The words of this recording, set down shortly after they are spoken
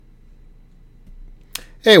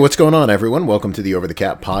Hey, what's going on, everyone? Welcome to the Over the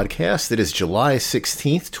Cap podcast. It is July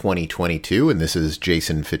 16th, 2022, and this is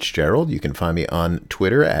Jason Fitzgerald. You can find me on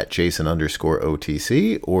Twitter at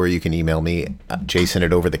Jason_OTC, or you can email me at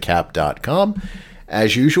jason@overthecap.com.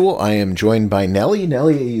 As usual, I am joined by Nellie.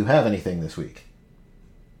 Nellie, you have anything this week?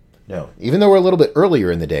 No. Even though we're a little bit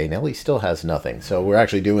earlier in the day, Nellie still has nothing. So we're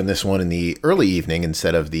actually doing this one in the early evening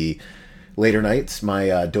instead of the later nights.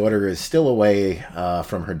 My daughter is still away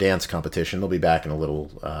from her dance competition. They'll be back in a little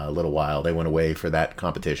while. They went away for that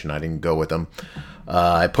competition. I didn't go with them.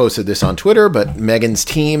 I posted this on Twitter, but Megan's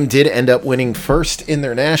team did end up winning first in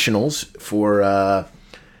their nationals for, I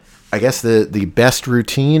guess, the best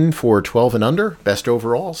routine for 12 and under, best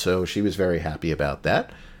overall. So she was very happy about that.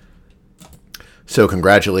 So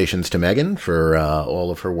congratulations to Megan for all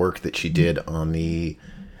of her work that she did on the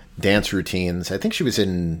dance routines. I think she was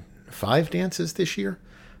in 5 dances this year.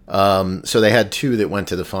 So they had 2 that went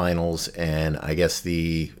to the finals, and I guess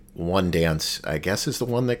the one dance, I guess, is the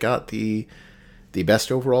one that got the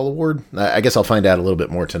best overall award. I guess I'll find out a little bit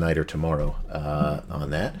more tonight or tomorrow on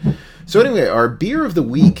that. So anyway, our beer of the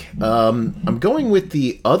week, I'm going with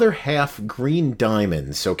the Other Half Green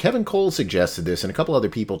Diamond. So Kevin Cole suggested this, and a couple other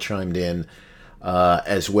people chimed in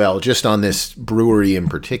as well, just on this brewery in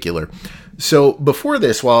particular. So before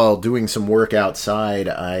this, while doing some work outside,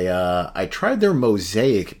 I tried their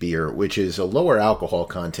Mosaic beer, which is a lower alcohol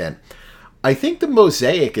content. I think the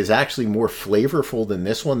Mosaic is actually more flavorful than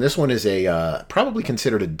this one. This one is a probably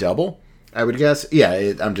considered a double, I would guess.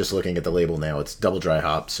 Yeah, I'm just looking at the label now. It's double dry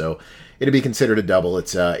hop, so it'd be considered a double.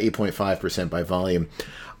 It's 8.5% by volume.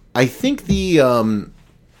 I think the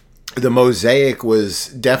Mosaic was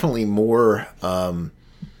definitely more, a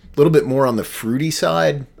little bit more on the fruity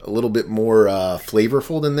side, a little bit more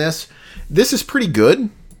flavorful than this. This is pretty good.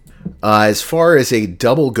 As far as a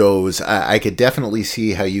double goes, I could definitely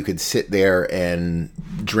see how you could sit there and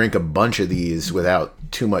drink a bunch of these without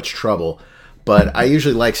too much trouble. But I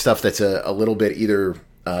usually like stuff that's a little bit either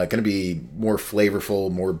going to be more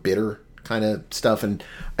flavorful, more bitter kind of stuff. And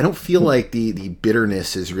I don't feel like the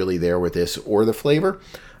bitterness is really there with this or the flavor.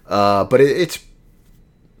 But it's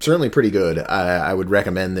certainly pretty good. I would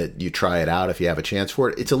recommend that you try it out if you have a chance for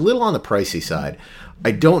it. It's a little on the pricey side.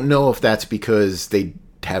 I don't know if that's because they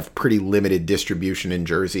have pretty limited distribution in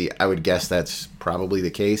Jersey. I would guess that's probably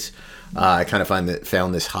the case. I kind of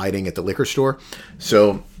found this hiding at the liquor store.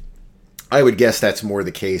 So I would guess that's more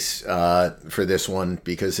the case for this one,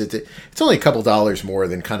 because it's only a couple dollars more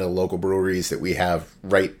than kind of local breweries that we have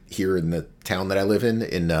right here in the town that I live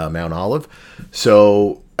in Mount Olive.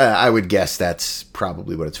 So I would guess that's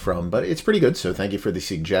probably what it's from, but it's pretty good. So thank you for the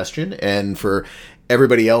suggestion. And for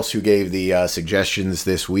everybody else who gave the suggestions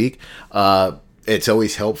this week, it's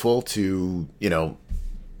always helpful to,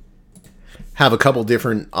 have a couple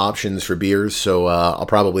different options for beers. So I'll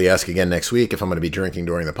probably ask again next week if I'm going to be drinking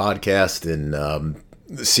during the podcast and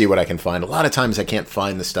see what I can find. A lot of times I can't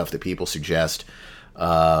find the stuff that people suggest.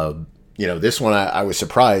 This one I was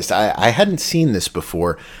surprised. I hadn't seen this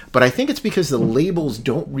before, but I think it's because the labels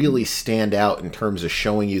don't really stand out in terms of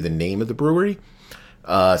showing you the name of the brewery.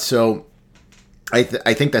 So I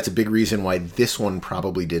think that's a big reason why this one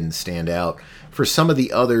probably didn't stand out. For some of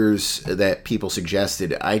the others that people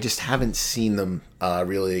suggested, I just haven't seen them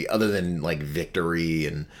really, other than like Victory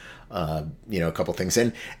and a couple things.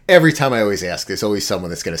 And every time I always ask, there's always someone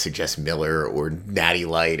that's going to suggest Miller or Natty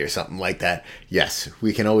Light or something like that. Yes,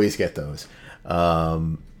 we can always get those.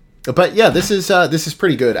 But yeah, this is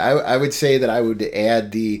pretty good. I would say that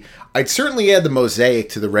I'd certainly add the Mosaic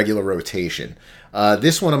to the regular rotation.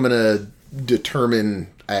 This one I'm going to determine,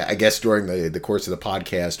 I guess, during the course of the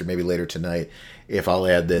podcast or maybe later tonight, if I'll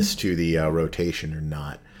add this to the rotation or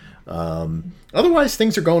not. Otherwise,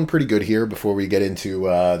 things are going pretty good here before we get into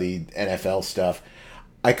the NFL stuff.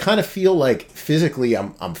 I kind of feel like physically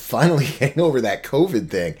I'm finally getting over that COVID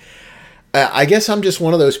thing. I guess I'm just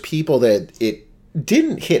one of those people that it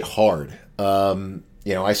didn't hit hard.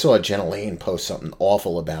 I saw Jenna Lane post something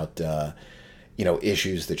awful about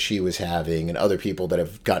issues that she was having, and other people that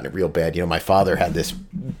have gotten it real bad. My father had this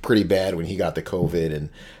pretty bad when he got the COVID, and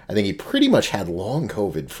I think he pretty much had long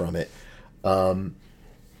COVID from it.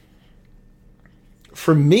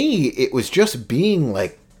 For me, it was just being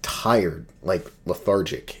like tired, like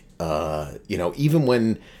lethargic. Even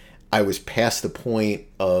when I was past the point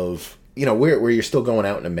of, where you're still going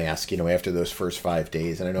out in a mask, after those first 5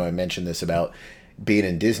 days. And I know I mentioned this about being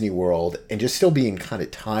in Disney World and just still being kind of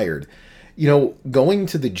tired. Going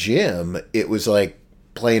to the gym, it was like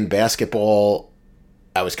playing basketball.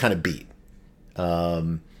 I was kind of beat.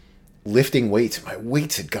 Lifting weights, my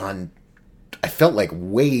weights had gone I felt like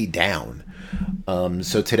way down.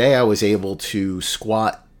 So today I was able to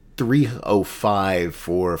squat 305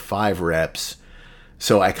 for 5 reps.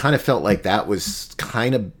 So I kind of felt like that was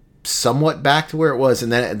kind of somewhat back to where it was.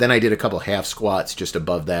 And then I did a couple half squats just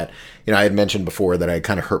above that. I had mentioned before that I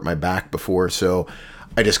kind of hurt my back before. So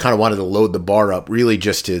I just kind of wanted to load the bar up really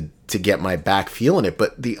just to get my back feeling it.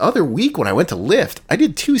 But the other week when I went to lift, I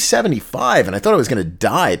did 275 and I thought I was going to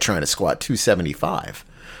die trying to squat 275.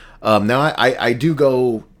 Now I do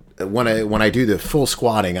go, when I do the full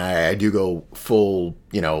squatting, I do go full,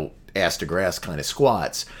 ass to grass kind of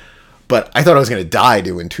squats. But I thought I was going to die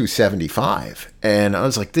doing 275. And I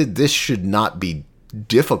was like, this should not be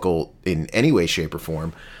difficult in any way, shape, or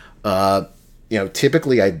form.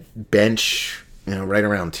 Typically I bench, right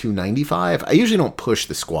around 295. I usually don't push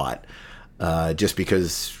the squat just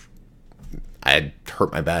because I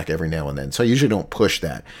hurt my back every now and then. So I usually don't push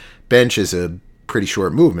that. Bench is a pretty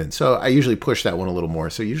short movement. So I usually push that one a little more.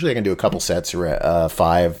 So usually I can do a couple sets,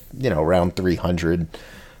 5, around 300.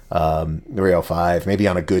 305, maybe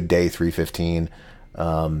on a good day 315.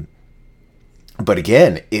 But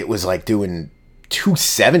again, it was like doing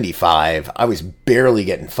 275. I was barely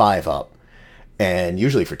getting 5 up. And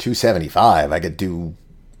usually for 275, I could do,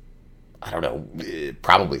 I don't know,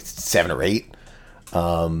 probably 7 or 8.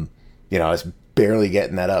 I was barely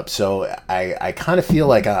getting that up. So I kind of feel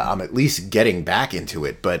like I'm at least getting back into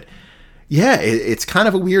it. But yeah, it's kind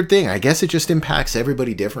of a weird thing. I guess it just impacts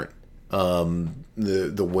everybody different.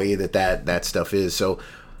 The way that stuff is. So,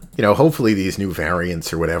 hopefully these new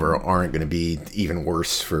variants or whatever aren't going to be even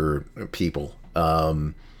worse for people.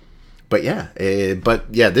 But yeah,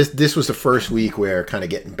 this was the first week where kind of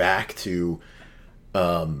getting back to,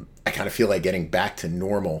 I kind of feel like getting back to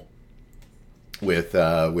normal with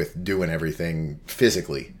doing everything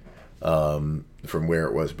physically, from where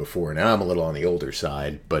it was before. Now I'm a little on the older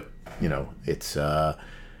side, but it's,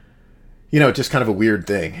 just kind of a weird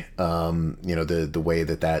thing, the way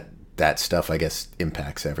that stuff, I guess,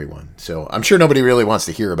 impacts everyone. So I'm sure nobody really wants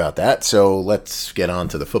to hear about that. So let's get on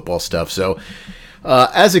to the football stuff. So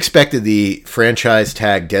as expected, the franchise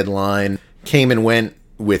tag deadline came and went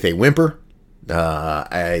with a whimper.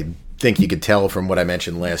 I think you could tell from what I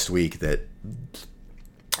mentioned last week that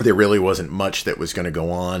there really wasn't much that was going to go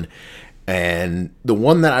on. And the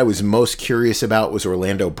one that I was most curious about was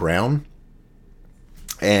Orlando Brown.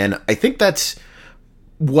 And I think that's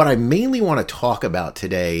what I mainly want to talk about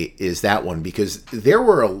today is that one, because there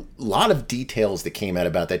were a lot of details that came out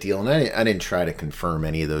about that deal. And I didn't try to confirm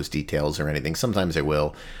any of those details or anything. Sometimes I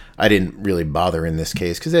will. I didn't really bother in this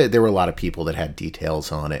case because there were a lot of people that had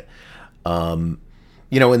details on it. And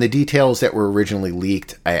the details that were originally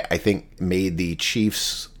leaked, I think made the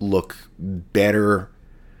Chiefs look better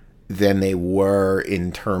than they were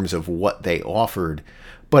in terms of what they offered.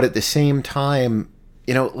 But at the same time,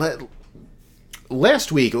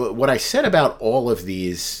 last week, what I said about all of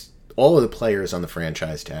the players on the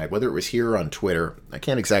franchise tag, whether it was here or on Twitter, I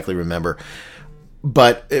can't exactly remember.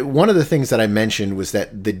 But one of the things that I mentioned was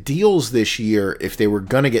that the deals this year, if they were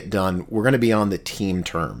going to get done, were going to be on the team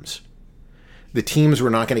terms. The teams were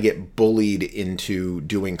not going to get bullied into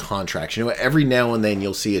doing contracts. Every now and then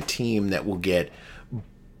you'll see a team that will get,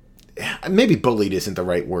 maybe bullied isn't the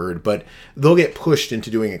right word, but they'll get pushed into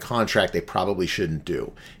doing a contract they probably shouldn't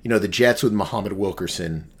do. The Jets with Muhammad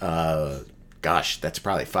Wilkerson, that's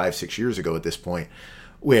probably 5-6 years ago at this point,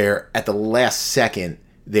 where at the last second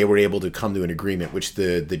they were able to come to an agreement, which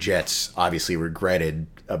the Jets obviously regretted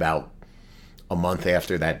about a month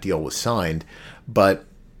after that deal was signed. But,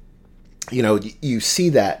 you see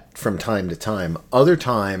that from time to time. Other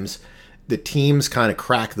times, the teams kind of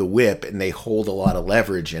crack the whip and they hold a lot of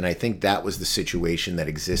leverage. And I think that was the situation that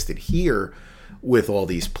existed here with all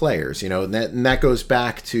these players, and that goes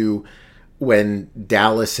back to when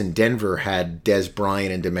Dallas and Denver had Des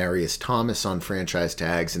Bryant and Demaryius Thomas on franchise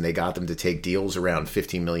tags and they got them to take deals around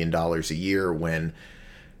 $15 million a year when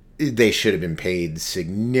they should have been paid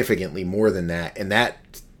significantly more than that. And that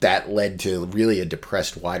led to really a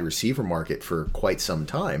depressed wide receiver market for quite some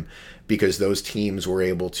time, because those teams were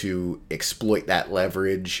able to exploit that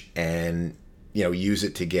leverage and, use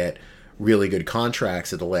it to get really good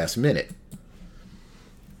contracts at the last minute.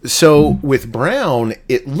 So with Brown,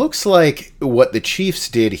 it looks like what the Chiefs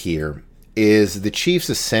did here is the Chiefs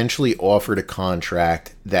essentially offered a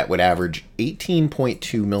contract that would average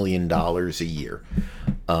 $18.2 million a year.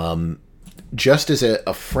 Just as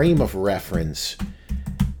a frame of reference,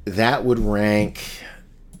 that would rank,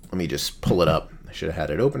 let me just pull it up. I should have had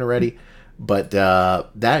it open already. But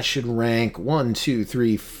that should rank 1, 2,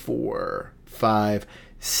 3, 4, 5,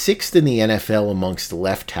 6th in the NFL amongst the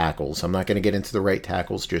left tackles. I'm not going to get into the right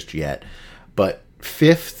tackles just yet. but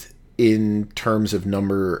 5th in terms of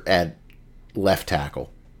number at left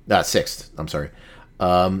tackle. 6th, I'm sorry.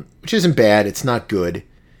 Which isn't bad. It's not good.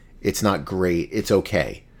 It's not great. It's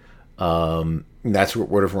okay. That's what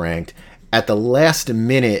would have ranked. At the last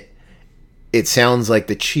minute, it sounds like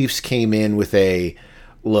the Chiefs came in with a,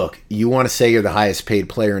 look, you want to say you're the highest paid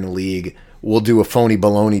player in the league, we'll do a phony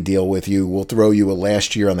baloney deal with you. We'll throw you a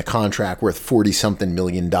last year on the contract worth $40-something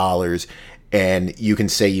million, and you can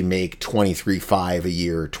say you make $23.5 a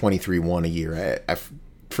year, $23.1 a year. I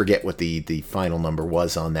forget what the final number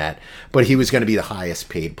was on that, but he was going to be the highest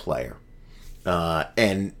paid player.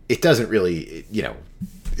 And it doesn't really,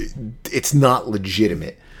 it's not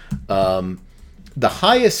legitimate. The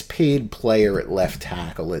highest paid player at left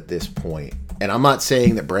tackle at this point, and I'm not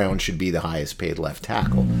saying that Brown should be the highest paid left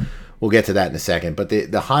tackle. We'll get to that in a second. But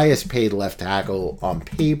the highest paid left tackle on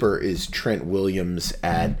paper is Trent Williams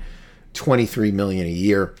at $23 million a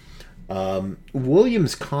year.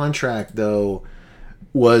 Williams' contract, though,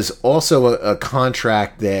 was also a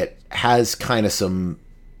contract that has kind of some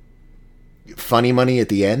funny money at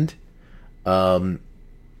the end.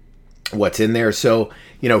 What's in there? So,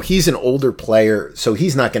 he's an older player, so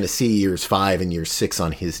he's not going to see years 5 and year 6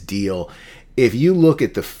 on his deal. If you look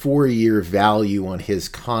at the 4-year value on his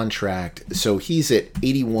contract, so he's at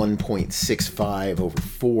 81.65 over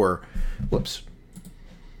 4. Whoops.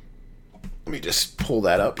 Let me just pull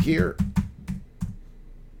that up here.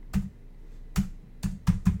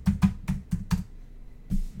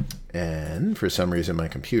 And for some reason, my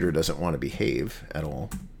computer doesn't want to behave at all.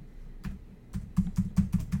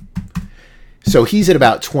 So he's at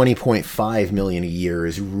about $20.5 million a year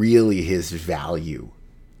is really his value.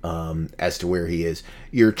 As to where he is.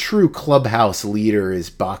 Your true clubhouse leader is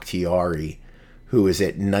Bakhtiari, who is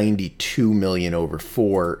at $92 million over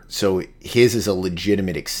 4. So his is a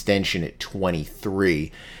legitimate extension at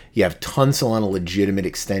 23. You have Tunsil on a legitimate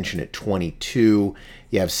extension at 22.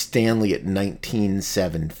 You have Stanley at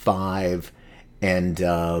 19.75, and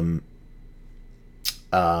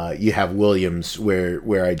you have Williams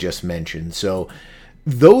where I just mentioned. So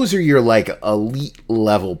those are your elite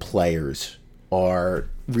level players are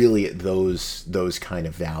really at those kind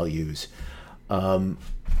of values.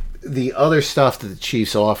 The other stuff that the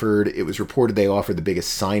Chiefs offered, it was reported they offered the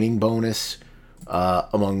biggest signing bonus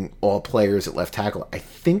among all players at left tackle. I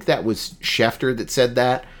think that was Schefter that said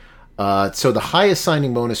that. So the highest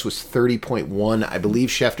signing bonus was 30.1. I believe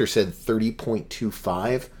Schefter said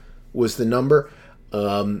 30.25 was the number.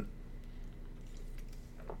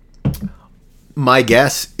 My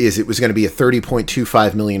guess is it was going to be a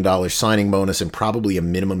 $30.25 million signing bonus and probably a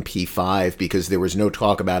minimum P5 because there was no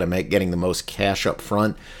talk about him getting the most cash up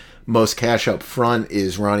front. Most cash up front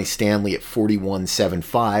is Ronnie Stanley at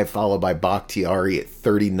 $41.75, followed by Bakhtiari at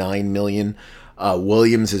 $39 million.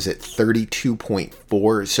 Williams is at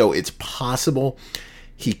 $32.4. So it's possible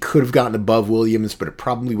he could have gotten above Williams, but it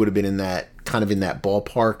probably would have been in that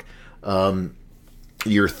ballpark.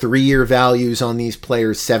 Your 3-year values on these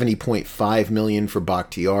players, $70.5 million for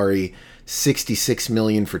Bakhtiari, $66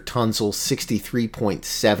 million for Tunsil,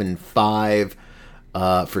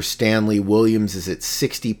 $63.75 for Stanley. Williams is at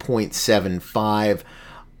 $60.75.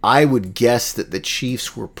 I would guess that the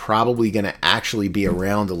Chiefs were probably going to actually be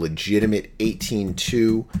around a legitimate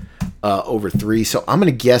 18-2 over 3. So I'm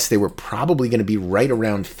going to guess they were probably going to be right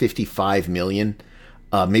around $55 million.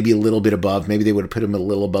 Maybe a little bit above. Maybe they would have put him a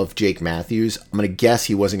little above Jake Matthews. I'm going to guess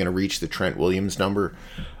he wasn't going to reach the Trent Williams number.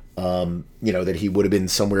 That he would have been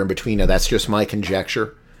somewhere in between. Now, that's just my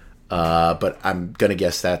conjecture. But I'm going to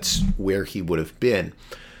guess that's where he would have been.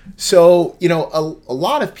 So, a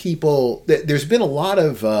lot of people, there's been a lot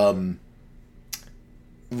of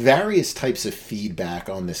various types of feedback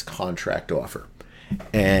on this contract offer.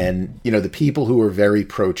 And, the people who are very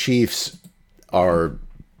pro-Chiefs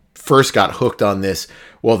first got hooked on this.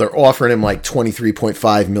 Well, they're offering him like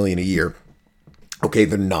 $23.5 million a year. Okay,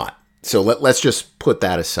 they're not. So let's just put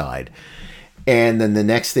that aside. And then the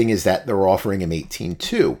next thing is that they're offering him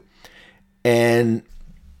 18.2. And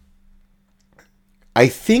I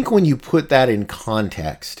think when you put that in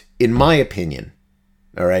context, in my opinion,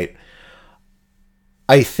 all right,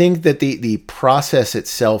 I think that the process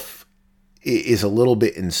itself is a little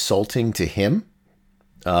bit insulting to him.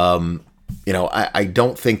 I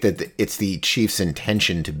don't think that it's the Chiefs'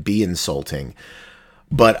 intention to be insulting,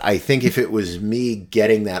 but I think if it was me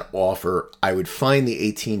getting that offer, I would find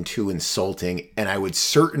the 18-2 insulting, and I would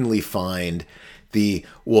certainly find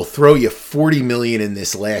we'll throw you $40 million in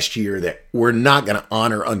this last year that we're not going to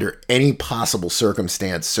honor under any possible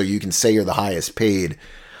circumstance, so you can say you're the highest paid.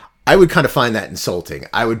 I would kind of find that insulting.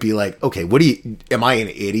 I would be like, okay, am I an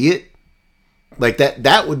idiot? Like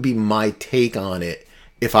that would be my take on it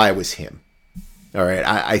if I was him. All right.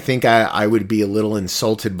 I think I would be a little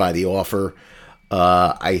insulted by the offer.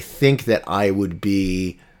 I think that I would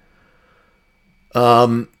be...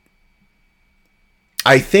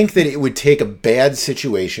 I think that it would take a bad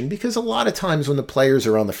situation, because a lot of times when the players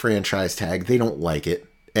are on the franchise tag, they don't like it.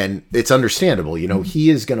 And it's understandable. You know, he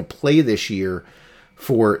is going to play this year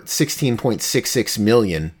for $16.66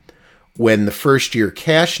 million when the first year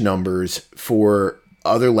cash numbers for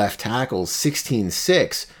other left tackles,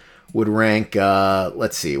 16.6, would rank,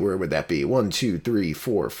 let's see, where would that be? 1, 2, 3,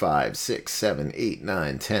 4, 5, 6, 7, 8,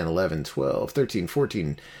 9, 10, 11, 12, 13,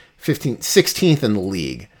 14, 15, 16th in the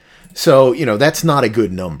league. So, you know, that's not a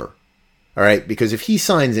good number. All right. Because if he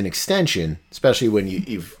signs an extension, especially when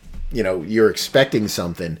you're expecting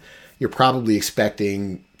something, you're probably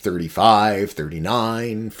expecting 35,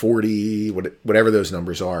 39, 40, whatever those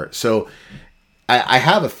numbers are. So I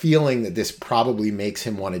have a feeling that this probably makes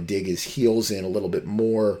him want to dig his heels in a little bit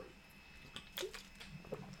more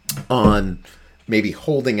on maybe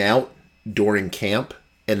holding out during camp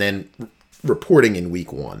and then reporting in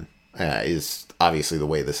week one. Is obviously the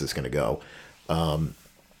way this is going to go.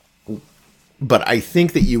 But I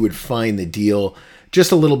think that you would find the deal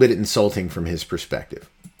just a little bit insulting from his perspective.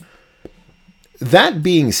 That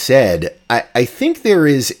being said, I think there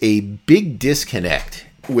is a big disconnect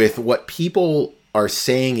with what people are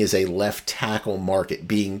saying is a left tackle market,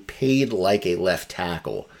 being paid like a left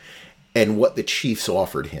tackle, and what the Chiefs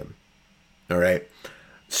offered him. All right.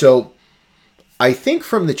 So I think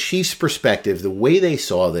from the Chiefs' perspective, the way they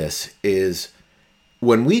saw this is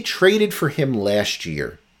when we traded for him last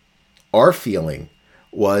year, our feeling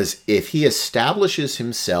was if he establishes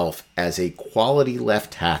himself as a quality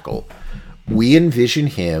left tackle, we envision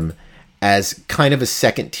him as kind of a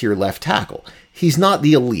second-tier left tackle. He's not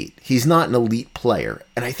the elite. He's not an elite player.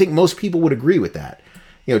 And I think most people would agree with that.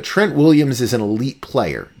 You know, Trent Williams is an elite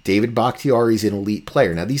player. David Bakhtiari is an elite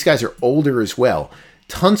player. Now, these guys are older as well.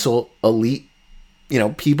 Tunsil, elite. You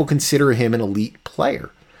know, people consider him an elite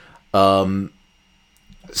player.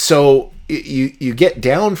 So you get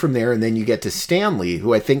down from there, and then you get to Stanley,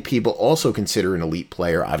 who I think people also consider an elite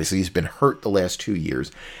player. Obviously, he's been hurt the last 2 years,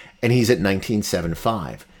 and he's at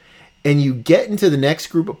 19.75. And you get into the next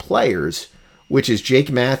group of players, which is Jake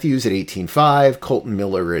Matthews at 18.5, Colton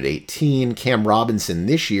Miller at 18, Cam Robinson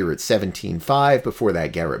this year at 17.5. Before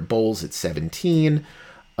that, Garrett Bowles at 17.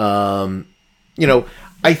 You know,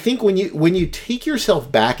 I think when you take yourself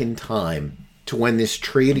back in time to when this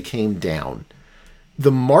trade came down,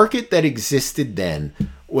 the market that existed then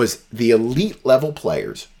was the elite level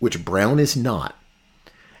players, which Brown is not,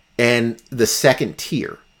 and the second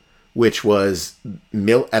tier, which was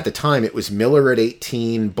at the time it was Miller at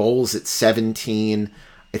 18, Bowles at 17,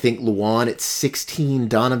 I think Luan at 16,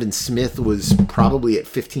 Donovan Smith was probably at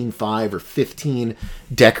 15.5 or 15,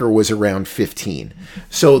 Decker was around 15.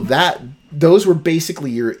 So those were basically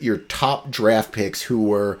your top draft picks who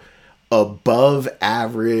were above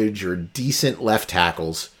average or decent left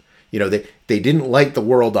tackles. You know, they didn't light the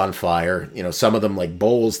world on fire. You know, some of them, like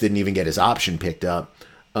Bowles, didn't even get his option picked up.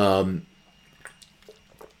 But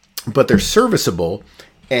they're serviceable.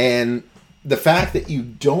 And the fact that you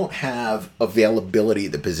don't have availability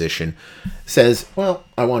at the position says, well,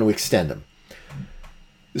 I want to extend them.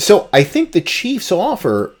 So I think the Chiefs'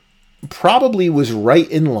 offer probably was right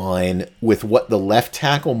in line with what the left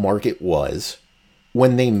tackle market was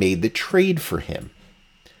when they made the trade for him.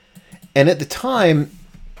 And at the time,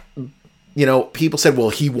 you know, people said, well,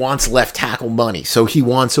 he wants left tackle money, so he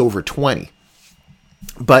wants over 20.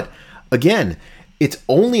 But again, it's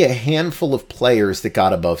only a handful of players that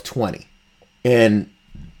got above 20. And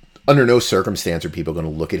under no circumstance are people going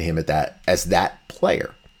to look at him as that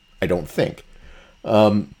player. I don't think.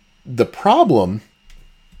 The problem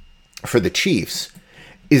for the Chiefs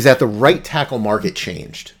is that the right tackle market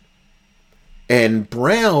changed. And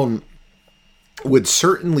Brown would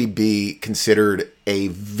certainly be considered a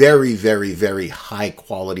very, very, very high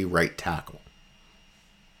quality right tackle.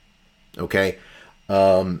 Okay.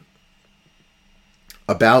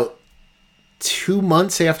 About 2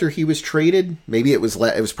 months after he was traded, maybe it was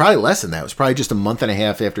probably less than that. It was probably just a month and a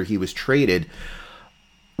half after he was traded.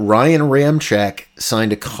 Ryan Ramczyk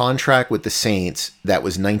signed a contract with the Saints that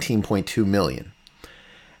was $19.2 million.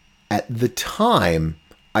 At the time,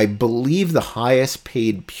 I believe the highest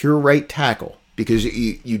paid pure right tackle, because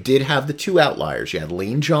you did have the two outliers. You had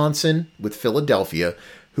Lane Johnson with Philadelphia,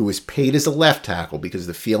 who was paid as a left tackle because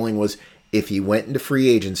the feeling was if he went into free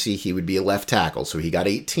agency, he would be a left tackle. So he got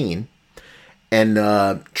 18.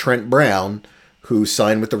 And Trent Brown, who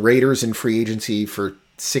signed with the Raiders in free agency for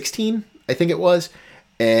 16, I think it was.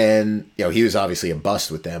 And, he was obviously a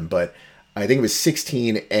bust with them, but I think it was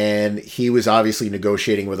 16, and he was obviously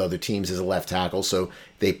negotiating with other teams as a left tackle, so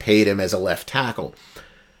they paid him as a left tackle.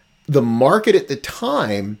 The market at the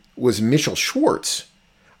time was Mitchell Schwartz,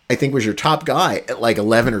 I think was your top guy at like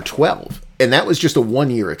 11 or 12, and that was just a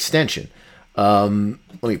 1-year extension. Let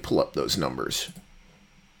me pull up those numbers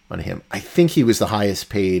on him. I think he was the highest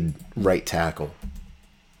paid right tackle.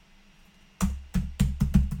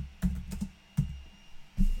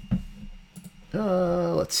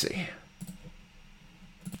 Let's see.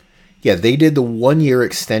 Yeah, they did the 1-year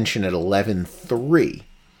extension at 11.3.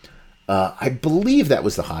 I believe that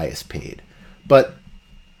was the highest paid. But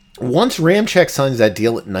once Ramczyk signs that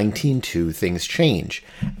deal at 19.2, things change.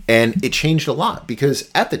 And it changed a lot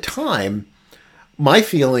because at the time, my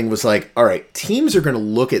feeling was like, all right, teams are going to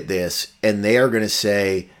look at this and they are going to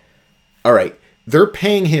say, all right, they're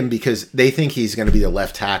paying him because they think he's going to be the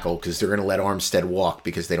left tackle because they're going to let Armstead walk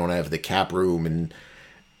because they don't have the cap room and,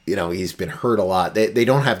 he's been hurt a lot. They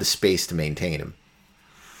don't have the space to maintain him.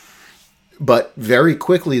 But very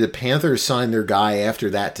quickly, the Panthers signed their guy after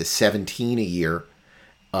that to 17 a year.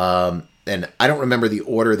 And I don't remember the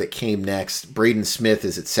order that came next. Braden Smith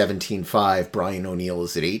is at 17.5. Brian O'Neill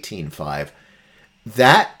is at 18.5.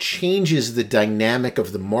 That changes the dynamic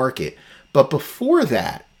of the market. But before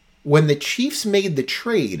that, when the Chiefs made the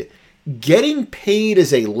trade, getting paid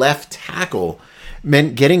as a left tackle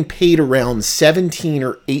meant getting paid around $17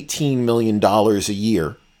 or $18 million a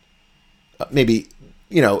year. Maybe,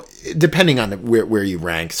 depending on where you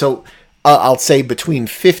rank. So I'll say between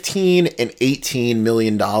 $15 and $18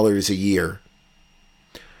 million a year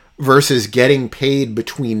versus getting paid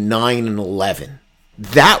between 9 and 11.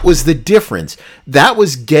 That was the difference. That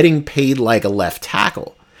was getting paid like a left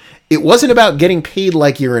tackle. It wasn't about getting paid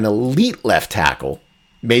like you're an elite left tackle.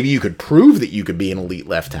 Maybe you could prove that you could be an elite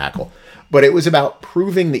left tackle, but it was about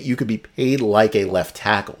proving that you could be paid like a left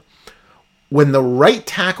tackle. When the right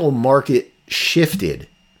tackle market shifted,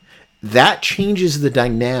 that changes the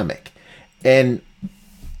dynamic. And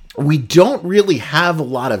we don't really have a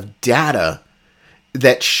lot of data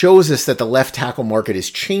that shows us that the left tackle market is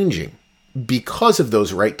changing because of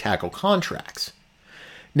those right tackle contracts.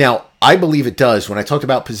 Now, I believe it does. When I talked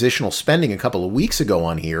about positional spending a couple of weeks ago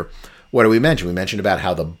on here, what did we mention? We mentioned about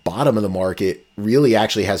how the bottom of the market really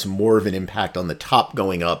actually has more of an impact on the top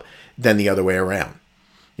going up than the other way around.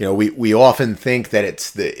 We often think that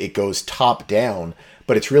it goes top down,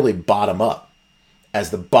 but it's really bottom up. As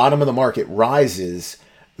the bottom of the market rises,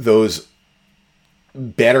 those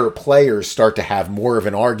better players start to have more of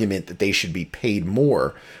an argument that they should be paid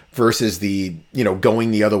more versus the,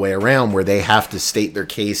 going the other way around where they have to state their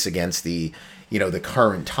case against the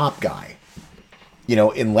current top guy.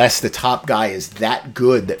 Unless the top guy is that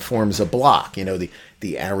good that forms a block, the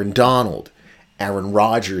Aaron Donald, Aaron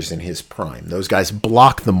Rodgers in his prime, those guys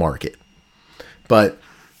block the market. But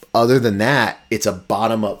other than that, it's a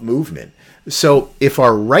bottom-up movement. So if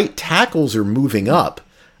our right tackles are moving up,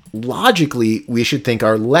 logically, we should think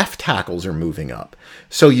our left tackles are moving up.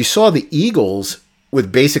 So you saw the Eagles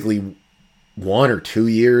with basically 1 or 2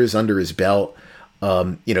 years under his belt.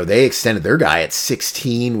 They extended their guy at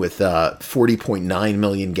 16 with $40.9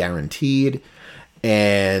 million guaranteed.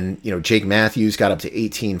 And, Jake Matthews got up to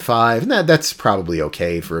 18.5. And that's probably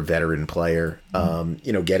okay for a veteran player,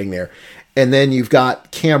 getting there. And then you've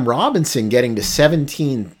got Cam Robinson getting to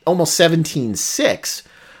 17, almost 17.6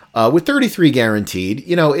 with 33 guaranteed.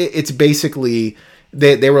 It's basically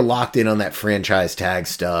they were locked in on that franchise tag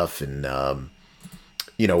stuff and,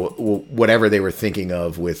 whatever they were thinking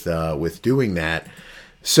of with doing that.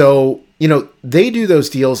 So, they do those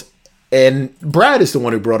deals. And Brad is the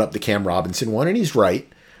one who brought up the Cam Robinson one, and he's right.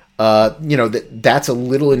 That's a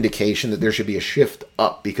little indication that there should be a shift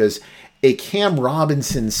up because a Cam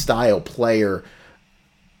Robinson style player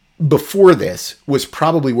before this was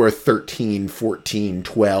probably worth 13, 14,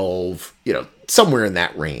 12, somewhere in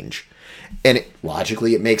that range. And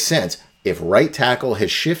logically, it makes sense. If right tackle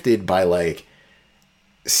has shifted by like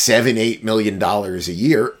 $7-8 million a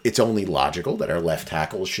year, it's only logical that our left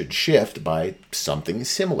tackle should shift by something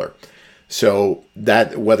similar. So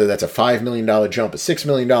that whether that's a $5 million jump, a $6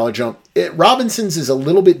 million jump, Robinson's is a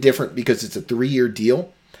little bit different because it's a 3-year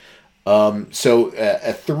deal. So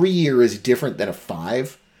a 3-year is different than a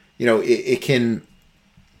 5. It can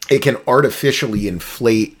artificially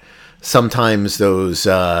inflate sometimes those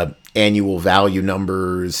annual value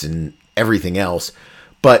numbers and everything else.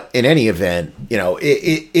 But in any event,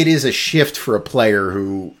 it is a shift for a player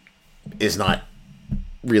who is not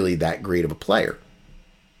really that great of a player.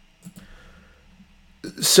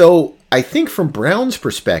 So I think from Brown's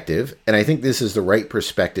perspective, and I think this is the right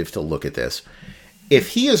perspective to look at this,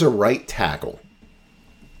 if he is a right tackle,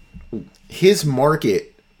 his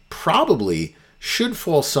market probably should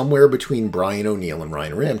fall somewhere between Brian O'Neill and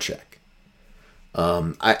Ryan Ramczyk.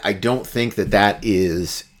 I don't think that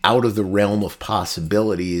is out of the realm of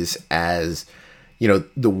possibilities as,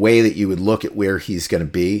 the way that you would look at where he's going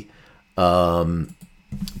to be.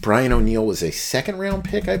 Brian O'Neill was a second-round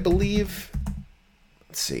pick, I believe.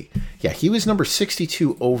 Let's see. Yeah, he was number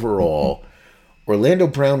 62 overall. Orlando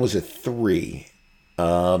Brown was a 3.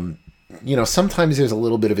 Sometimes there's a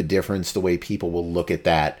little bit of a difference the way people will look at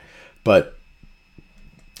that. But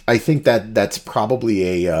I think that's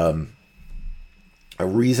probably a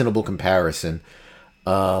reasonable comparison.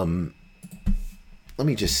 Let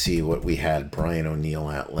me just see what we had Brian O'Neill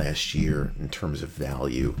at last year in terms of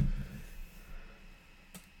value.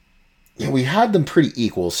 Yeah, we had them pretty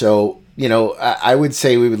equal. So, I would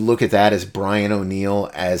say we would look at that as Brian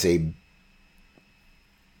O'Neill as a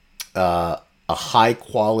high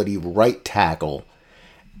quality right tackle,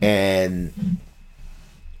 and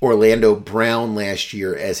Orlando Brown last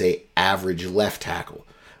year as a average left tackle.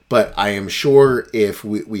 But I am sure if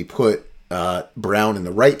we put Brown in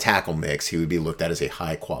the right tackle mix, he would be looked at as a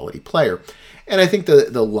high quality player. And I think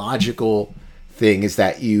the logical thing is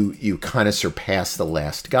that you kind of surpass the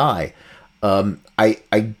last guy.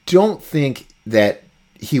 I don't think that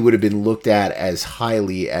he would have been looked at as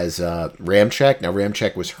highly as Ramczyk. Now,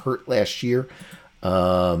 Ramczyk was hurt last year.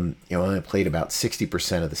 Only played about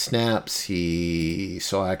 60% of the snaps. He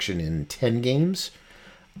saw action in 10 games,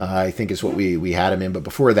 I think is what we had him in. But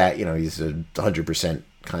before that, he's a 100%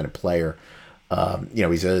 kind of player.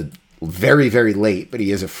 He's a very, very late, but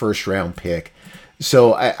he is a first-round pick.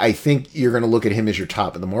 So I think you're going to look at him as your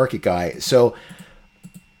top of the market guy. So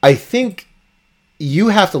I think you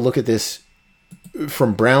have to look at this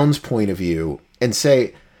from Brown's point of view and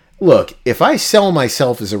say, look, if I sell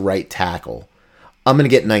myself as a right tackle, I'm going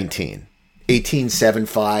to get 19, 18, 7,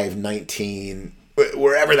 5, 19,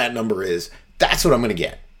 wherever that number is. That's what I'm going to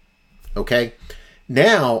get. Okay.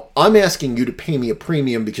 Now I'm asking you to pay me a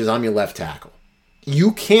premium because I'm your left tackle.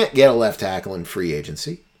 You can't get a left tackle in free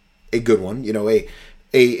agency, a good one,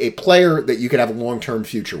 a player that you could have a long-term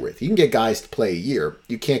future with. You can get guys to play a year.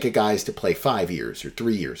 You can't get guys to play 5 years or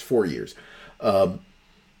 3 years, 4 years. So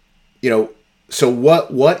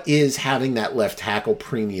what is having that left tackle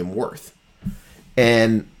premium worth?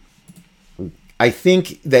 And I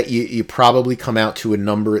think that you probably come out to a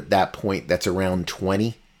number at that point that's around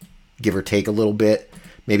 20, give or take a little bit,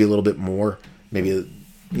 maybe a little bit more, maybe a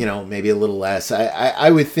little less.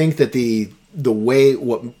 I would think that the way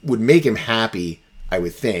what would make him happy, I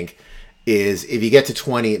would think, is if you get to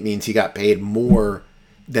 20, it means he got paid more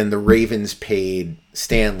than the Ravens paid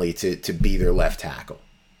Stanley to be their left tackle.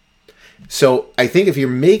 So I think if you're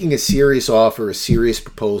making a serious offer, a serious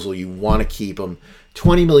proposal, you want to keep him,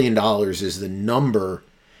 $20 million is the number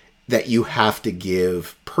that you have to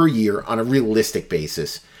give per year on a realistic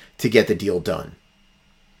basis to get the deal done.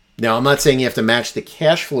 Now, I'm not saying you have to match the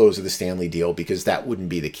cash flows of the Stanley deal because that wouldn't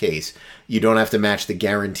be the case. You don't have to match the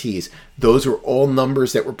guarantees. Those were all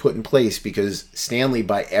numbers that were put in place because Stanley,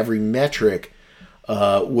 by every metric,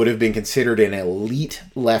 would have been considered an elite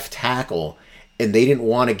left tackle, and they didn't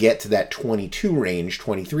want to get to that 22 range,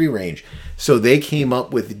 23 range. So they came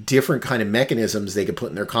up with different kind of mechanisms they could put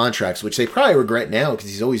in their contracts, which they probably regret now because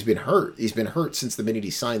he's always been hurt. He's been hurt since the minute he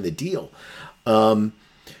signed the deal.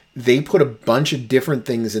 They put a bunch of different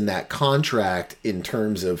things in that contract in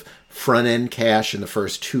terms of front-end cash in the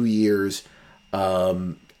first 2 years,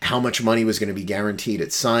 how much money was going to be guaranteed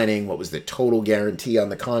at signing, what was the total guarantee on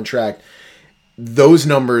the contract. Those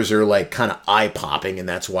numbers are like kind of eye-popping, and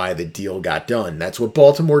that's why the deal got done. That's what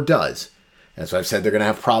Baltimore does. That's why I've said they're going to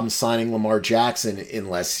have problems signing Lamar Jackson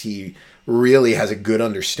unless he really has a good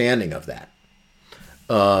understanding of that.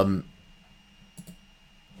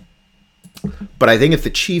 But I think if the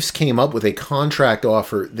Chiefs came up with a contract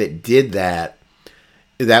offer that did that,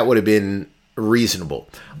 that would have been reasonable.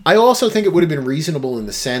 I also think it would have been reasonable in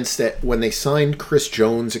the sense that when they signed Chris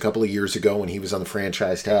Jones a couple of years ago when he was on the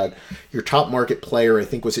franchise tag, your top market player, I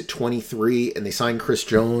think, was at 23, and they signed Chris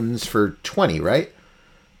Jones for 20, right?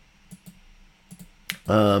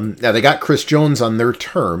 Now, they got Chris Jones on their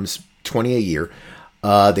terms, 20 a year.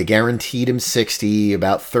 They guaranteed him 60,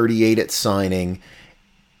 about 38 at signing.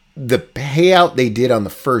 The payout they did on the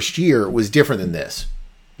first year was different than this.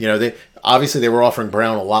 They were offering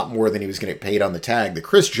Brown a lot more than he was going to get paid on the tag. The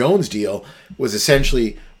Chris Jones deal was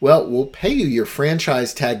essentially, well, we'll pay you your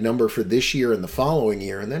franchise tag number for this year and the following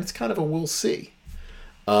year, and then it's kind of a we'll see.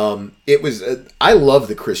 I love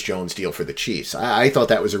the Chris Jones deal for the Chiefs. I thought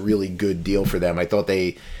that was a really good deal for them. I thought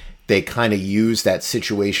they kind of used that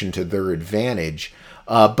situation to their advantage.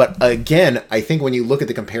 But again, I think when you look at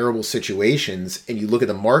the comparable situations and you look at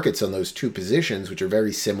the markets on those two positions, which are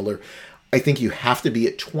very similar, I think you have to be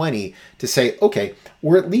at 20 to say, okay,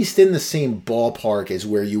 we're at least in the same ballpark as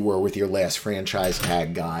where you were with your last franchise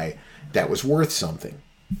tag guy that was worth something.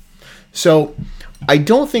 So I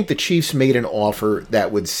don't think the Chiefs made an offer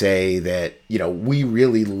that would say that, we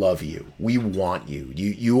really love you. We want you.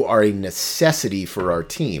 You are a necessity for our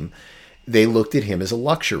team. They looked at him as a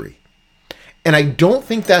luxury. And I don't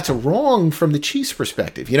think that's wrong from the Chiefs'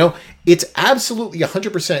 perspective. It's absolutely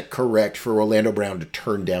 100% correct for Orlando Brown to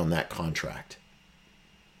turn down that contract.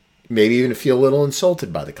 Maybe even to feel a little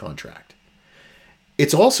insulted by the contract.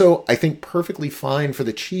 It's also, I think, perfectly fine for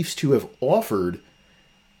the Chiefs to have offered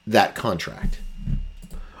that contract.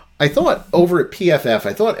 I thought over at PFF,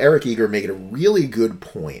 I thought Eric Eager made a really good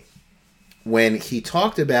point when he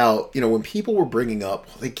talked about, when people were bringing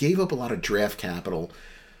up, they gave up a lot of draft capital.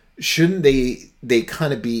 Shouldn't they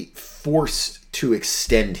kind of be forced to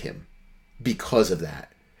extend him because of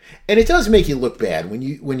that? And it does make you look bad when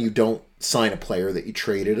you don't sign a player that you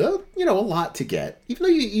traded a lot to get, even though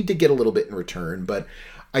you did get a little bit in return. But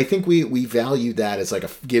I think we valued that as like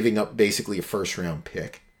giving up basically a first round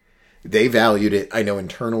pick. They valued it, I know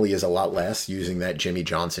internally, as a lot less, using that Jimmy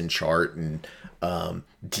Johnson chart and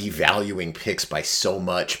devaluing picks by so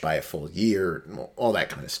much by a full year, all that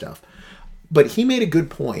kind of stuff. But he made a good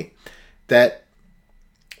point that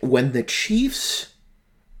when the Chiefs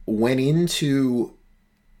went into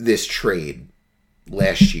this trade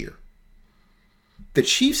last year, the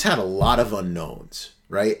Chiefs had a lot of unknowns,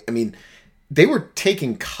 right? I mean, they were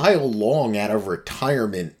taking Kyle Long out of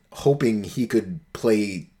retirement, hoping he could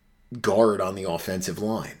play guard on the offensive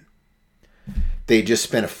line. They just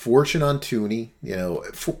spent a fortune on Tooney,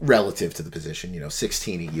 relative to the position,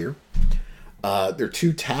 $16 a year. Their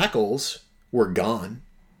two tackles were gone.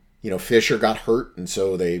 Fisher got hurt, and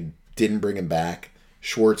so they didn't bring him back.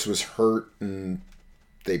 Schwartz was hurt, and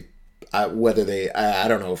I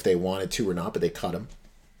don't know if they wanted to or not, but they cut him.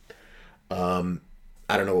 I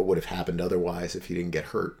don't know what would have happened otherwise if he didn't get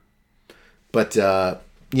hurt. But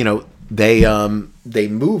they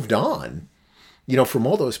moved on, from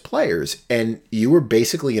all those players, and you were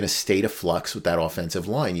basically in a state of flux with that offensive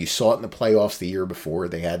line. You saw it in the playoffs the year before.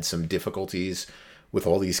 They had some difficulties with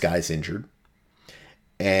all these guys injured.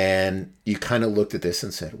 And you kind of looked at this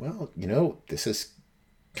and said, well, this is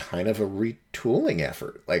kind of a retooling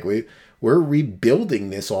effort. Like we're rebuilding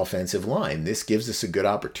this offensive line. This gives us a good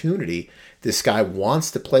opportunity. This guy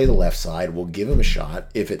wants to play the left side. We'll give him a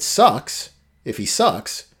shot. If he sucks, if he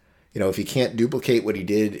can't duplicate what he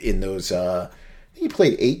did in those, he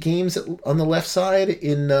played 8 games on the left side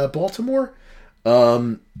in Baltimore.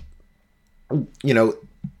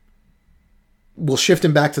 We'll shift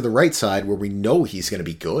him back to the right side where we know he's going to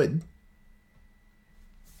be good.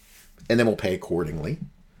 And then we'll pay accordingly.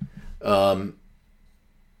 But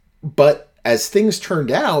as things turned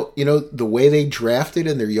out, the way they drafted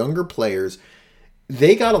and their younger players,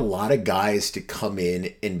 they got a lot of guys to come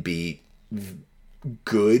in and be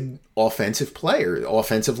good offensive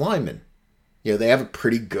linemen. They have a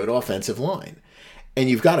pretty good offensive line. And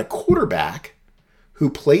you've got a quarterback who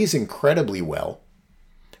plays incredibly well.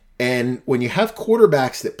 And when you have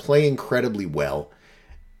quarterbacks that play incredibly well,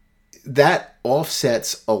 that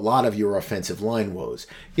offsets a lot of your offensive line woes.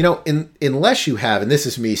 Unless you have, and this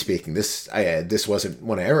is me speaking, this wasn't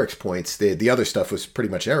one of Eric's points. The other stuff was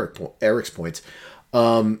pretty much Eric's points.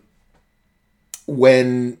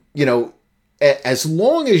 When, as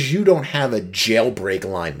long as you don't have a jailbreak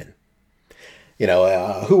lineman,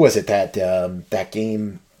 who was it that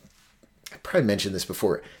game? I probably mentioned this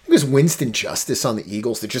before. I think it was Winston Justice on the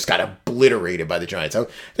Eagles that just got obliterated by the Giants. I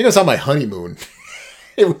think I was on my honeymoon.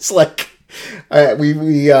 It was like, I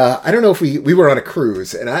don't know if we were on a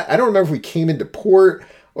cruise, and I don't remember if we came into port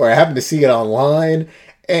or I happened to see it online,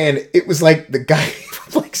 and it was like the guy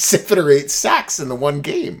had like 7 or 8 sacks in the one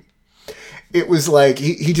game. It was like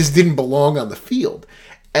he just didn't belong on the field.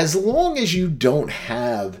 As long as you don't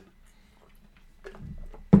have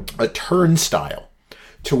a turnstile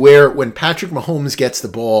to where when Patrick Mahomes gets the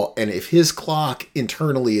ball, and if his clock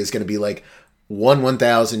internally is going to be like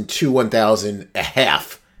 1,000, 2 1,000, a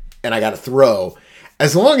half, and I got to throw,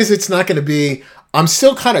 as long as it's not going to be, I'm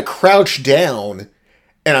still kind of crouched down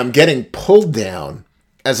and I'm getting pulled down,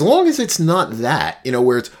 as long as it's not that,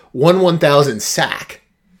 where it's 1,000 sack,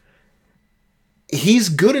 he's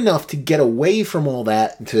good enough to get away from all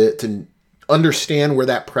that, to understand where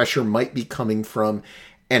that pressure might be coming from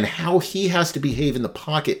and how he has to behave in the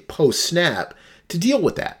pocket post-snap to deal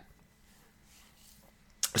with that.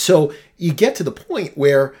 So you get to the point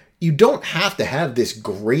where you don't have to have this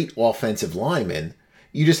great offensive lineman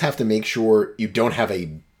You just have to make sure you don't have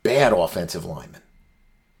a bad offensive lineman.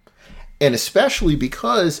 And especially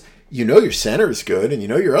because you know your center is good and you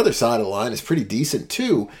know your other side of the line is pretty decent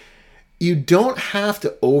too, you don't have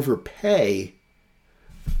to overpay,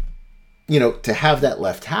 to have that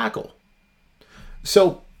left tackle.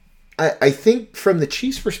 So I think from the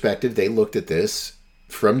Chiefs' perspective, they looked at this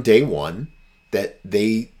from day one, that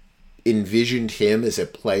they envisioned him as a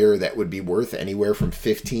player that would be worth anywhere from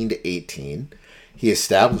 15 to 18. He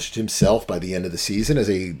established himself by the end of the season as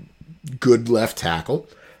a good left tackle.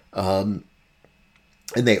 And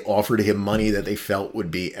they offered him money that they felt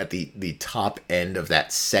would be at the top end of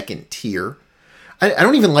that second tier. I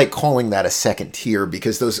don't even like calling that a second tier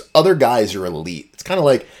because those other guys are elite. It's kind of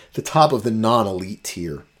like the top of the non-elite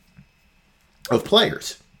tier of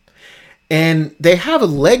players. And they have a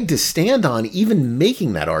leg to stand on even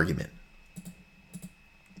making that argument.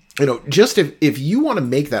 Just if you want to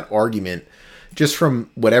make that argument just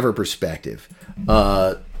from whatever perspective,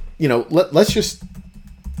 let's just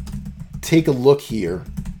take a look here.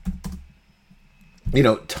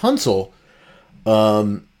 Tunsil,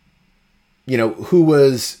 who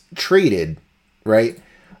was traded, right?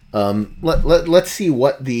 Let's see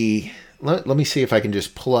what let me see if I can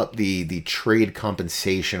just pull up the trade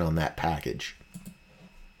compensation on that package.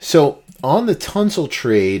 So on the Tunsil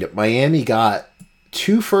trade, Miami got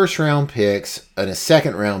 2 first-round picks and a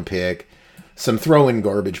second-round pick, some throw-in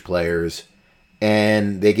garbage players,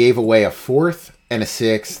 and they gave away a 4th and a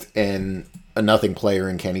 6th and a nothing player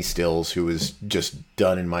in Kenny Stills, who was just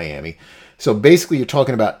done in Miami. So basically you're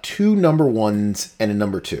talking about 2 number 1s and a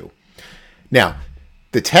number 2. Now,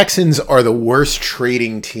 the Texans are the worst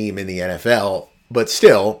trading team in the NFL, but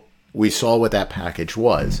still, we saw what that package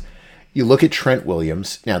was. You look at Trent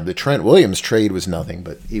Williams. Now, the Trent Williams trade was nothing,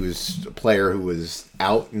 but he was a player who was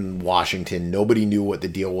out in Washington. Nobody knew what the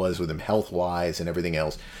deal was with him health-wise and everything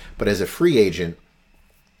else. But as a free agent,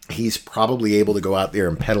 he's probably able to go out there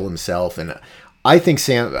and peddle himself. And I think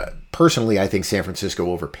personally, I think San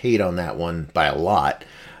Francisco overpaid on that one by a lot.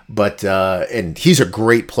 But and he's a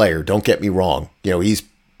great player. Don't get me wrong. He's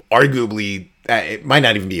arguably, it might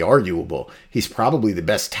not even be arguable. He's probably the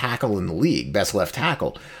best tackle in the league, best left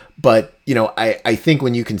tackle. But, I think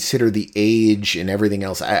when you consider the age and everything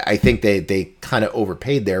else, I think they kind of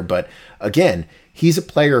overpaid there. But again, he's a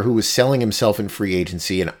player who was selling himself in free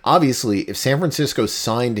agency. And obviously, if San Francisco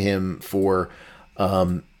signed him for,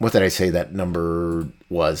 what did I say that number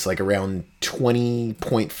was? Like around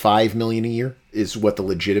 $20.5 million a year is what the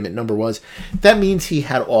legitimate number was. That means he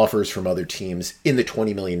had offers from other teams in the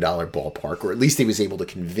 $20 million ballpark, or at least he was able to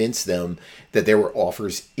convince them that there were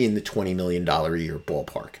offers in the $20 million a year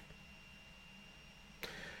ballpark.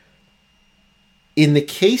 In the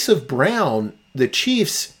case of Brown, the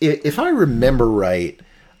Chiefs, if I remember right,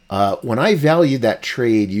 when I valued that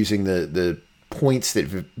trade using the points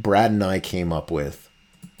that Brad and I came up with,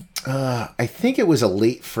 I think it was a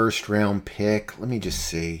late first round pick. Let me just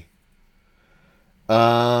see.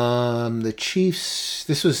 The Chiefs,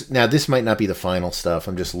 this might not be the final stuff.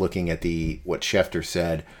 I'm just looking at what Schefter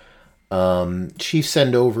said. Chiefs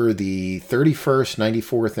send over the 31st,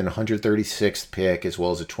 94th, and 136th pick, as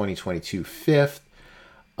well as a 2022 5th.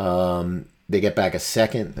 They get back a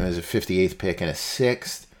second. There's a 58th pick and a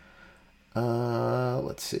 6th.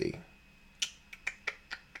 Let's see.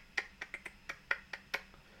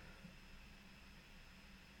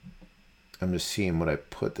 I'm just seeing what I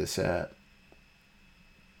put this at.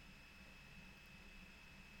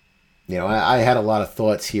 I had a lot of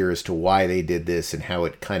thoughts here as to why they did this and how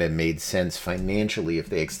it kind of made sense financially if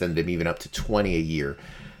they extended him even up to 20 a year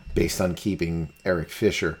based on keeping Eric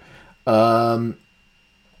Fisher. Where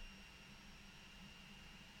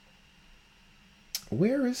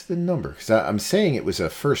is the number? Because I'm saying it was a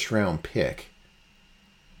first-round pick,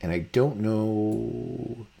 and I don't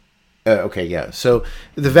know. Okay, yeah. So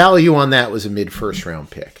the value on that was a mid-first-round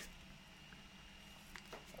pick.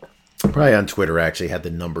 Probably on Twitter, I actually had the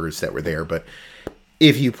numbers that were there. But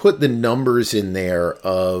if you put the numbers in there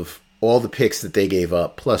of all the picks that they gave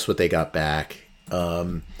up plus what they got back,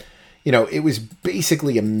 it was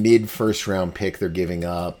basically a mid-first round pick they're giving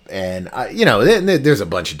up. And, there's a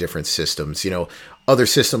bunch of different systems. Other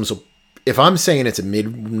systems will, if I'm saying it's a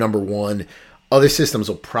mid number 1, other systems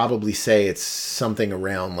will probably say it's something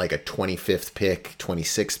around like a 25th pick,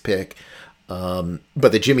 26th pick.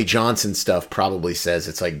 But the Jimmy Johnson stuff probably says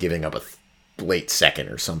it's like giving up a late second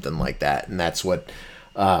or something like that. And that's what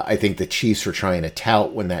I think the Chiefs were trying to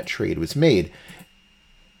tout when that trade was made.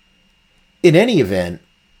 In any event,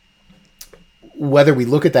 whether we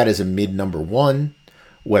look at that as a mid number 1,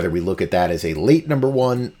 whether we look at that as a late number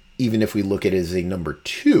 1, even if we look at it as a number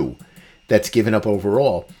 2, that's given up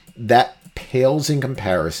overall, that pales in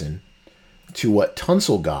comparison to what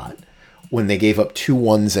Tunsil got when they gave up 2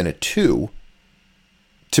 1s and a 2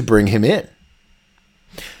 to bring him in.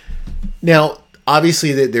 Now,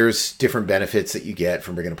 obviously, there's different benefits that you get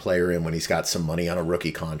from bringing a player in when he's got some money on a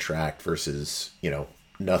rookie contract versus,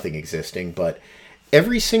 nothing existing. But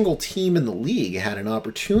every single team in the league had an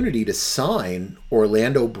opportunity to sign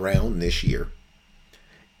Orlando Brown this year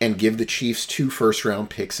and give the Chiefs 2 first-round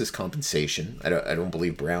picks as compensation. I don't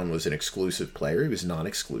believe Brown was an exclusive player. He was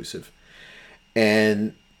non-exclusive.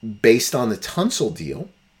 And based on the Tunsil deal,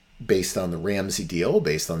 based on the Ramsey deal,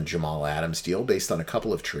 based on the Jamal Adams deal, based on a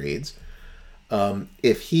couple of trades,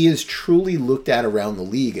 if he is truly looked at around the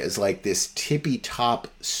league as like this tippy-top,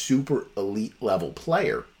 super elite level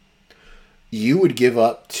player, you would give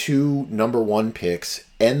up 2 number 1 picks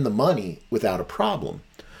and the money without a problem.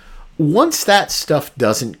 Once that stuff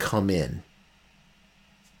doesn't come in,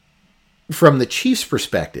 from the Chiefs'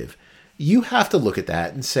 perspective, you have to look at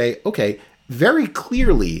that and say, okay, very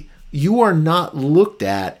clearly, you are not looked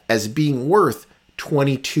at as being worth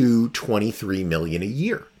 $22, $23 million a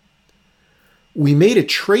year. We made a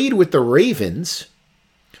trade with the Ravens,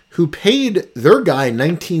 who paid their guy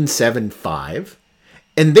 $19.75,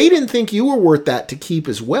 and they didn't think you were worth that to keep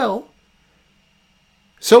as well.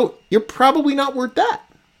 So you're probably not worth that.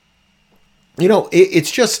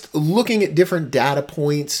 It's just looking at different data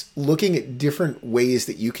points, looking at different ways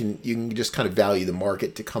that you can just kind of value the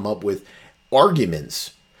market to come up with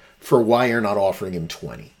arguments for why you're not offering him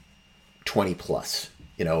 20 plus,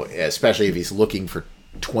 especially if he's looking for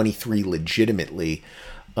 23 legitimately.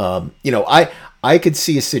 I could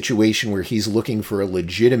see a situation where he's looking for a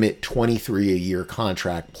legitimate 23 a year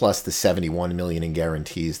contract plus the 71 million in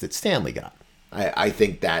guarantees that Stanley got. I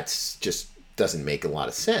think that's just doesn't make a lot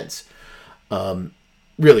of sense.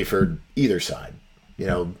 Really for either side,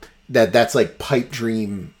 that's like pipe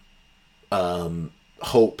dream,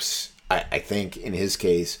 hopes, I think in his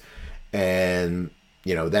case. And,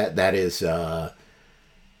 that is, the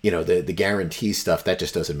guarantee stuff, that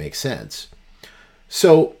just doesn't make sense.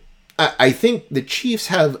 So I think the Chiefs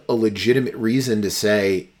have a legitimate reason to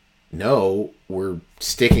say, no, we're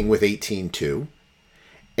sticking with 18-2.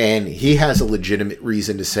 And he has a legitimate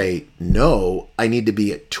reason to say, no, I need to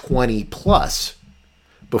be at 20 plus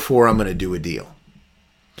before I'm going to do a deal.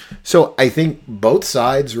 So I think both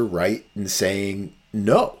sides are right in saying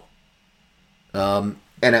no. And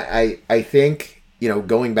I think,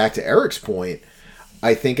 going back to Eric's point,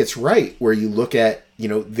 I think it's right where you look at,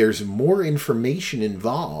 there's more information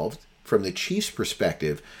involved from the Chiefs'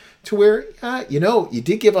 perspective to where, you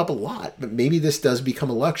did give up a lot, but maybe this does become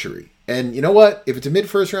a luxury. And you know what? If it's a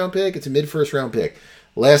mid-first round pick, it's a mid-first round pick.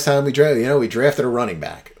 Last time we drafted, we drafted a running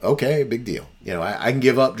back. Okay, big deal. I can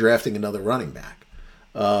give up drafting another running back.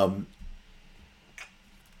 I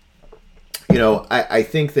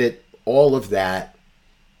think that all of that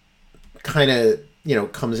kind of,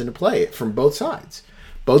 comes into play from both sides.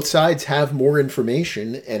 Both sides have more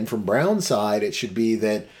information, and from Brown's side, it should be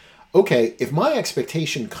that, okay, if my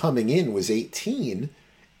expectation coming in was 18,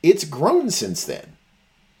 it's grown since then.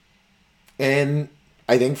 And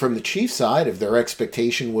I think from the Chiefs side, if their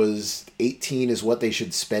expectation was 18 is what they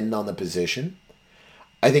should spend on the position,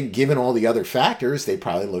 I think given all the other factors, they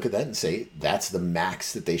probably look at that and say that's the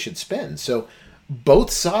max that they should spend. So both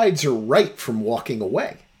sides are right from walking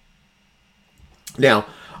away. Now,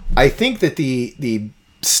 I think that the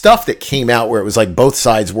stuff that came out where it was like both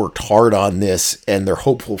sides worked hard on this and they're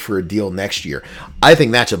hopeful for a deal next year, I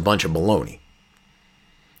think that's a bunch of baloney.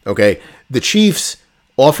 Okay, the Chiefs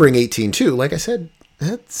offering 18-2, like I said,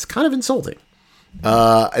 that's kind of insulting.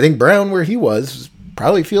 I think Brown, where he was,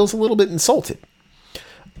 probably feels a little bit insulted.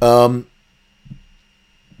 I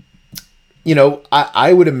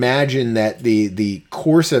would imagine that the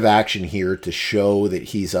course of action here to show that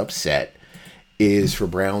he's upset is for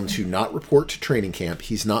Brown to not report to training camp.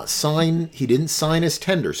 He didn't sign his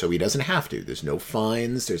tender, so he doesn't have to. There's no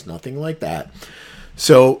fines. There's nothing like that.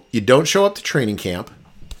 So you don't show up to training camp.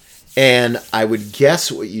 And I would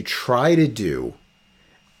guess what you try to do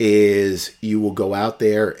is you will go out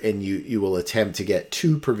there and you will attempt to get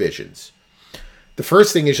 2 provisions. The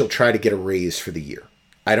first thing is you'll try to get a raise for the year.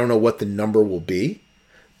 I don't know what the number will be,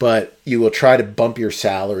 but you will try to bump your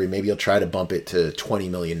salary. Maybe you'll try to bump it to $20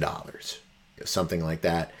 million, something like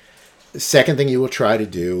that. The second thing you will try to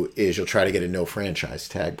do is you'll try to get a no franchise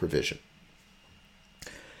tag provision.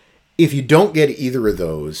 If you don't get either of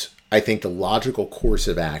those, I think the logical course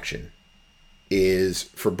of action is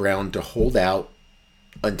for Brown to hold out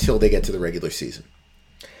until they get to the regular season.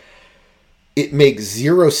 It makes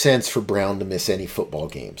 0 sense for Brown to miss any football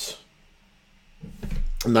games.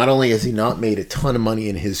 not only has he not made a ton of money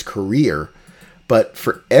in his career, but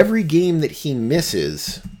for every game that he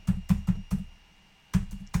misses,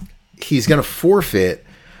 he's going to forfeit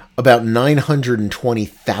about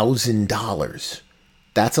 $920,000.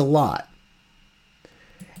 That's a lot.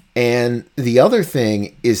 And the other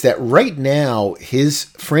thing is that right now, his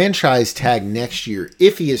franchise tag next year,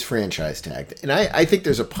 if he is franchise tagged, and I think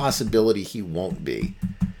there's a possibility he won't be,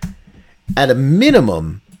 at a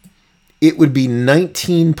minimum, it would be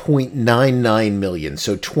 $19.99 million.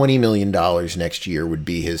 So $20 million next year would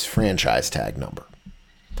be his franchise tag number.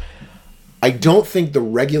 I don't think the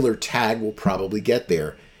regular tag will probably get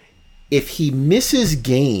there. If he misses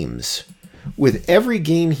games, with every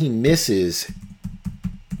game he misses,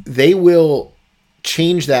 they will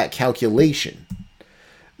change that calculation.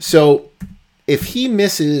 So if he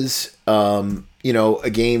misses, a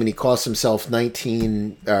game and he costs himself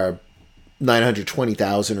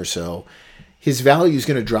 $920,000 or so, his value is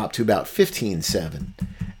going to drop to about $15.7.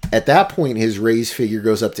 At that point, his raise figure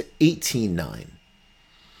goes up to $18.9.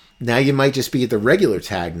 Now you might just be at the regular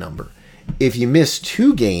tag number. If you miss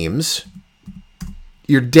 2 games,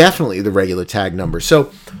 you're definitely the regular tag number.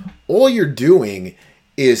 So all you're doing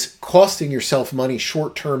is costing yourself money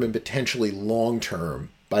short-term and potentially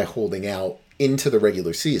long-term by holding out into the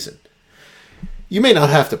regular season. You may not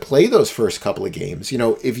have to play those first couple of games.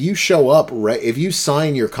 If you show up if you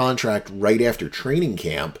sign your contract right after training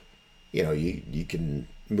camp, you can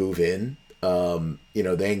move in. Then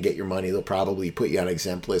get your money. They'll probably put you on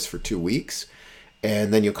exempt list for 2 weeks,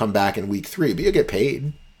 and then you'll come back in week 3, but you'll get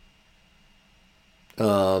paid.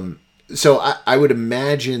 So I would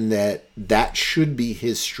imagine that should be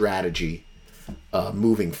his strategy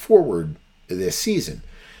moving forward this season.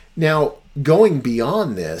 Now, going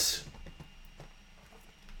beyond this,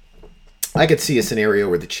 I could see a scenario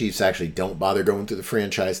where the Chiefs actually don't bother going through the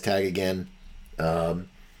franchise tag again. But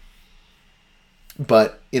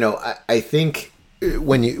I think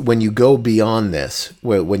when you go beyond this,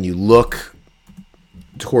 when you look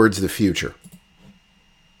towards the future,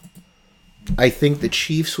 I think the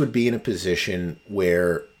Chiefs would be in a position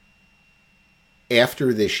where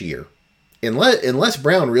after this year, unless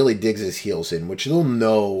Brown really digs his heels in, which they'll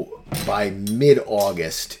know by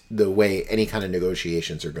mid-August the way any kind of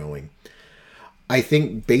negotiations are going, I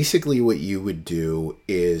think basically what you would do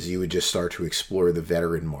is you would just start to explore the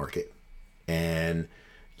veteran market. And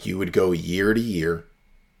you would go year to year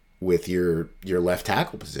with your left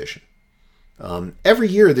tackle position. Every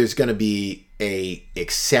year there's going to be a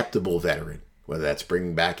acceptable veteran, whether that's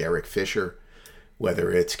bringing back Eric Fisher,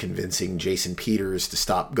 whether it's convincing Jason Peters to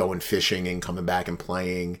stop going fishing and coming back and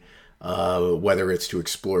playing, whether it's to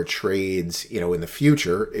explore trades, in the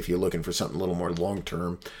future, if you're looking for something a little more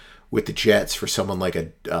long-term with the Jets for someone like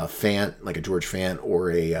a Fant, like a George Fant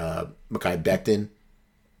or a Mekhi Becton.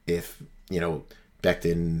 If,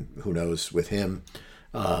 Becton, who knows with him,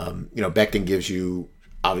 Becton gives you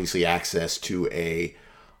obviously access to a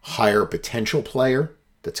higher potential player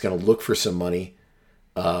that's going to look for some money,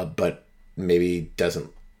 but maybe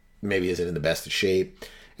isn't in the best of shape.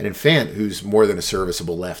 And in Fant, who's more than a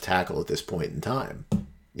serviceable left tackle at this point in time,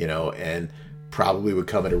 and probably would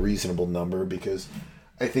come at a reasonable number because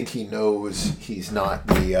I think he knows he's not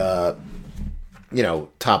the,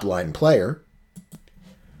 top line player.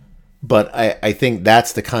 But I think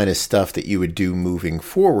that's the kind of stuff that you would do moving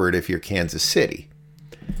forward if you're Kansas City.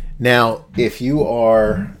 Now, if you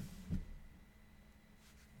are...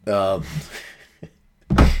 nothing.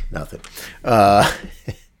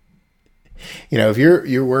 If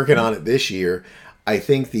you're working on it this year, I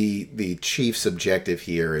think the Chiefs' objective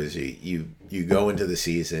here is you go into the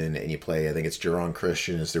season and you play, I think it's Jerron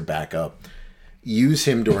Christian as their backup. Use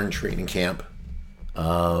him during training camp.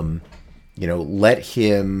 Let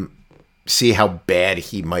him... see how bad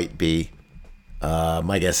he might be.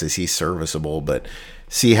 My guess is he's serviceable, but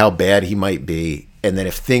see how bad he might be. And then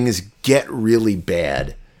if things get really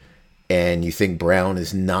bad and you think Brown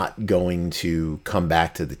is not going to come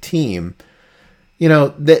back to the team,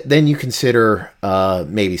 then you consider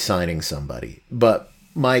maybe signing somebody. But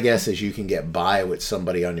my guess is you can get by with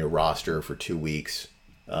somebody on your roster for 2 weeks,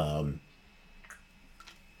 while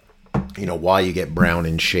you get Brown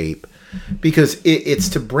in shape. Because it's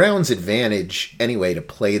to Brown's advantage anyway to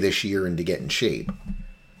play this year and to get in shape.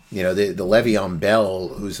 The Le'Veon Bell,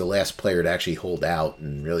 who's the last player to actually hold out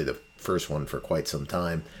and really the first one for quite some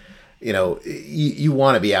time, you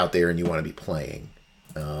want to be out there and you want to be playing.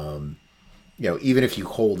 Even if you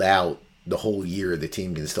hold out the whole year, the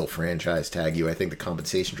team can still franchise tag you. I think the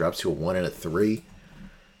compensation drops to a 1 and a 3.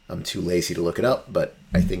 I'm too lazy to look it up, but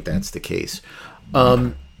I think that's the case.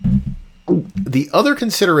 The other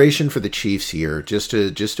consideration for the Chiefs here, just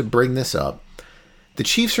to bring this up, the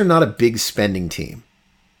Chiefs are not a big spending team.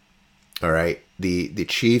 All right, the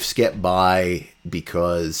Chiefs get by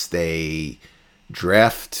because they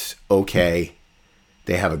draft okay.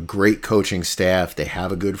 They have a great coaching staff. They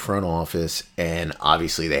have a good front office, and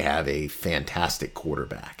obviously they have a fantastic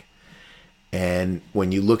quarterback. And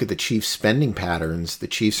when you look at the Chiefs' spending patterns, the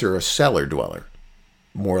Chiefs are a cellar dweller,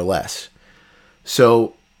 more or less.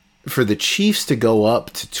 So for the Chiefs to go up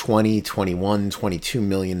to $20, $21, $22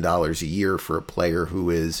 million a year for a player who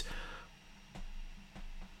is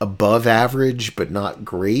above average but not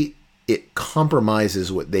great, it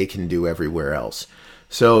compromises what they can do everywhere else.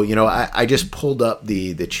 So, I just pulled up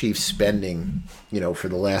the Chiefs spending, for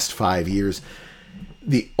the last 5 years.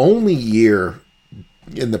 The only year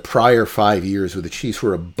in the prior 5 years where the Chiefs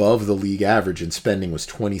were above the league average in spending was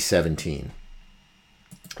 2017.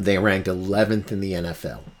 They ranked 11th in the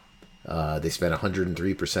NFL. They spent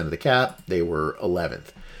 103% of the cap. They were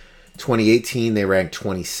 11th. 2018, they ranked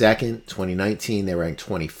 22nd. 2019, they ranked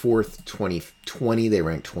 24th. 2020, they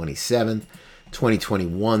ranked 27th.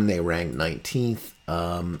 2021, they ranked 19th.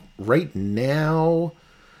 Right now,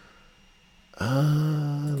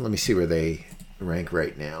 let me see where they rank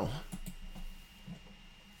right now.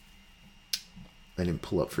 I didn't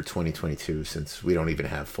pull up for 2022 since we don't even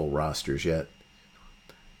have full rosters yet.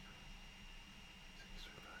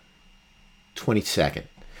 22nd.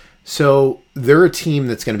 So they're a team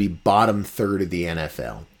that's going to be bottom third of the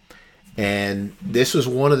NFL. And this was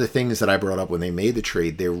one of the things that I brought up when they made the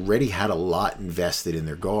trade. They already had a lot invested in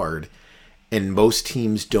their guard. And most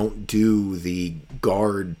teams don't do the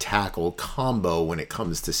guard tackle combo when it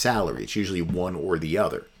comes to salary. It's usually one or the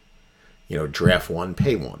other. Draft one,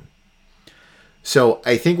 pay one. So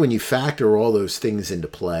I think when you factor all those things into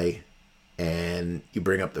play and you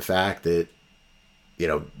bring up the fact that,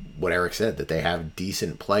 what Eric said, that they have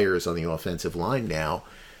decent players on the offensive line now,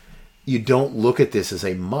 you don't look at this as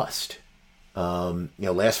a must.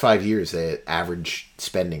 Last 5 years, they average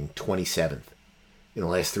spending 27th. In the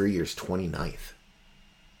last 3 years, 29th.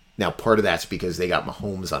 Now, part of that's because they got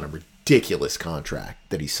Mahomes on a ridiculous contract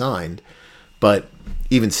that he signed. But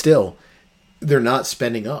even still, they're not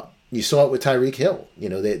spending up. You saw it with Tyreek Hill.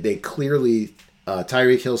 They clearly...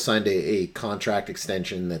 Tyreek Hill signed a contract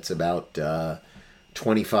extension that's about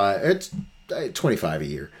 25... It's 25 a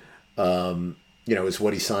year. Is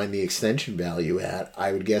what he signed the extension value at.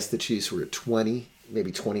 I would guess the Chiefs were at 20,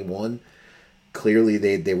 maybe 21. Clearly,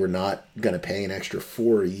 they were not going to pay an extra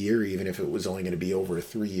 $4 a year, even if it was only going to be over a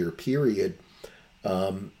 3-year period.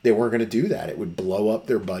 They weren't going to do that. It would blow up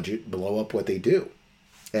their budget, blow up what they do.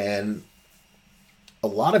 And a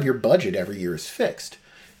lot of your budget every year is fixed.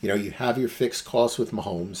 You have your fixed costs with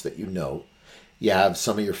Mahomes that you know. You have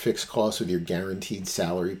some of your fixed costs with your guaranteed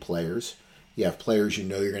salary players. You have players you're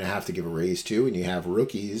going to have to give a raise to, and you have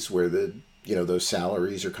rookies where those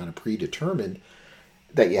salaries are kind of predetermined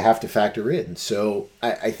that you have to factor in. So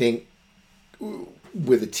I think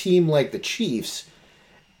with a team like the Chiefs,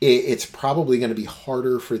 it's probably going to be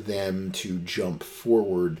harder for them to jump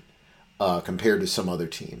forward compared to some other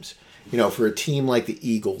teams. For a team like the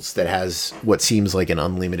Eagles that has what seems like an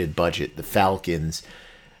unlimited budget, the Falcons,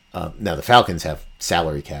 now the Falcons have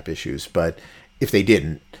salary cap issues, but if they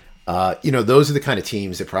didn't, those are the kind of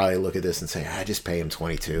teams that probably look at this and say, just pay him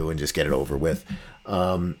 22 and just get it over with.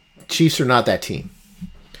 Chiefs are not that team.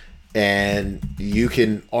 And you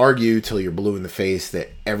can argue till you're blue in the face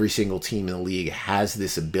that every single team in the league has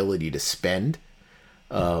this ability to spend,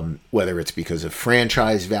 whether it's because of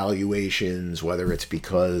franchise valuations, whether it's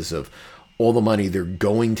because of all the money they're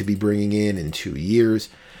going to be bringing in 2 years.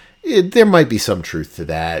 There might be some truth to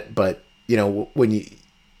that, but when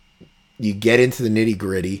you get into the nitty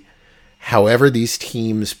gritty, however these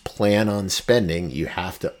teams plan on spending, you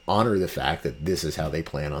have to honor the fact that this is how they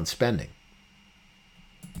plan on spending.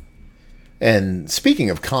 And speaking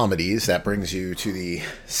of comedies, that brings you to the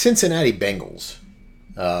Cincinnati Bengals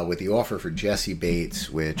with the offer for Jesse Bates,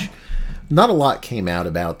 which not a lot came out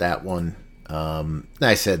about that one.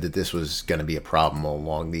 I said that this was going to be a problem all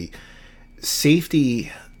along. The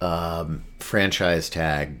safety franchise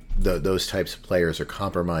tag, those types of players are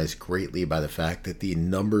compromised greatly by the fact that the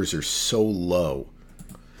numbers are so low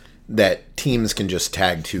that teams can just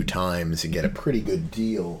tag 2 times and get a pretty good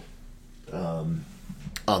deal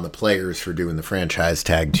on the players for doing the franchise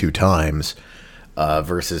tag 2 times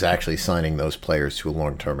versus actually signing those players to a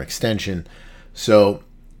long-term extension. So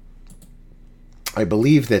I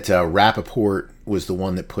believe that Rappaport was the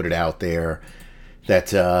one that put it out there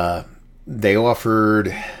that they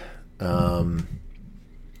offered, let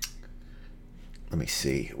me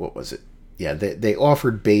see, what was it? Yeah, they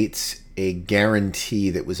offered Bates a guarantee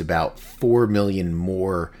that was about $4 million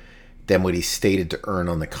more than what he stated to earn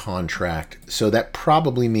on the contract. So that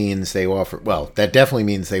probably means that definitely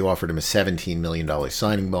means they offered him a $17 million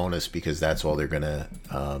signing bonus, because that's all they're going to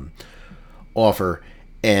offer.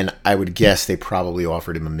 And I would guess they probably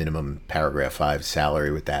offered him a minimum paragraph 5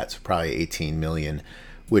 salary with that. So probably $18 million,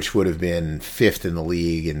 which would have been 5th in the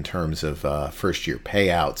league in terms of first year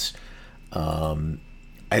payouts.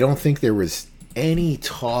 I don't think there was any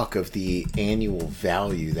talk of the annual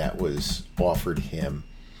value that was offered him.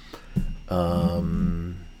 Let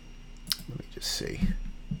me just see.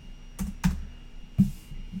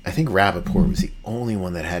 I think Rappaport was the only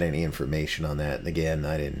one that had any information on that. And again,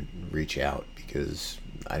 I didn't reach out because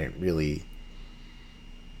I didn't really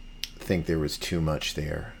think there was too much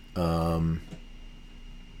there. 12th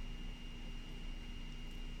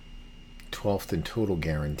in total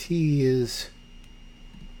guarantee is...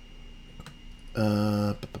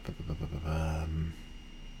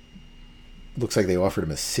 looks like they offered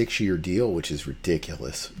him a 6-year deal, which is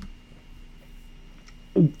ridiculous.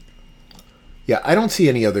 Yeah, I don't see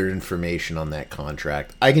any other information on that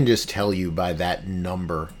contract. I can just tell you by that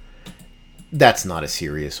number, that's not a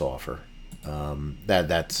serious offer.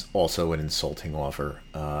 That's also an insulting offer.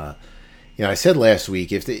 I said last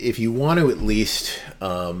week, if you want to at least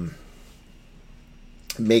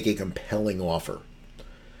make a compelling offer,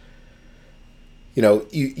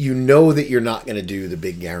 you know that you're not going to do the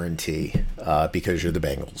big guarantee because you're the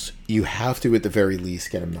Bengals. You have to, at the very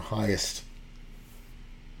least, get him the highest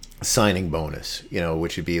signing bonus,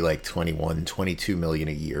 which would be like 21, 22 million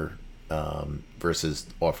a year versus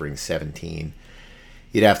offering 17.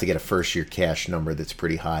 You'd have to get a first-year cash number that's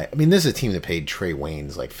pretty high. I mean, this is a team that paid Trey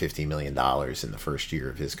Waynes like $50 million in the first year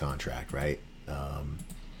of his contract, right? How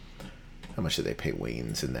much did they pay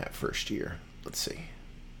Waynes in that first year? Let's see.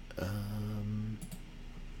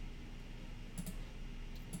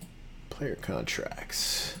 Player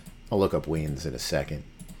contracts. I'll look up Waynes in a second.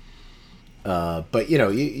 But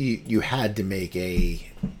you had to make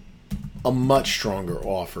a much stronger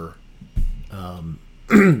offer than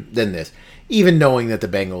this, even knowing that the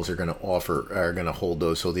Bengals are going to hold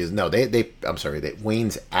those. So I'm sorry, that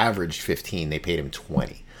Waynes averaged 15, they paid him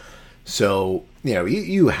 20. So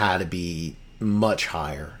you had to be much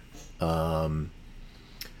higher. On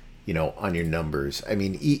your numbers. I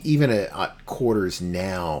mean, even at corners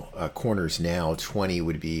now, 20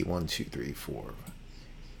 would be 1, 2, 3, 4,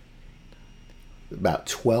 about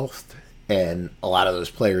 12th. And a lot of those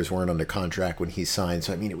players weren't under contract when he signed.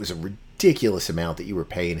 So, I mean, it was a ridiculous amount that you were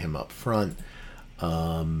paying him up front,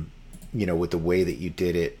 with the way that you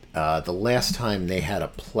did it. The last time they had a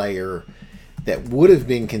player that would have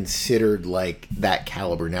been considered like that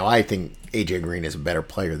caliber. Now, I think AJ Green is a better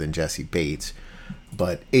player than Jesse Bates.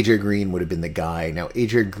 But AJ Green would have been the guy. Now,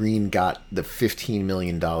 AJ Green got the $15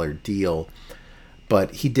 million deal,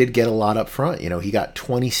 but he did get a lot up front. He got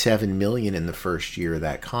 $27 million in the first year of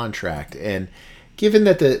that contract. And given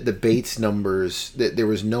that the Bates numbers, that there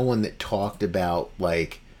was no one that talked about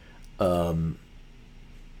like, he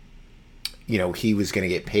was going to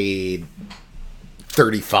get paid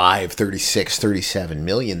 35, 36, 37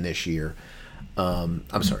 million this year.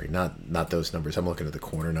 I'm sorry, not those numbers. I'm looking at the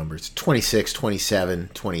corner numbers. 26, 27,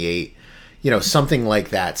 28. Something like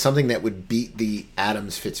that. Something that would beat the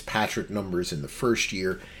Adams Fitzpatrick numbers in the first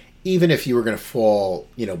year, even if you were going to fall,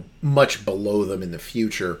 much below them in the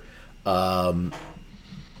future. That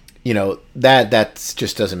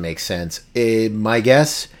just doesn't make sense. My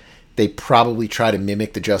guess, they probably try to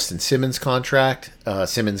mimic the Justin Simmons contract.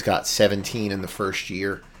 Simmons got 17 in the first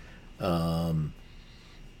year.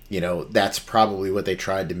 That's probably what they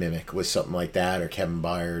tried to mimic, was something like that, or Kevin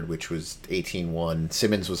Byard, which was 18-1.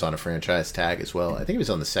 Simmons was on a franchise tag as well. I think he was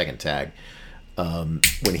on the second tag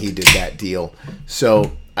when he did that deal.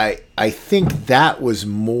 So I think that was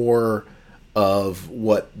more of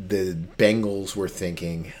what the Bengals were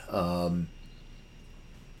thinking,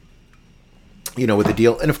 with the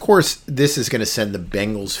deal. And, of course, this is going to send the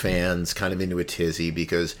Bengals fans kind of into a tizzy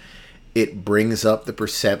because it brings up the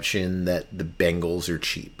perception that the Bengals are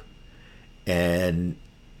cheap. And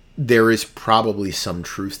there is probably some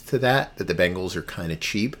truth to that the Bengals are kind of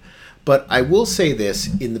cheap. But I will say this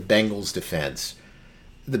in the Bengals' defense.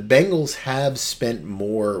 The Bengals have spent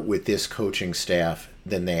more with this coaching staff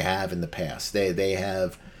than they have in the past. They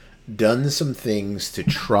have done some things to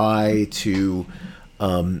try to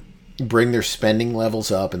bring their spending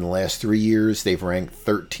levels up. In the last 3 years, they've ranked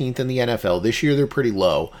 13th in the NFL. This year, they're pretty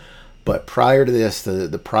low. But prior to this,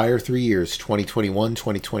 the prior 3 years, 2021,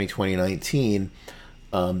 2020, 2019,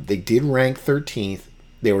 they did rank 13th.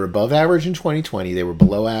 They were above average in 2020. They were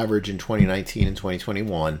below average in 2019 and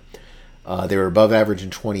 2021. They were above average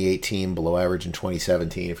in 2018, below average in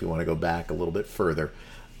 2017, if you want to go back a little bit further.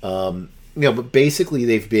 But basically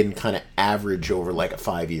they've been kind of average over like a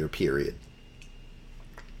 5-year period.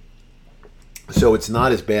 So it's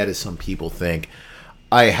not as bad as some people think.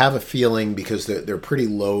 I have a feeling because they're pretty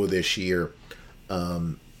low this year.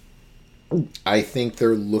 I think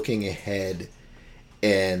they're looking ahead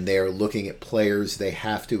and they're looking at players they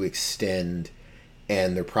have to extend,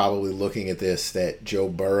 and they're probably looking at this, that Joe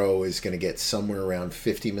Burrow is going to get somewhere around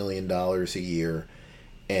 $50 million a year,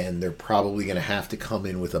 and they're probably going to have to come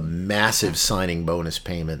in with a massive signing bonus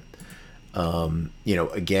payment.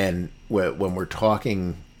 Again, when we're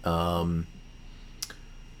talking, some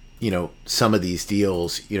of these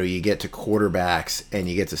deals, you get to quarterbacks and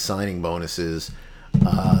you get to signing bonuses.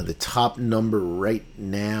 The top number right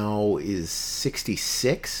now is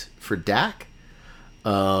 66 for Dak.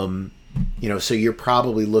 So you're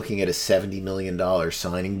probably looking at a $70 million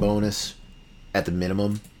signing bonus at the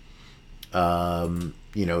minimum, to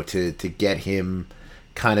get him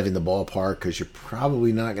kind of in the ballpark, because you're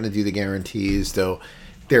probably not going to do the guarantees, though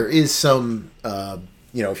there is some,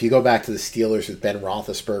 if you go back to the Steelers with Ben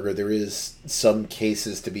Roethlisberger, there is some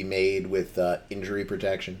cases to be made with injury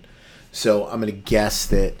protection. So I'm going to guess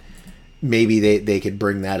that maybe they could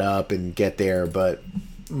bring that up and get there, but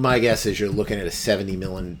my guess is you're looking at a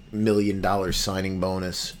 $70 million signing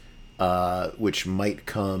bonus, which might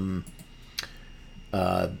come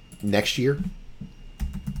next year.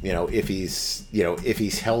 If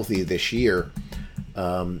he's healthy this year,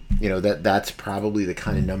 that's probably the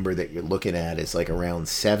kind of number that you're looking at, is like around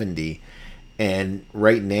 70. And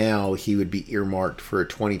right now he would be earmarked for a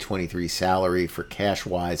 2023 salary for cash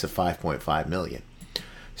wise of $5.5 million.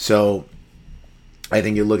 So I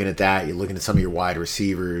think you're looking at that. You're looking at some of your wide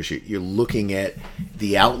receivers. You're looking at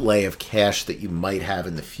the outlay of cash that you might have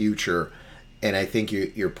in the future. And I think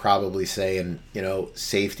you're probably saying,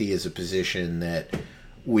 safety is a position that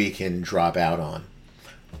we can drop out on.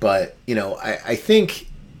 But, I think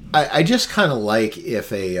I just kind of like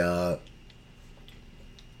if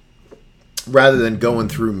rather than going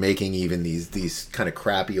through making even these kind of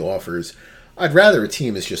crappy offers, I'd rather a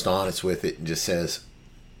team is just honest with it and just says,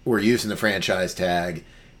 we're using the franchise tag.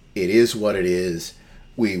 It is what it is.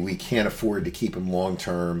 We can't afford to keep him long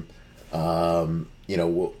term.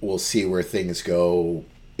 We'll see where things go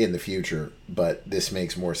in the future, but this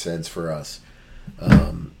makes more sense for us,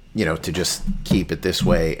 to just keep it this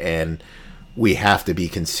way, and we have to be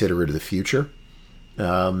considerate of the future.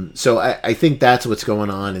 So I think that's what's going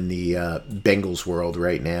on in the Bengals world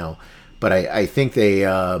right now. But I think they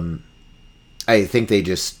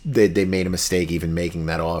made a mistake even making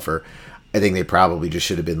that offer. I think they probably just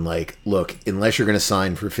should have been like, look, unless you're going to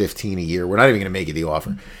sign for 15 a year, we're not even going to make you the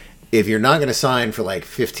offer. If you're not going to sign for like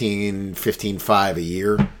 15.5 a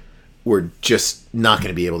year, we're just not going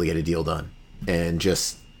to be able to get a deal done, and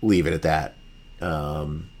just leave it at that,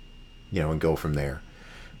 and go from there.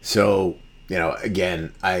 So,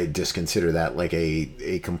 again, I just consider that like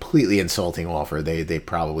a completely insulting offer. They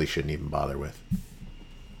probably shouldn't even bother with.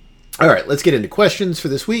 All right, let's get into questions for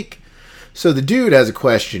this week. So the dude has a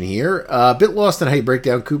question here. A bit lost on how you break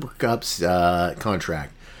down Cooper Kupp's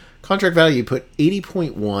contract. Contract value, you put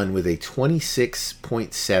 80.1 with a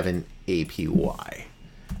 26.7 APY.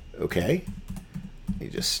 Okay. Let me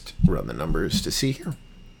just run the numbers to see here.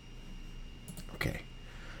 Okay.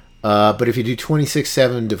 But if you do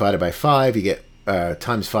 26.7 divided by 5, you get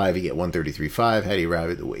times 5, you get 133.5. How do you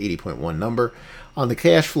arrive at the 80.1 number? On the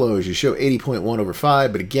cash flows, you show 80.1 over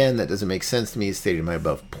 5, but again, that doesn't make sense to me as stated in my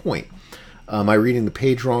above point. Am I reading the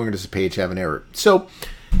page wrong, or does the page have an error? So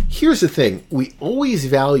here's the thing. We always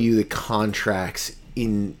value the contracts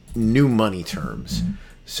in new money terms.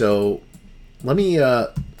 So let me,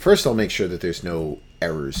 first I'll make sure that there's no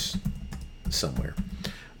errors somewhere.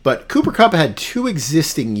 But Cooper Kupp had 2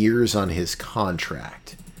 existing years on his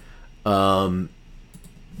contract. When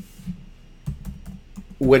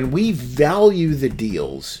we value the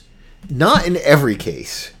deals, not in every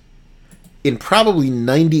case, in probably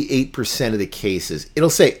 98% of the cases, it'll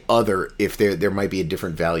say other if there might be a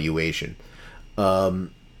different valuation.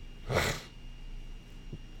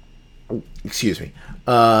 Excuse me.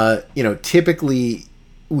 Typically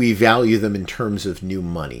we value them in terms of new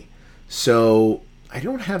money. So I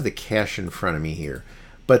don't have the cash in front of me here,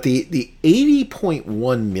 but the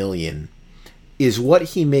 80.1 million is what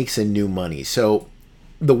he makes in new money. So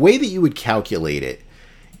the way that you would calculate it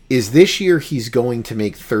is this year he's going to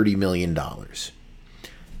make $30 million.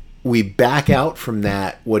 We back out from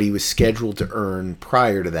that what he was scheduled to earn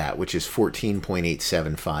prior to that, which is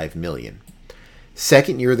 $14.875 million.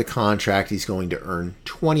 Second year of the contract, he's going to earn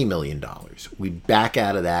 $20 million. We back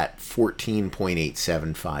out of that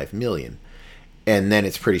 $14.875 million. And then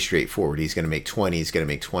it's pretty straightforward. He's going to make 20, he's going to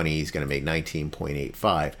make 20, he's going to make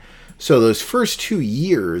 19.85. So those first 2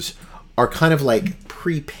 years are kind of like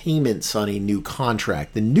prepayments on a new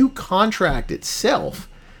contract. The new contract itself,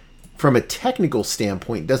 from a technical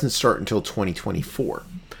standpoint, doesn't start until 2024.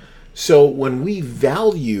 So when we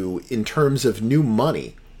value in terms of new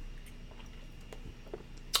money,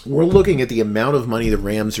 we're looking at the amount of money the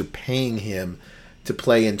Rams are paying him to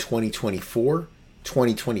play in 2024,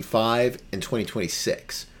 2025, and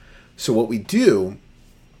 2026. So what we do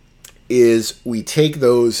is we take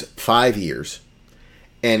those 5 years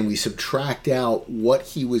and we subtract out what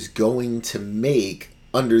he was going to make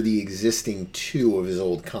under the existing 2 of his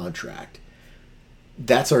old contract.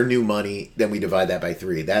 That's our new money. Then we divide that by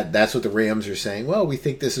 3. That's what the Rams are saying. Well, we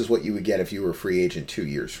think this is what you would get if you were a free agent 2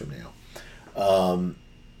 years from now.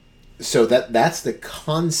 So that's the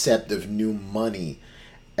concept of new money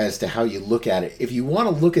as to how you look at it. If you want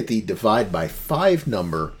to look at the divide by 5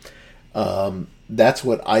 number, that's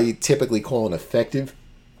what I typically call an effective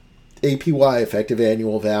APY, effective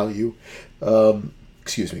annual value.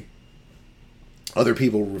 Excuse me. Other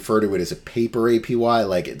people refer to it as a paper APY,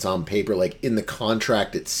 like it's on paper, like in the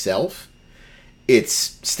contract itself. It's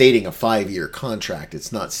stating a 5-year contract.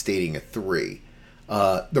 It's not stating a 3.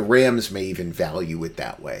 The Rams may even value it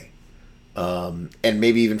that way. And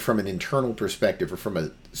maybe even from an internal perspective,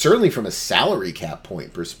 or certainly from a salary cap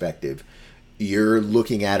point perspective, you're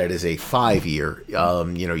looking at it as a 5-year.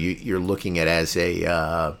 You're looking at it as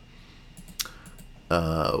a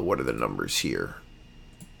what are the numbers here?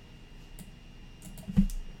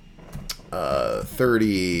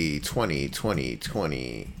 30, 20, 20,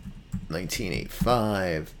 20,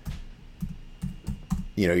 1985.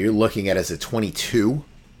 You're looking at it as a 22.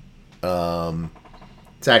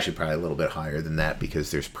 It's actually probably a little bit higher than that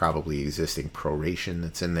because there's probably existing proration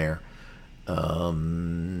that's in there.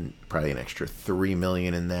 Probably an extra $3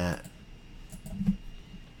 million in that.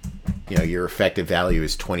 Your effective value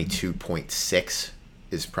is 22.6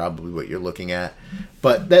 is probably what you're looking at.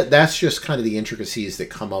 But that's just kind of the intricacies that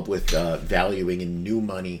come up with valuing in new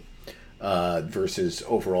money versus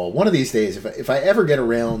overall. One of these days, if I ever get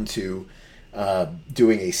around to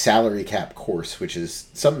doing a salary cap course, which is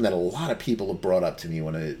something that a lot of people have brought up to me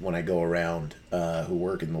when I go around who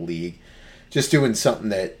work in the league, just doing something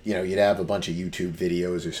that you'd have a bunch of YouTube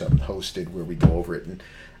videos or something hosted where we go over it. And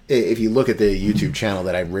if you look at the YouTube channel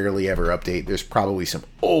that I rarely ever update, there's probably some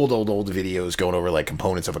old videos going over like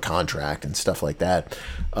components of a contract and stuff like that.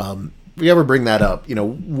 If we ever bring that up,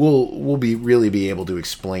 we'll really be able to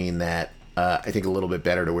explain that I think a little bit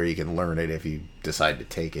better to where you can learn it if you decide to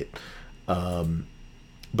take it.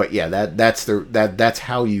 But yeah, that's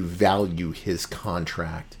how you value his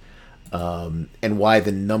contract, and why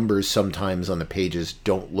the numbers sometimes on the pages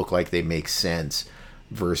don't look like they make sense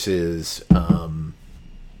versus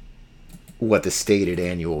what the stated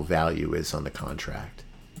annual value is on the contract.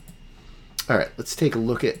 All right, let's take a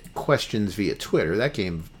look at questions via Twitter. That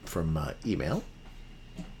came from email.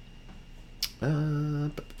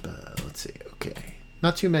 Let's see. Okay,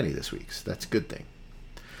 not too many this week, so that's a good thing.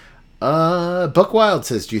 Buck Wild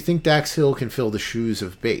says, do you think Dax Hill can fill the shoes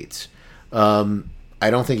of Bates? I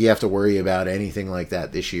don't think you have to worry about anything like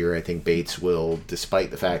that this year. I think Bates will, despite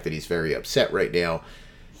the fact that he's very upset right now,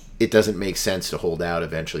 it doesn't make sense to hold out.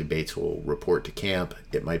 Eventually Bates will report to camp.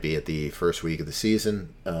 It might be at the first week of the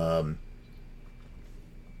season. I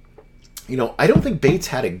don't think Bates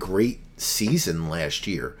had a great season last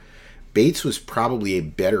year. Bates was probably a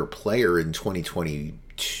better player in 2020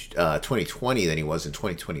 than he was in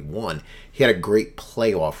 2021. He had a great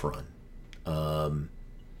playoff run.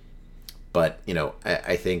 But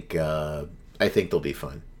I think they'll be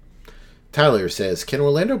fine. Tyler says, can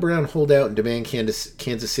Orlando Brown hold out and demand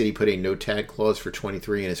Kansas City put a no-tag clause for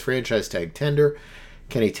 23 in his franchise tag tender?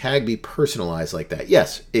 Can a tag be personalized like that?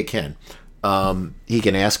 Yes, it can. He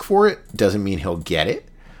can ask for it. Doesn't mean he'll get it.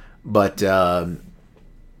 But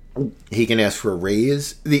he can ask for a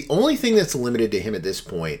raise. The only thing that's limited to him at this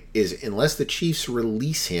point is unless the Chiefs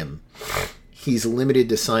release him, he's limited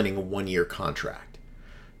to signing a 1-year contract.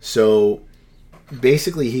 So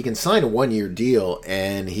basically he can sign a 1-year deal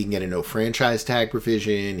and he can get a no franchise tag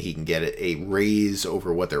provision. He can get a raise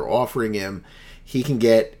over what they're offering him. He can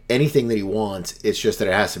get anything that he wants. It's just that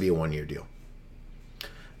it has to be a 1-year deal.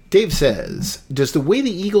 Dave says, does the way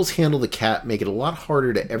the Eagles handle the cap make it a lot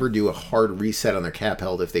harder to ever do a hard reset on their cap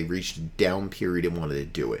held if they reached a down period and wanted to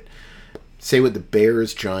do it? Say what the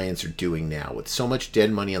Bears, Giants are doing now. With so much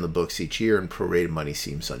dead money on the books each year and prorated money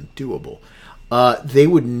seems undoable. They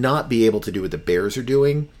would not be able to do what the Bears are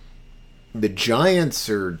doing. The Giants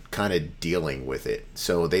are kind of dealing with it,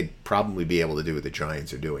 so they'd probably be able to do what the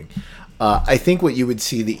Giants are doing. I think what you would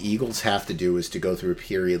see the Eagles have to do is to go through a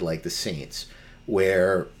period like the Saints,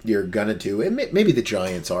 where you're going to do, and maybe the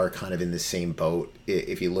Giants are kind of in the same boat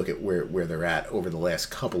if you look at where they're at over the last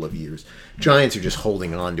couple of years. Giants are just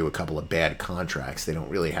holding on to a couple of bad contracts. They don't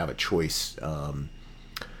really have a choice of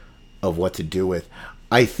what to do with.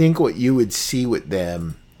 I think what you would see with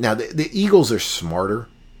them, now the Eagles are smarter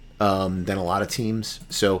than a lot of teams.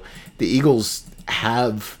 So the Eagles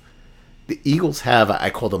have, I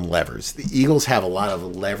call them levers. The Eagles have a lot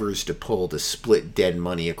of levers to pull to split dead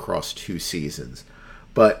money across 2 seasons.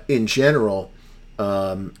 But in general,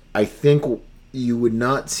 I think you would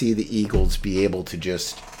not see the Eagles be able to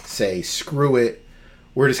just say, screw it,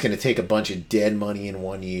 we're just going to take a bunch of dead money in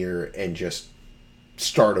 1 year and just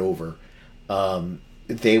start over.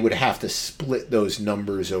 They would have to split those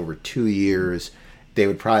numbers over 2 years. They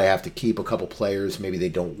would probably have to keep a couple players maybe they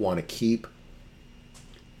don't want to keep.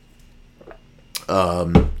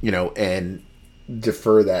 And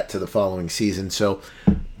defer that to the following season. So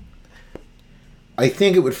I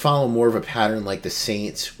think it would follow more of a pattern like the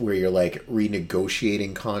Saints, where you're like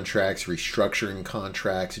renegotiating contracts, restructuring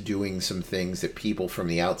contracts, doing some things that people from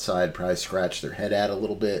the outside probably scratch their head at a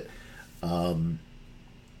little bit.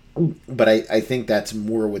 But I think that's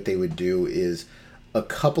more what they would do, is a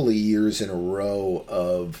couple of years in a row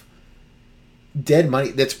of dead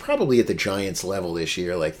money. That's probably at the Giants level this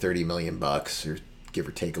year, like $30 million or give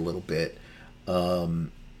or take a little bit,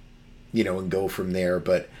 and go from there.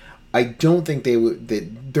 But I don't think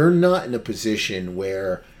they're not in a position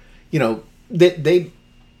where, they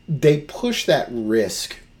push that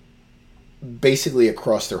risk basically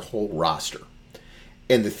across their whole roster.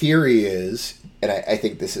 And the theory is, and I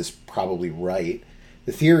think this is probably right,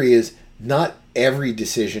 the theory is not every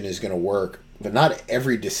decision is going to work, but not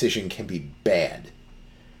every decision can be bad.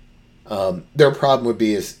 Their problem would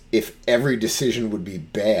be is if every decision would be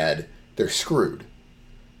bad, they're screwed.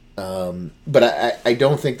 But I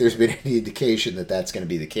don't think there's been any indication that that's going to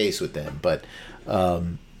be the case with them. But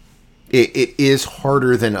it is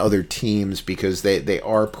harder than other teams because they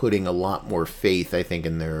are putting a lot more faith, I think,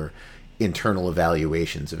 in their internal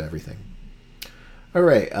evaluations of everything. All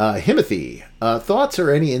right, Himothy, thoughts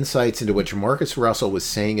or any insights into what Jamarcus Russell was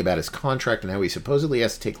saying about his contract and how he supposedly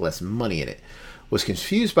has to take less money in it? Was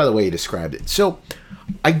confused by the way he described it. So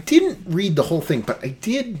I didn't read the whole thing, but I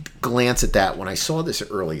did glance at that when I saw this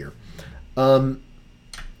earlier. The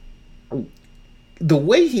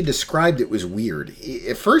way he described it was weird.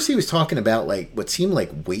 At first he was talking about like what seemed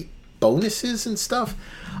like weight bonuses and stuff.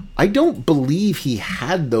 I don't believe he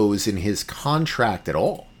had those in his contract at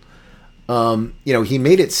all. He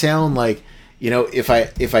made it sound like, if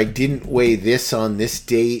I didn't weigh this on this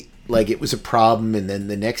date, like it was a problem, and then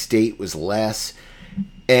the next date was less.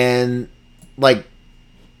 And like,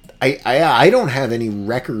 I don't have any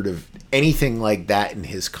record of anything like that in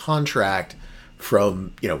his contract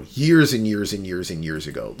from, years and years and years and years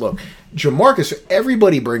ago. Look, Jamarcus,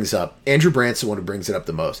 everybody brings up, Andrew Brandt's the one who brings it up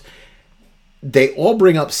the most. They all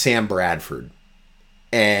bring up Sam Bradford.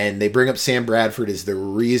 And they bring up Sam Bradford as the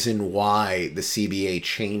reason why the CBA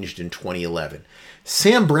changed in 2011.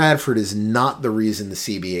 Sam Bradford is not the reason the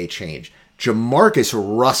CBA changed. Jamarcus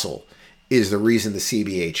Russell is the reason the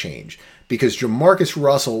CBA changed. Because Jamarcus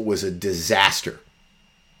Russell was a disaster.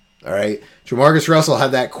 All right? Jamarcus Russell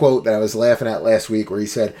had that quote that I was laughing at last week where he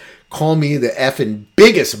said, "Call me the effing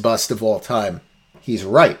biggest bust of all time." He's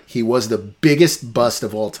right. He was the biggest bust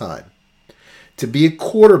of all time. To be a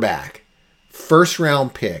quarterback, first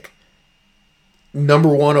round pick, number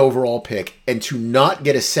 1 overall pick, and to not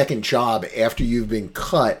get a second job after you've been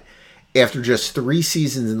cut after just 3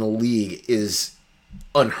 seasons in the league is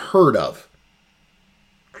unheard of.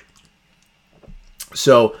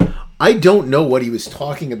 So I don't know what he was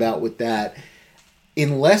talking about with that,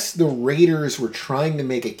 unless the Raiders were trying to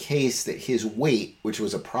make a case that his weight, which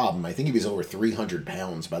was a problem, I think he was over 300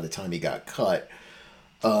 pounds by the time he got cut,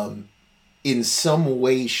 in some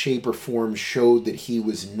way, shape, or form showed that he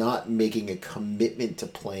was not making a commitment to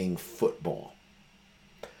playing football.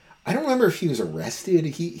 I don't remember if he was arrested.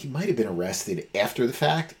 He might have been arrested after the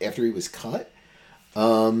fact, after he was cut.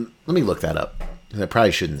 Let me look that up. I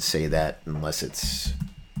probably shouldn't say that unless it's...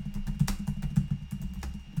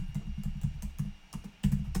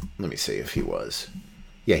 Let me see if he was.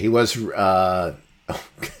 Yeah, he was...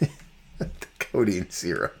 codeine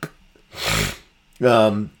syrup.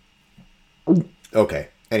 Okay.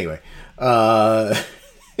 Anyway. Yeah,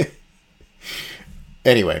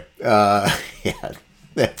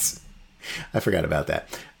 I forgot about that.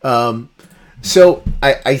 So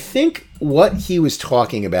I think what he was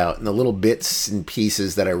talking about in the little bits and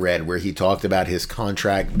pieces that I read where he talked about his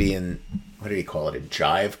contract being, what did he call it, a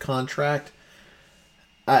jive contract?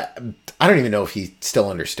 I don't even know if he still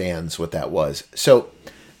understands what that was. So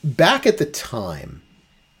back at the time,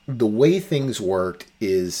 the way things worked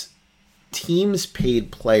is teams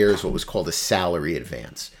paid players what was called a salary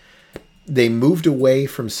advance. They moved away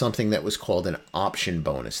from something that was called an option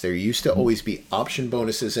bonus. There used to always be option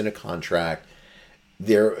bonuses in a contract,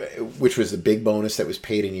 there, which was the big bonus that was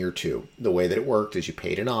paid in year 2. The way that it worked is you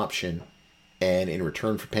paid an option, and in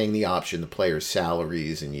return for paying the option, the player's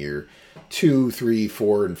salaries in year 2, 3,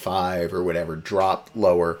 4, and 5 or whatever dropped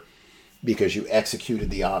lower because you executed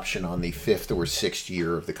the option on the 5th or 6th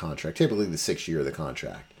year of the contract, typically the 6th year of the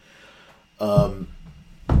contract.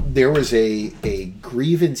 There was a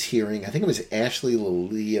grievance hearing, I think it was Ashley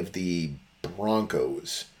Lilly of the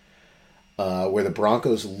Broncos, where the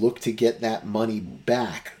Broncos looked to get that money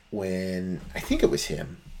back when, I think it was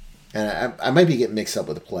him, and I might be getting mixed up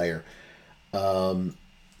with a player.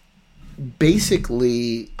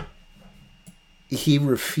 Basically, he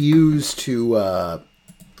refused to, I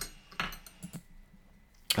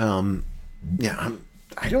don't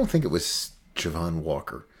think it was Javon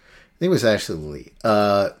Walker. I think it was Ashley Lee.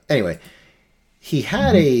 Anyway, he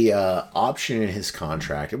had a option in his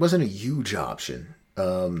contract. It wasn't a huge option.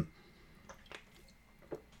 And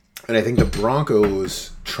I think the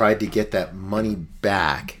Broncos tried to get that money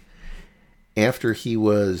back after he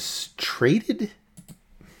was traded.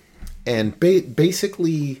 And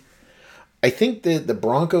basically, I think that the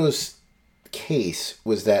Broncos' case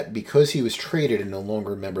was that because he was traded and no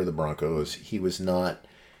longer a member of the Broncos, he was not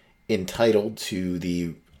entitled to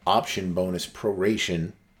the option bonus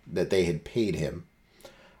proration that they had paid him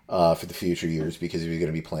for the future years because he was going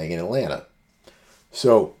to be playing in Atlanta.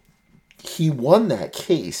 So he won that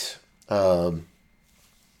case in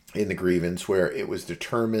the grievance where it was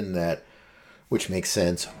determined that, which makes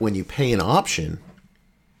sense, when you pay an option,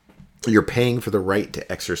 you're paying for the right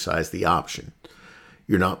to exercise the option.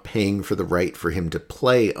 You're not paying for the right for him to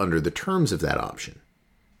play under the terms of that option.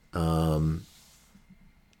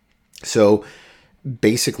 So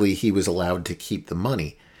basically, he was allowed to keep the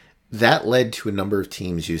money. That led to a number of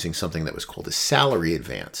teams using something that was called a salary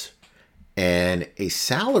advance. And a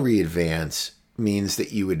salary advance means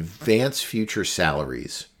that you advance future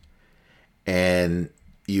salaries and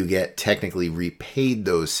you get technically repaid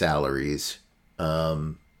those salaries,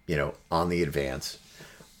 on the advance.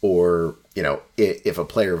 Or, if a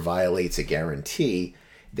player violates a guarantee,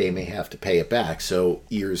 they may have to pay it back. So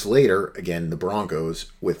years later, again, the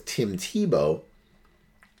Broncos with Tim Tebow,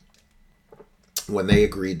 when they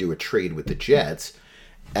agreed to a trade with the Jets,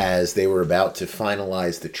 as they were about to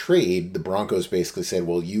finalize the trade, the Broncos basically said,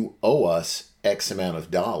 well, you owe us X amount of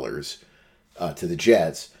dollars to the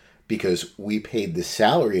Jets because we paid the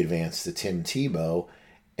salary advance to Tim Tebow,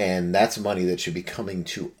 and that's money that should be coming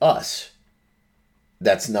to us.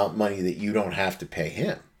 That's not money that you don't have to pay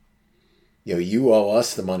him. You owe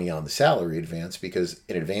us the money on the salary advance because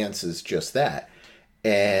an advance is just that.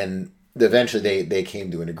 And eventually they came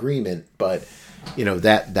to an agreement, but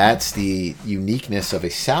that's the uniqueness of a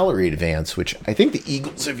salary advance, which I think the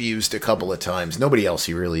Eagles have used a couple of times. Nobody else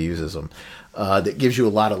really uses them. That gives you a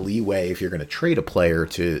lot of leeway if you're going to trade a player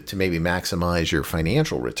to maybe maximize your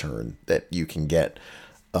financial return that you can get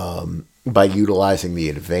by utilizing the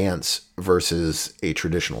advance versus a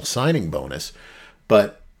traditional signing bonus.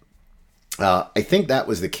 But I think that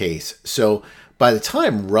was the case. So by the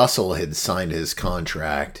time Russell had signed his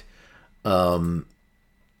contract,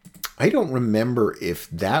 I don't remember if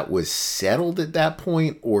that was settled at that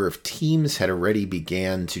point or if teams had already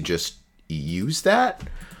began to just use that.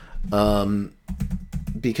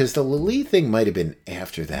 Because the Lilly thing might have been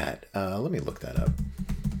after that. Let me look that up.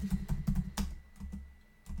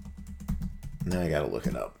 Now I got to look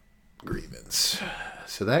it up. Grievance.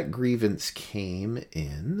 So that grievance came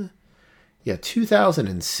in,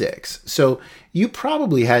 2006. So you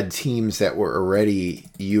probably had teams that were already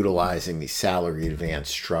utilizing the salary advance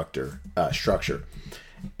structure.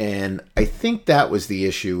 And I think that was the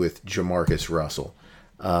issue with Jamarcus Russell.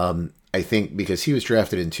 I think because he was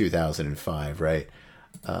drafted in 2005, right?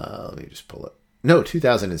 Let me just pull it. No,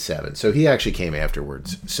 2007. So he actually came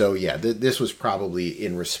afterwards. So yeah, this was probably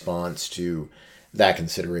in response to that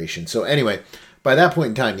consideration. So anyway, by that point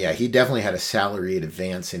in time, he definitely had a salary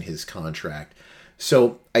advance in his contract.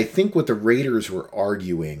 So I think what the Raiders were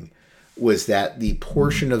arguing was that the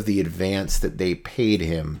portion of the advance that they paid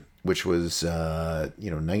him, which was,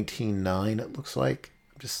 19.9, it looks like.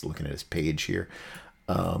 I'm just looking at his page here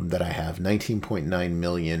that I have, $19.9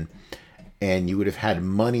 million. and you would have had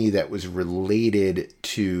money that was related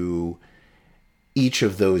to each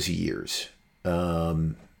of those years.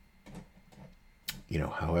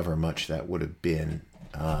 However much that would have been.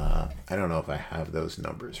 I don't know if I have those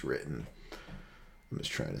numbers written. I'm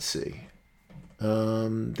just trying to see.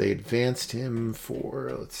 They advanced him for,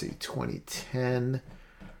 2010.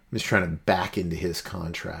 I'm just trying to back into his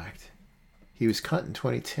contract. He was cut in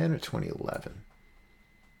 2010 or 2011.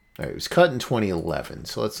 All right, he was cut in 2011.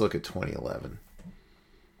 So let's look at 2011.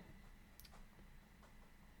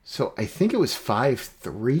 So I think it was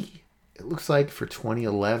 5.3. It looks like for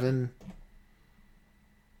 2011.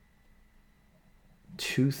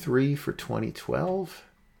 2.3 for 2012.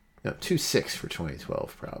 No, 2.6 for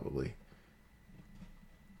 2012 probably.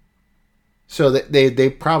 So they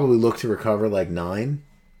probably look to recover like 9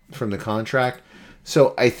 from the contract.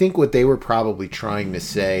 So I think what they were probably trying to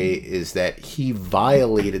say is that he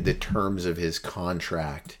violated the terms of his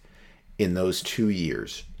contract in those 2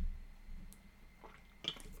 years.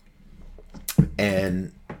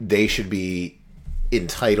 And they should be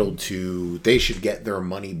entitled to, they should get their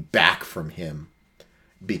money back from him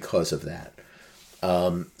because of that.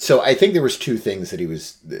 So I think there was 2 things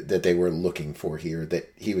that they were looking for here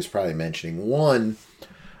that he was probably mentioning. One,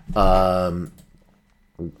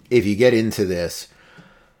 if you get into this,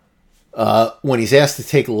 when he's asked to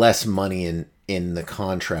take less money in the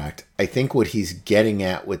contract, I think what he's getting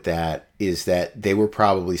at with that is that they were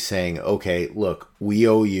probably saying, okay, look, we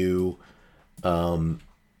owe you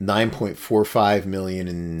 $9.45 million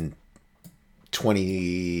in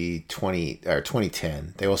 2020 or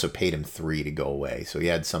 2010. They also paid him 3 to go away, so he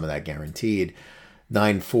had some of that guaranteed.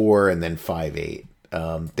 9.4 and then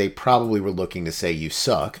 5.8. They probably were looking to say you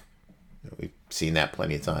suck. We've seen that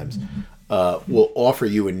plenty of times. We'll offer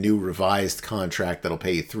you a new revised contract that'll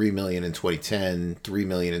pay you $3 million in 2010, $3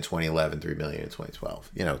 million in 2011, $3 million in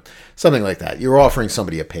 2012. Something like that. You're offering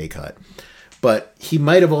somebody a pay cut. But he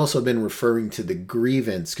might have also been referring to the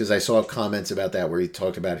grievance, because I saw comments about that where he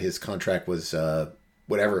talked about his contract was,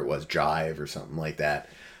 whatever it was, Jive or something like that,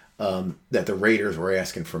 that the Raiders were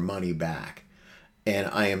asking for money back. And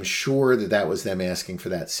I am sure that was them asking for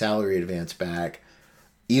that salary advance back,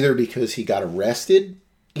 either because he got arrested,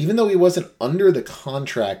 even though he wasn't under the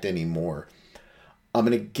contract anymore. I'm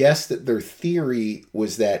going to guess that their theory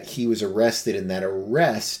was that he was arrested and that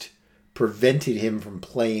arrest prevented him from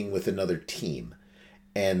playing with another team,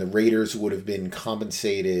 and the Raiders would have been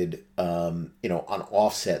compensated, on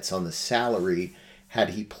offsets on the salary had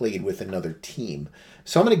he played with another team.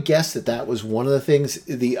 So I'm going to guess that was one of the things.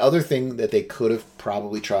 The other thing that they could have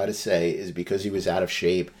probably tried to say is because he was out of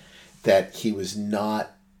shape, that he was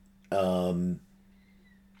not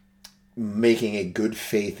making a good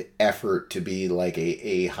faith effort to be like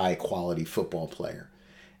a high quality football player.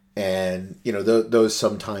 And, those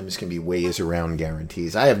sometimes can be ways around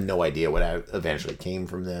guarantees. I have no idea what eventually came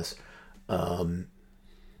from this. The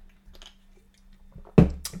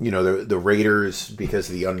Raiders, because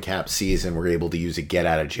of the uncapped season, were able to use a get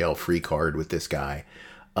out of jail free card with this guy.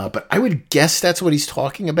 But I would guess that's what he's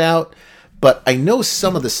talking about. But I know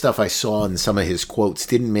some of the stuff I saw in some of his quotes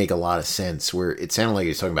didn't make a lot of sense, where it sounded like he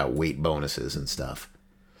was talking about weight bonuses and stuff.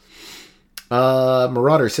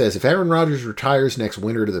 Marauder says, if Aaron Rodgers retires next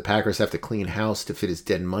winter, do the Packers have to clean house to fit his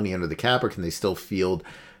dead money under the cap, or can they still field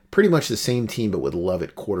pretty much the same team but with Love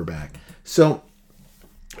at quarterback? So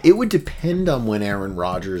it would depend on when Aaron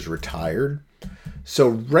Rodgers retired. So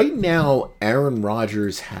right now, Aaron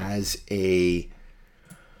Rodgers has a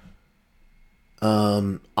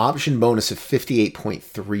option bonus of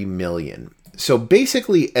 $58.3 million. So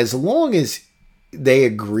basically, as long as they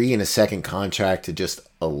agree in a second contract to just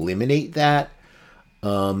eliminate that,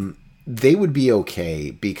 they would be okay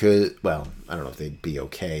because, well, I don't know if they'd be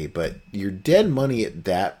okay, but your dead money at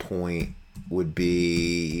that point would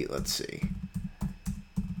be, let's see.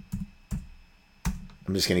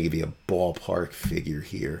 I'm just going to give you a ballpark figure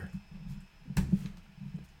here.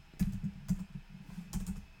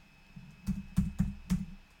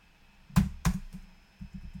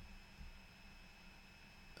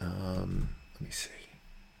 Let me see.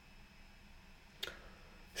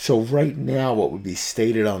 So right now, what would be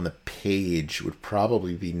stated on the page would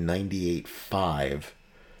probably be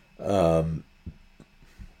 98.5.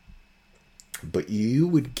 But you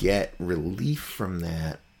would get relief from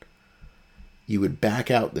that. You would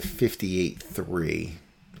back out the 58.3.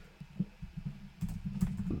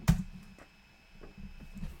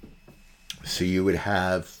 So you would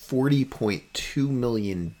have 40.2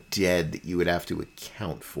 million dead that you would have to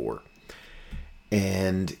account for.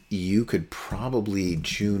 And you could probably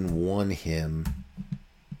June 1 him.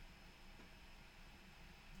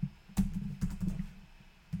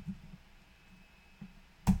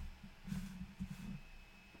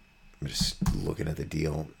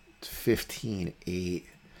 deal. 15-8.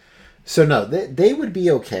 So no, they would be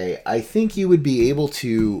okay. I think you would be able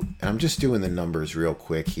to. I'm just doing the numbers real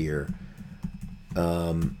quick here.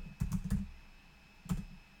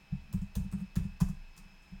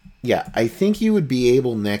 Yeah, I think you would be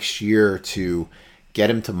able next year to get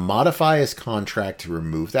him to modify his contract to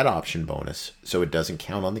remove that option bonus so it doesn't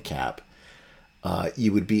count on the cap.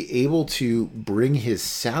 You would be able to bring his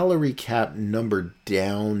salary cap number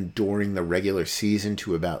down during the regular season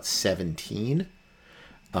to about 17.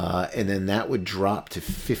 And then that would drop to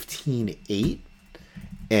 15-8.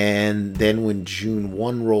 And then when June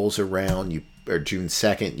 1 rolls around, or June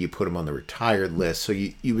 2nd, you put him on the retired list. So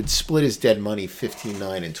you would split his dead money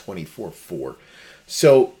 15-9 and 24-4.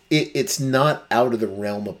 So it's not out of the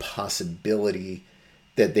realm of possibility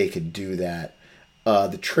that they could do that.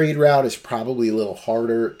 The trade route is probably a little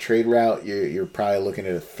harder. Trade route, you're probably looking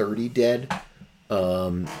at a 30 dead,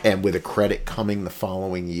 and with a credit coming the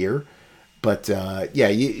following year. But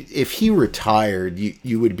if he retired,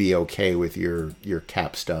 you would be okay with your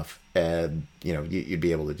cap stuff, and you'd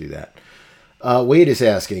be able to do that. Wade is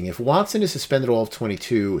asking, if Watson is suspended all of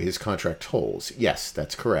 22, his contract holds. Yes,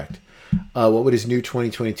 that's correct. What would his new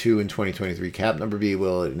 2022 and 2023 cap number be?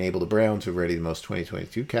 Will it enable the Browns, who have already the most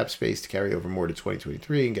 2022 cap space, to carry over more to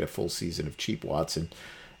 2023 and get a full season of cheap Watson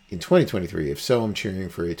in 2023? If so, I'm cheering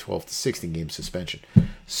for a 12 to 16 game suspension.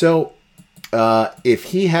 So, if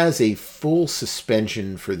he has a full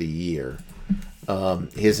suspension for the year,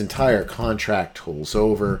 his entire contract holds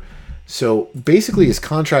over. So basically, his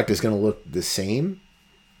contract is going to look the same.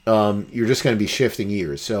 You're just going to be shifting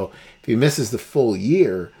years. So if he misses the full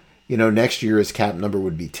year, next year his cap number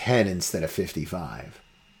would be 10 instead of 55.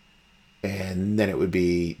 And then it would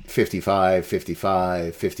be 55,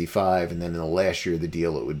 55, 55. And then in the last year of the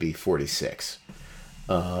deal, it would be 46.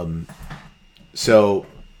 So,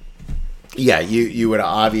 yeah, you would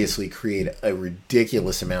obviously create a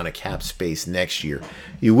ridiculous amount of cap space next year.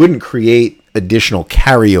 You wouldn't create additional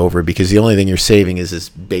carryover because the only thing you're saving is his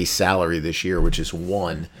base salary this year, which is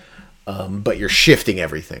 1. But you're shifting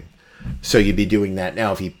everything. So you'd be doing that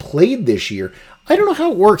now. If he played this year, I don't know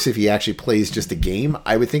how it works if he actually plays just a game.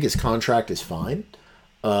 I would think his contract is fine.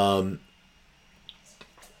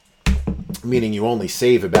 Meaning you only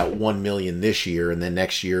save about $1 million this year, and then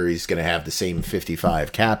next year he's going to have the same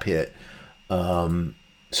 55 cap hit.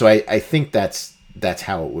 So I think that's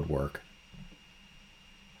how it would work.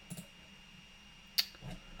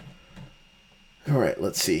 All right,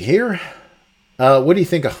 let's see here. What do you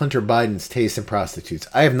think of Hunter Biden's taste in prostitutes?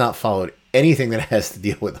 I have not followed anything that has to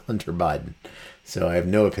deal with Hunter Biden, so I have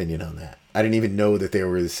no opinion on that. I didn't even know that there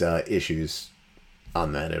was issues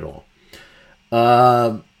on that at all.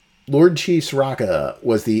 Lord Chiefs Rocca,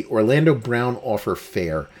 was the Orlando Brown offer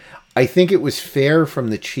fair? I think it was fair from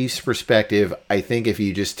the Chiefs' perspective. I think if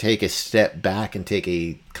you just take a step back and take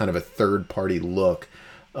a kind of a third-party look,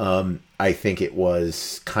 I think it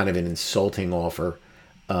was kind of an insulting offer.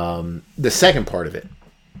 The second part of it,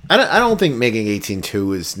 I don't think making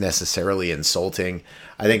 18-2 is necessarily insulting.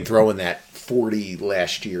 I think throwing that 40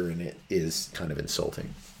 last year in it is kind of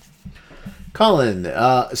insulting. Colin,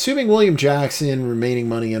 assuming William Jackson remaining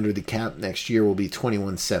money under the cap next year will be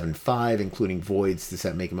 $21.75, including voids, does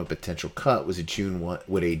that make him a potential cut? Would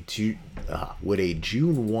a June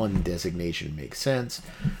 1 designation make sense?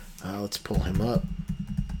 Let's pull him up.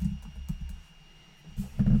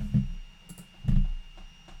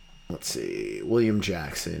 Let's see. William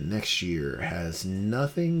Jackson next year has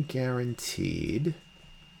nothing guaranteed.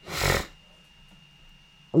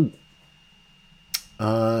 Ooh.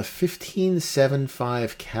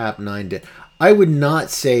 15.75 cap 9 dead. I would not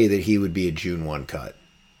say that he would be a June 1 cut.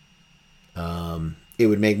 It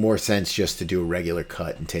would make more sense just to do a regular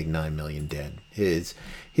cut and take 9 million dead. His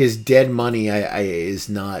dead money is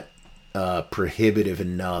not prohibitive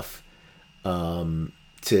enough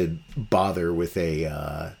to bother with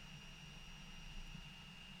a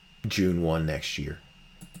June 1 next year.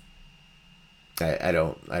 I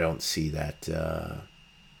don't see that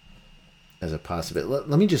as a possibility.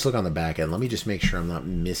 Let me just look on the back end. Let me just make sure I'm not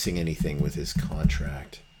missing anything with his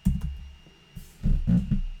contract.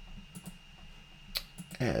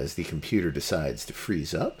 As the computer decides to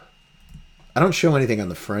freeze up. I don't show anything on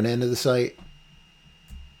the front end of the site.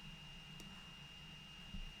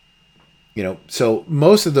 So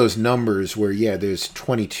most of those numbers where, there's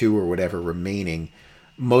 22 or whatever remaining,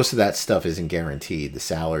 most of that stuff isn't guaranteed. The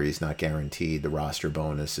salary is not guaranteed. The roster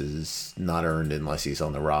bonus is not earned unless he's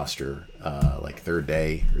on the roster, like third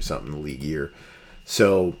day or something in the league year.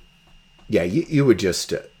 So, you would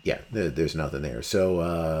just, there's nothing there.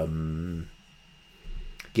 So,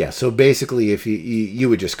 Yeah, so basically, if you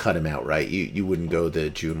would just cut him out, right? You wouldn't go the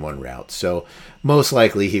June 1 route. So most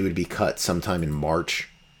likely he would be cut sometime in March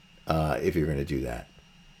if you're going to do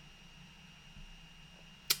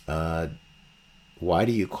that. Why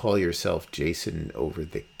do you call yourself Jason over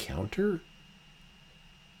the counter?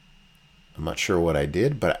 I'm not sure what I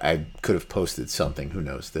did, but I could have posted something. Who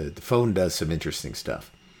knows? The phone does some interesting stuff.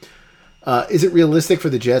 Is it realistic for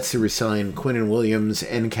the Jets to resign Quinnen Williams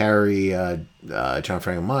and carry John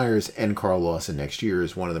Franklin Myers and Carl Lawson next year?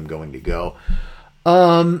 Is one of them going to go?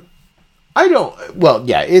 I don't. Well,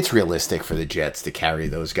 yeah, it's realistic for the Jets to carry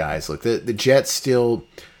those guys. Look, the Jets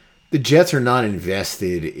are not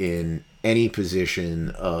invested in any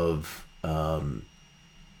position of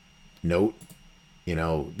note. You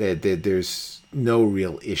know, there's no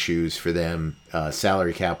real issues for them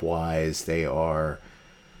salary cap wise. They are,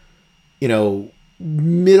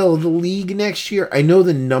 middle of the league next year. I know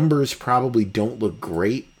the numbers probably don't look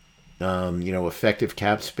great. Effective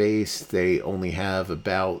cap space, they only have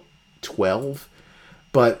about 12,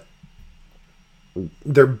 but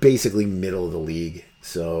they're basically middle of the league.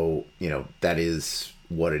 So, that is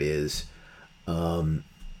what it is. They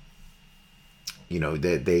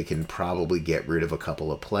can probably get rid of a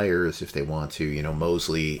couple of players if they want to.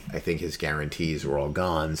 Mosley, I think his guarantees were all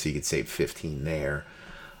gone, so you could save 15 there.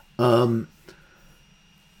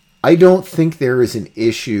 I don't think there is an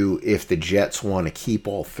issue if the Jets want to keep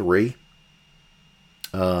all three.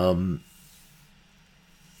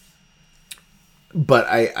 But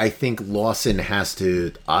I think Lawson has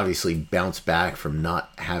to obviously bounce back from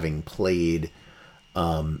not having played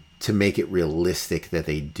to make it realistic that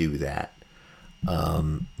they do that.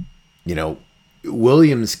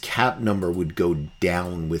 Williams' cap number would go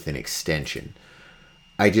down with an extension.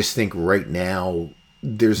 I just think right now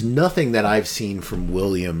there's nothing that I've seen from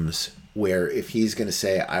Williams where if he's going to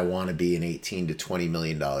say, I want to be an $18 to $20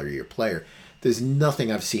 million a year player, there's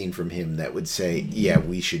nothing I've seen from him that would say, yeah,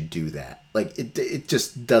 we should do that. Like, it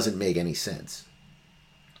just doesn't make any sense.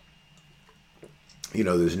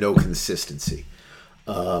 There's no consistency.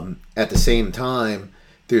 At the same time,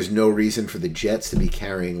 there's no reason for the Jets to be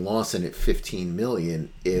carrying Lawson at $15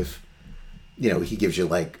 million if, he gives you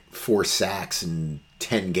like 4 sacks in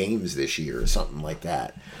 10 games this year or something like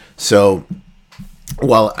that. So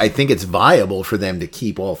while I think it's viable for them to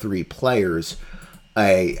keep all three players,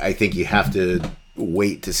 I think you have to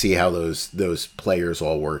wait to see how those players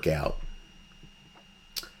all work out.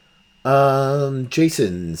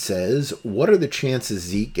 Jason says, what are the chances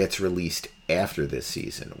Zeke gets released after this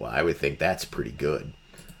season? Well, I would think that's pretty good.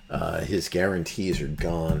 His guarantees are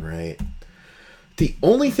gone, right? The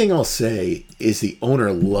only thing I'll say is the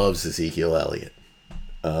owner loves Ezekiel Elliott.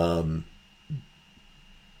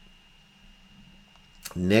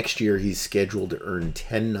 Next year, he's scheduled to earn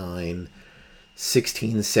 10-9,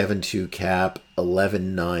 16.72 cap,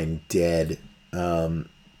 11.9 dead.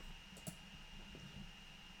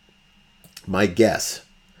 My guess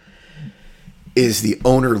is the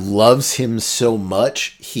owner loves him so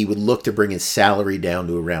much he would look to bring his salary down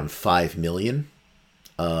to around $5 million.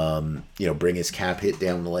 Bring his cap hit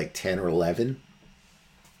down to like 10 or 11.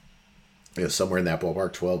 Somewhere in that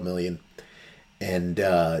ballpark, 12 million, and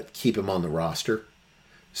keep him on the roster.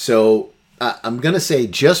 So I'm gonna say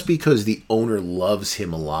just because the owner loves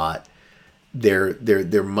him a lot,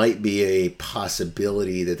 there might be a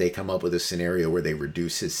possibility that they come up with a scenario where they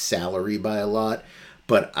reduce his salary by a lot.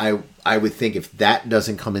 But I would think if that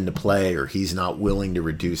doesn't come into play or he's not willing to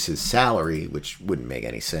reduce his salary, which wouldn't make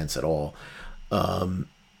any sense at all,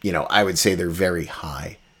 I would say they're very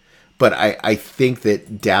high. But I think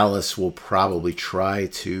that Dallas will probably try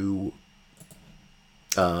to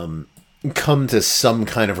come to some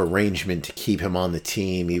kind of arrangement to keep him on the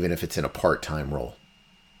team, even if it's in a part-time role.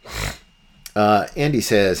 Andy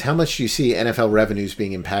says, how much do you see NFL revenues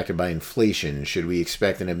being impacted by inflation? Should we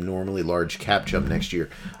expect an abnormally large cap jump next year?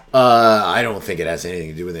 I don't think it has anything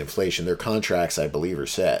to do with inflation. Their contracts, I believe, are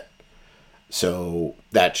set. So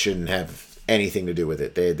that shouldn't have anything to do with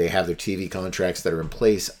it. They have their TV contracts that are in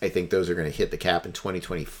place. I think those are going to hit the cap in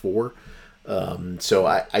 2024. So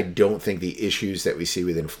I don't think the issues that we see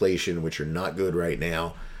with inflation, which are not good right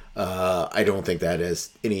now, I don't think that has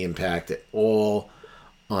any impact at all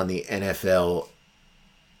on the NFL.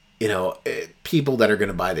 People that are going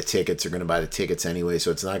to buy the tickets are going to buy the tickets anyway,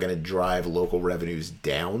 so it's not going to drive local revenues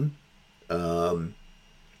down.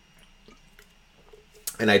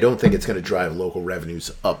 And I don't think it's going to drive local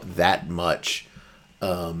revenues up that much,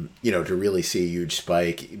 to really see a huge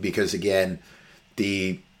spike. Because, again,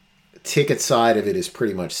 the ticket side of it is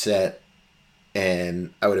pretty much set.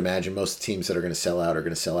 And I would imagine most teams that are going to sell out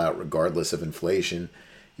regardless of inflation.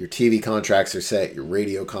 Your TV contracts are set. Your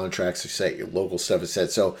radio contracts are set. Your local stuff is set.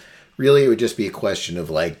 So really, it would just be a question of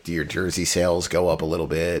like, do your jersey sales go up a little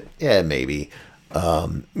bit? Yeah, maybe.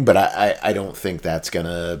 But I don't think that's going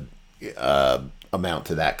to amount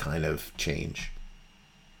to that kind of change.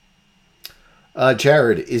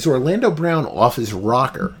 Jared, is Orlando Brown off his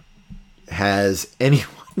rocker? Has anyone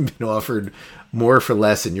been offered more for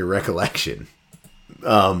less in your recollection?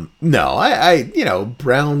 No,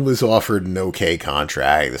 Brown was offered an okay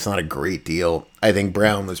contract. It's not a great deal. I think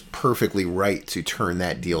Brown was perfectly right to turn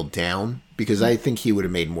that deal down because I think he would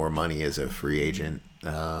have made more money as a free agent,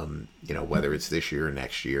 whether it's this year or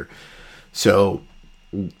next year. So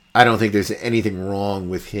I don't think there's anything wrong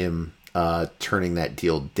with him turning that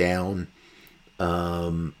deal down.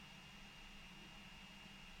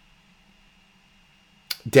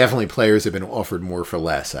 Definitely players have been offered more for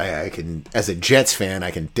less. I can, as a Jets fan,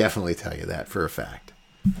 I can definitely tell you that for a fact.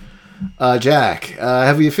 Jack,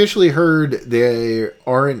 have we officially heard there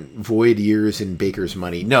aren't void years in Baker's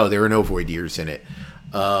money? No, there are no void years in it.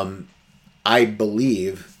 I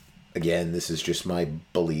believe, again, this is just my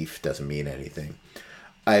belief, doesn't mean anything.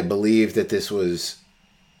 I believe that this was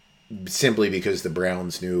simply because the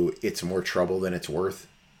Browns knew it's more trouble than it's worth.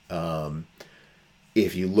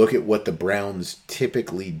 If you look at what the Browns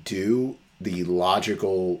typically do, the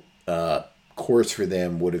logical course for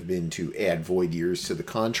them would have been to add void years to the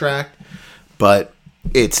contract. But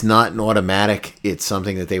it's not an automatic. It's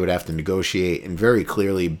something that they would have to negotiate. And very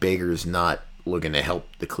clearly, Baker's not looking to help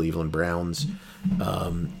the Cleveland Browns,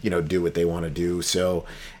 do what they want to do. So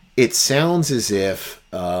it sounds as if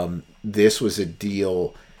this was a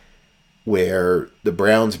deal where the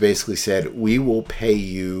Browns basically said, we will pay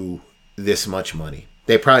you this much money.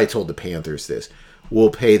 They probably told the Panthers this.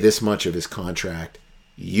 We'll pay this much of his contract.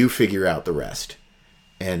 You figure out the rest.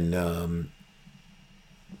 And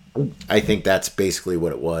I think that's basically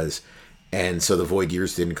what it was. And so the void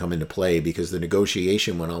years didn't come into play because the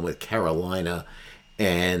negotiation went on with Carolina.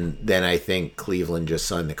 And then I think Cleveland just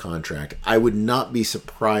signed the contract. I would not be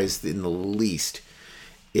surprised in the least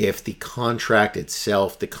if the contract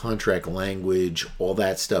itself, the contract language, all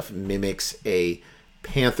that stuff mimics a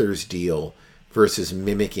Panthers deal versus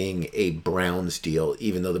mimicking a Browns deal,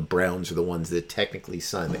 even though the Browns are the ones that technically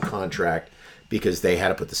signed the contract because they had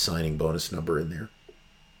to put the signing bonus number in there.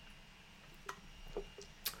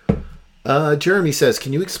 Jeremy says,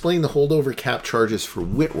 can you explain the holdover cap charges for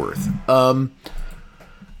Whitworth?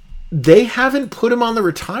 They haven't put him on the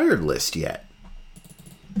retired list yet.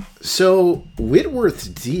 So Whitworth's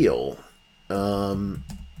deal, what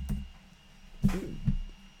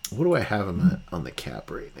do I have him on the cap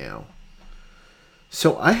right now?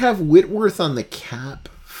 So I have Whitworth on the cap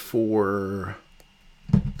for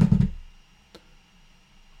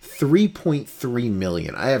 $3.3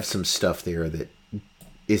 million. I have some stuff there that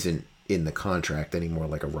isn't in the contract anymore,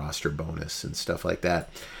 like a roster bonus and stuff like that.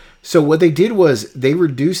 So what they did was they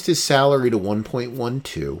reduced his salary to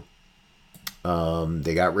 1.12.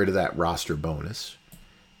 They got rid of that roster bonus.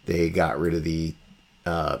 They got rid of the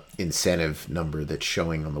incentive number that's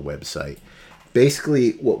showing on the website.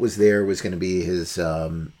 Basically, what was there was going to be his. They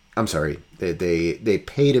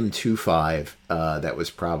paid him 2.5. That was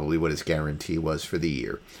probably what his guarantee was for the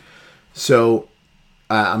year. So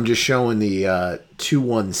I'm just showing the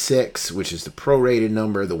 2.16, which is the prorated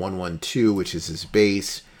number, the 1.12, which is his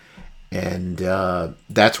base, and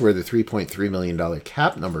that's where the $3.3 million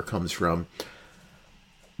cap number comes from.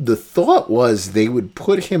 The thought was they would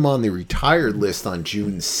put him on the retired list on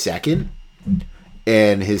June 2nd.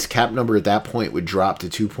 And his cap number at that point would drop to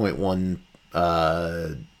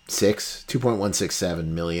 2.167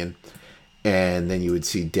 million. And then you would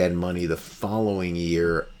see dead money the following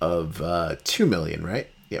year of $2 million, right?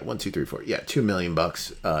 Yeah, 1, 2, 3, 4. Yeah, $2 million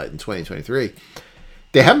bucks in 2023.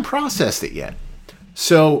 They haven't processed it yet.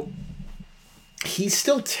 So he's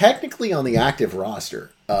still technically on the active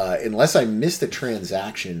roster, unless I missed a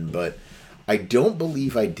transaction, but I don't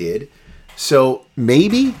believe I did. So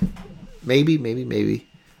maybe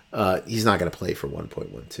he's not going to play for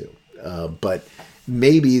 1.12. But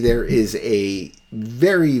maybe there is a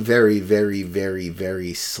very, very, very, very,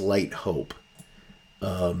 very slight hope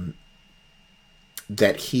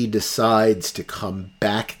that he decides to come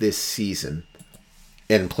back this season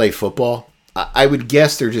and play football. I would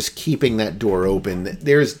guess they're just keeping that door open.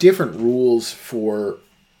 There's different rules for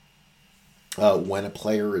when a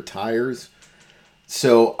player retires.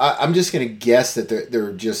 So I'm just going to guess that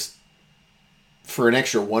they're just, for an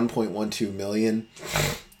extra 1.12 million,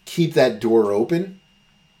 keep that door open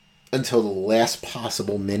until the last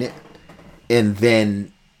possible minute and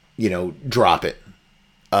then, drop it.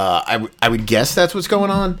 I would guess that's what's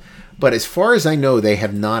going on, But as far as I know, they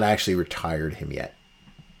have not actually retired him yet.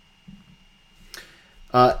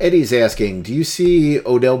 Eddie's asking, do you see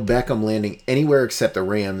Odell Beckham landing anywhere except the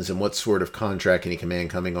Rams, and what sort of contract can he command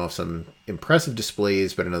coming off some impressive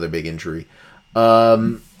displays but another big injury?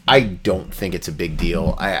 I don't think it's a big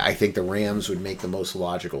deal. I think the Rams would make the most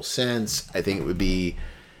logical sense. I think it would be,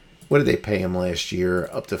 what did they pay him last year?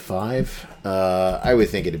 Up to $5? I would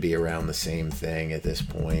think it'd be around the same thing at this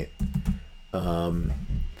point.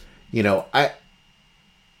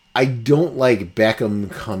 I don't like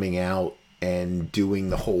Beckham coming out and doing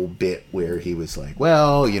the whole bit where he was like,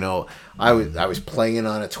 well, I was playing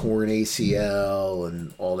on a torn ACL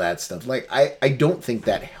and all that stuff. Like, I don't think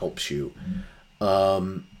that helps you.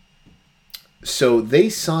 So they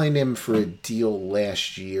signed him for a deal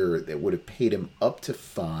last year that would have paid him up to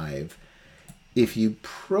 $5. If you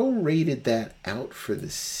prorated that out for the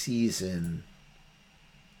season,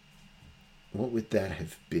 what would that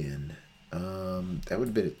have been? That would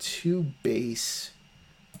have been a 2 base.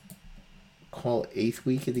 Call it 8th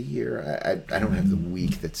week of the year. I don't have the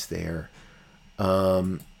week that's there.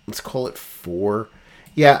 Let's call it 4.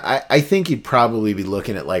 Yeah, I think you'd probably be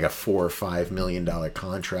looking at like a $4 or $5 million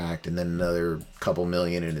contract, and then another couple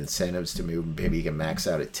million in incentives to move. Maybe you can max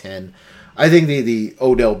out at 10. I think the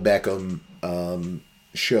Odell Beckham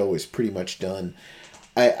show is pretty much done.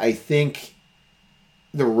 I think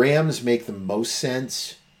the Rams make the most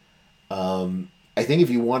sense. I think if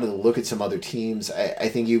you wanted to look at some other teams, I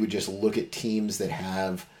think you would just look at teams that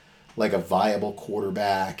have like a viable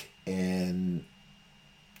quarterback and,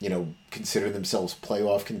 consider themselves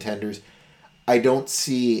playoff contenders. I don't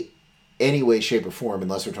see any way, shape, or form,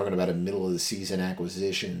 unless we're talking about a middle of the season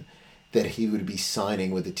acquisition, that he would be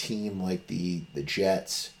signing with a team like the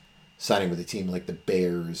Jets, signing with a team like the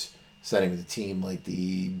Bears, signing with a team like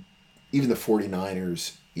even the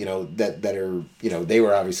 49ers. That are, they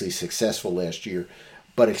were obviously successful last year,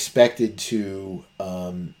 but expected to,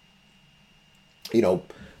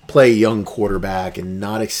 play a young quarterback and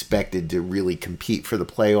not expected to really compete for the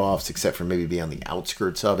playoffs, except for maybe be on the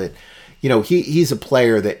outskirts of it. He's a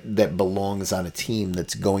player that belongs on a team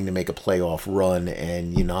that's going to make a playoff run,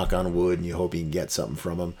 and you knock on wood and you hope you can get something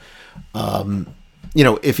from him.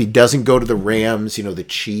 If he doesn't go to the Rams, the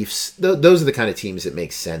Chiefs, those are the kind of teams that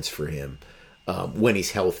make sense for him. When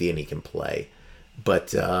he's healthy and he can play.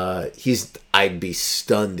 But I'd be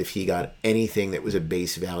stunned if he got anything that was a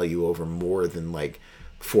base value over more than like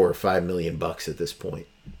 $4 or $5 million at this point.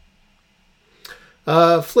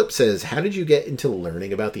 Flip says, how did you get into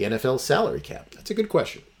learning about the NFL salary cap? That's a good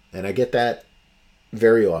question, and I get that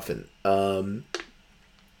very often.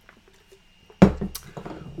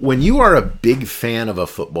 When you are a big fan of a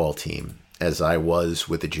football team, as I was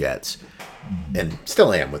with the Jets, and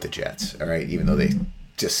still am with the Jets, all right, even though they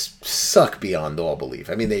just suck beyond all belief.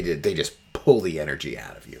 I mean, they just pull the energy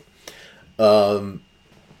out of you.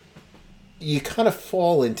 You kind of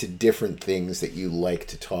fall into different things that you like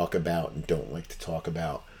to talk about and don't like to talk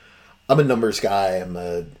about. I'm a numbers guy. I'm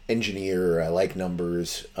an engineer. I like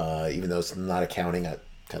numbers, even though it's not accounting. I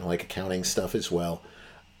kind of like accounting stuff as well.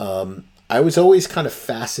 I was always kind of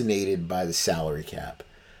fascinated by the salary cap.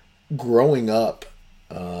 Growing up,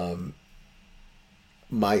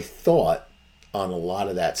 my thought on a lot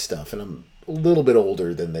of that stuff, and I'm a little bit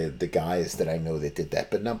older than the guys that I know that did that,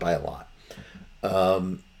 but not by a lot.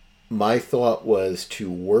 My thought was, to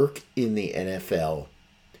work in the NFL,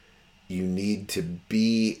 you need to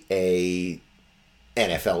be a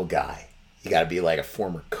NFL guy. You got to be like a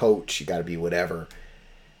former coach. You got to be whatever.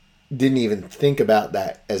 Didn't even think about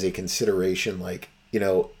that as a consideration. Like,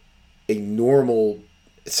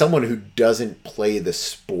 someone who doesn't play the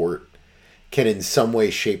sport can in some way,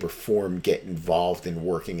 shape, or form get involved in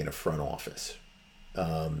working in a front office.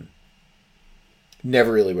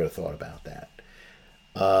 Never really would have thought about that.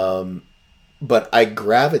 But I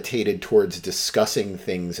gravitated towards discussing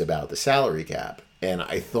things about the salary cap. And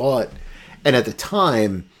I thought, and at the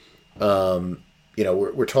time,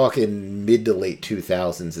 we're talking mid to late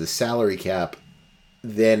 2000s, the salary cap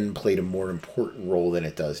then played a more important role than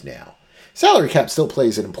it does now. Salary cap still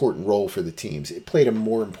plays an important role for the teams. It played a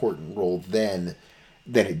more important role then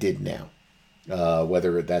than it did now.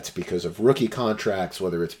 Whether that's because of rookie contracts,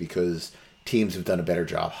 whether it's because teams have done a better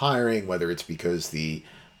job hiring, whether it's because the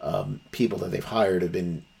people that they've hired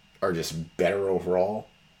are just better overall.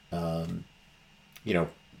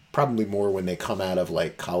 Probably more when they come out of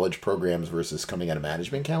like college programs versus coming out of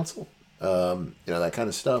management council. That kind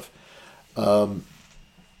of stuff.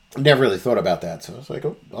 Never really thought about that. So I was like,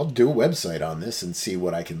 I'll do a website on this and see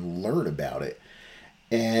what I can learn about it.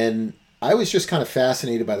 And I was just kind of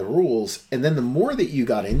fascinated by the rules. And then the more that you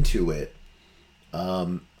got into it,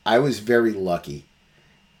 I was very lucky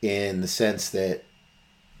in the sense that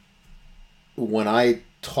when I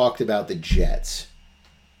talked about the Jets,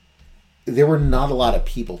 there were not a lot of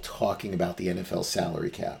people talking about the NFL salary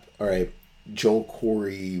cap. All right. Joel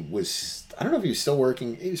Corey was, I don't know if he was still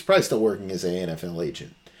working. He was probably still working as an NFL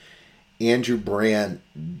agent. Andrew Brandt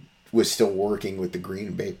was still working with the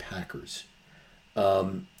Green Bay Packers.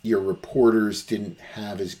 Your reporters didn't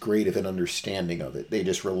have as great of an understanding of it. They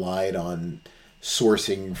just relied on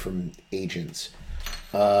sourcing from agents.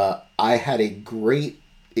 I had a great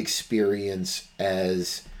experience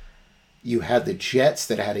as you had the Jets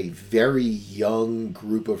that had a very young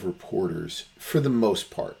group of reporters for the most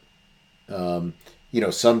part.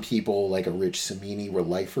 Some people like a Rich Cimini were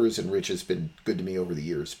lifers, and Rich has been good to me over the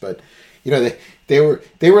years. But they were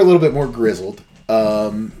a little bit more grizzled.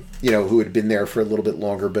 Who had been there for a little bit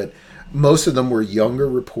longer. But most of them were younger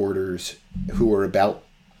reporters who were about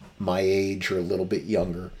my age or a little bit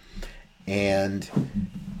younger, and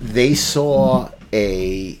they saw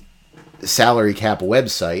a salary cap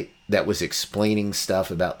website that was explaining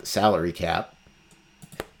stuff about the salary cap,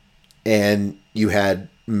 and you had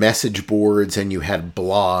message boards and you had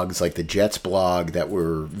blogs like the Jets blog that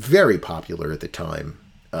were very popular at the time,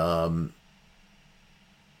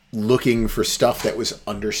 looking for stuff that was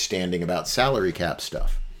understanding about salary cap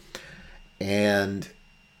stuff. And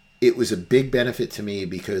it was a big benefit to me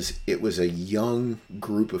because it was a young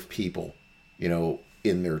group of people,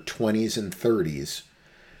 in their 20s and 30s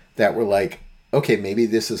that were like, okay, maybe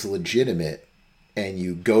this is legitimate. And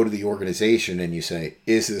you go to the organization and you say,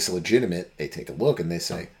 is this legitimate? They take a look and they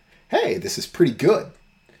say, hey, this is pretty good.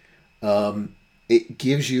 It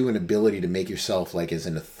gives you an ability to make yourself like as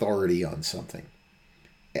an authority on something.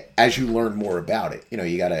 As you learn more about it,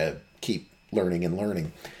 you got to keep learning and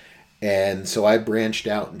learning. And so I branched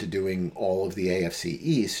out into doing all of the AFC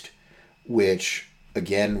East, which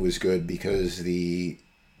again was good because the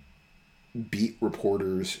beat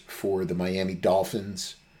reporters for the Miami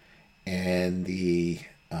Dolphins and the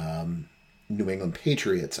New England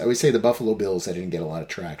Patriots, I would say the Buffalo Bills I didn't get a lot of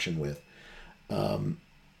traction with.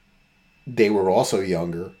 They were also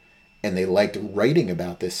younger and they liked writing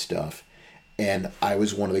about this stuff. And I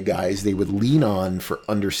was one of the guys they would lean on for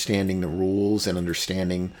understanding the rules and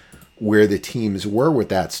understanding where the teams were with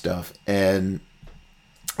that stuff. And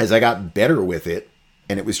as I got better with it,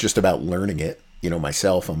 and it was just about learning it,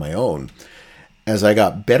 myself on my own, as I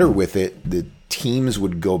got better with it, the teams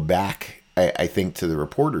would go back, I think, to the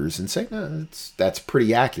reporters and say, no, that's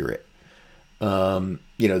pretty accurate.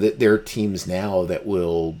 That there are teams now that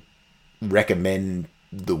will recommend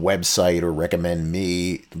the website or recommend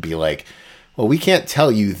me, be like, well, we can't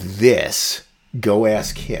tell you this. Go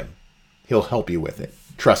ask him. He'll help you with it.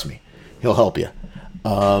 Trust me. He'll help you.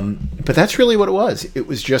 But that's really what it was. It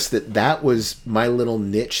was just that was my little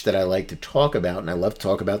niche that I like to talk about, and I love to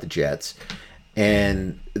talk about the Jets.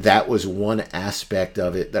 And that was one aspect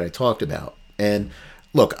of it that I talked about. And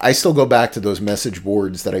look, I still go back to those message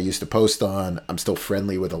boards that I used to post on. I'm still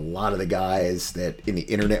friendly with a lot of the guys that in the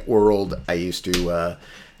internet world I used to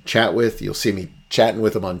chat with. You'll see me chatting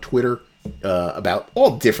with them on Twitter about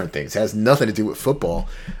all different things. It has nothing to do with football,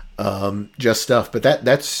 just stuff. But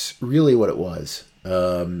that's really what it was.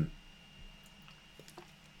 But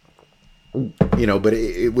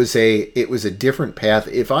it was a different path.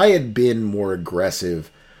 If I had been more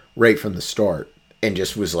aggressive right from the start and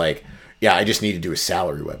just was like, yeah, I just need to do a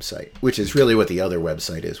salary website, which is really what the other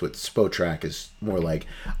website is. What Spotrac is more like,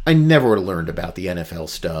 I never would have learned about the NFL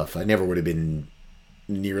stuff. I never would have been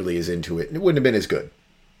nearly as into it. And it wouldn't have been as good.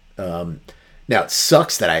 Now it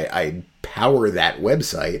sucks that I power that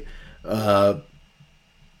website, and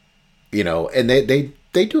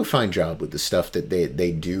they do a fine job with the stuff that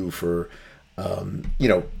they do for,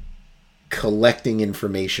 collecting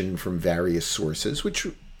information from various sources, which,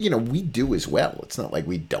 we do as well. It's not like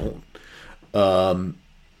we don't. But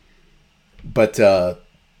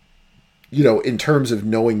in terms of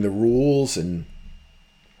knowing the rules and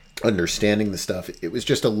understanding the stuff, it was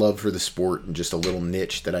just a love for the sport and just a little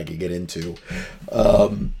niche that I could get into,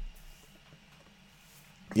 and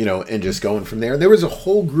just going from there. There was a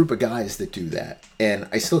whole group of guys that do that, and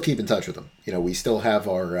I still keep in touch with them. We still have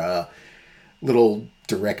our little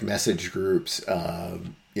direct message groups,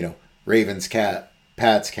 Ravens Cap,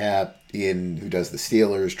 Pat's Cap, Ian, who does the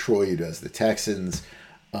Steelers, Troy, who does the Texans.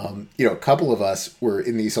 A couple of us were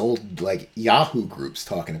in these old Yahoo groups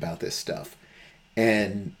talking about this stuff.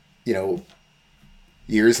 And,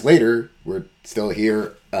 years later, we're still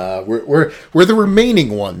here. We're the remaining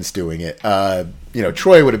ones doing it.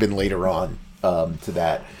 Troy would have been later on to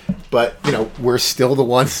that. But, we're still the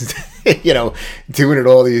ones, doing it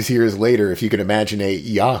all these years later. If you can imagine a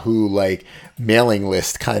Yahoo like mailing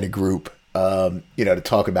list kind of group, to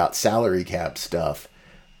talk about salary cap stuff,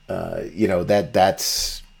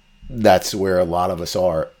 that's where a lot of us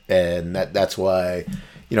are. And that's why,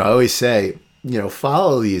 I always say,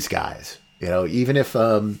 follow these guys, even if,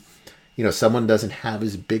 someone doesn't have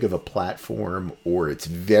as big of a platform or it's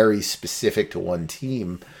very specific to one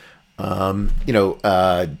team.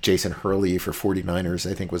 Jason Hurley for 49ers,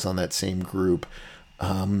 I think, was on that same group.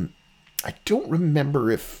 I don't remember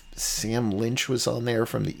if Sam Lynch was on there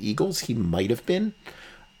from the Eagles. He might have been.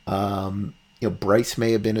 Bryce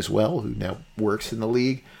may have been as well, who now works in the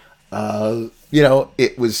league.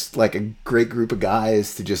 It was like a great group of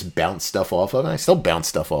guys to just bounce stuff off of. And I still bounce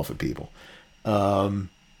stuff off of people. You're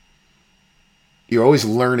always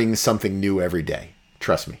learning something new every day.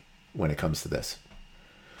 Trust me, when it comes to this.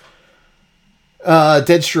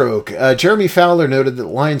 Deadstroke. Jeremy Fowler noted that the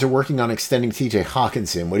Lions are working on extending TJ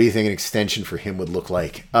Hawkinson. What do you think an extension for him would look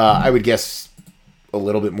like? I would guess a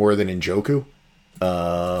little bit more than Njoku.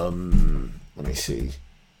 Let me see.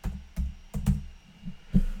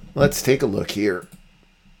 Let's take a look here.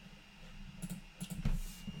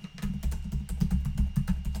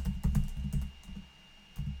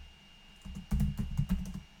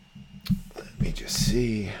 Let me just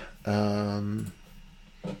see.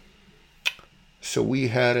 So we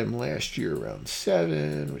had him last year around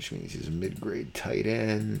 7, which means he's a mid-grade tight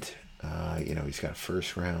end. He's got a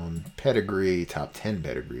first-round pedigree, top 10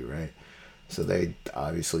 pedigree, right? So they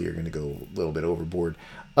obviously are going to go a little bit overboard.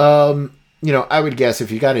 I would guess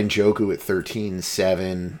if you got Njoku at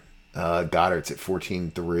 13.7, Goddard's at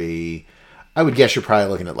 14.3, I would guess you're probably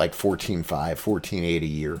looking at like 14.5, 14.8 a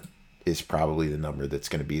year is probably the number that's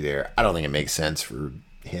going to be there. I don't think it makes sense for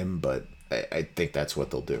him, but I think that's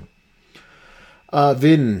what they'll do.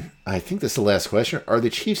 Vin, I think this is the last question. Are the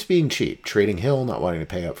Chiefs being cheap? Trading Hill, not wanting to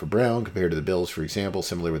pay up for Brown, compared to the Bills, for example,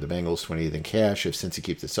 similar with the Bengals, 28th in cash. If Cincy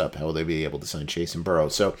keeps this up, how will they be able to sign Chase and Burrow?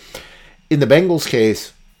 So, in the Bengals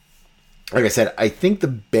case, like I said, I think the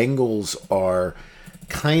Bengals are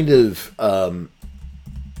kind of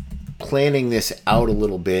planning this out a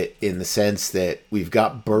little bit in the sense that we've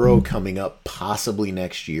got Burrow coming up possibly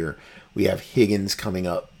next year. We have Higgins coming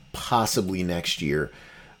up possibly next year.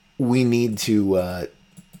 We need to,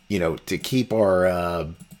 to keep our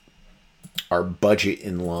budget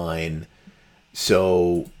in line,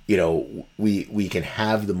 so we can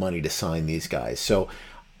have the money to sign these guys. So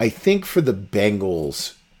I think for the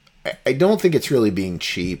Bengals, I don't think it's really being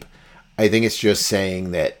cheap. I think it's just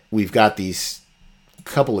saying that we've got these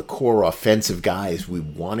couple of core offensive guys we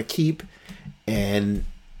want to keep, and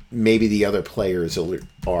maybe the other players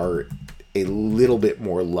are a little bit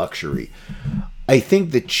more luxury. I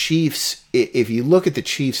think the Chiefs, if you look at the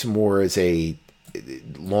Chiefs more as a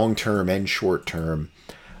long-term and short-term,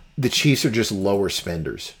 the Chiefs are just lower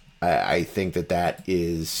spenders. I think that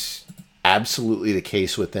is absolutely the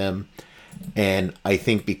case with them. And I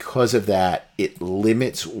think because of that, it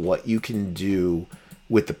limits what you can do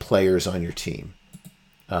with the players on your team.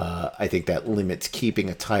 I think that limits keeping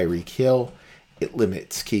a Tyreek Hill. It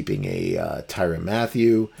limits keeping a Tyrann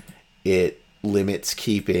Mathieu. It limits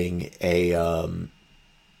keeping a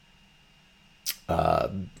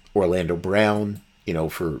Orlando Brown,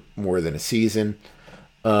 for more than a season.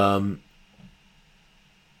 I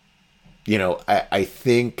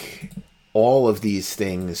think all of these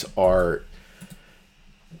things are,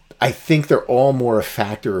 I think they're all more a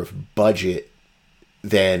factor of budget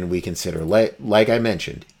than we consider. Like I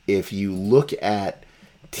mentioned, if you look at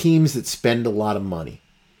teams that spend a lot of money,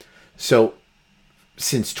 so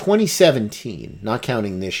since 2017, not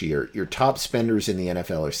counting this year, your top spenders in the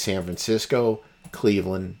NFL are San Francisco,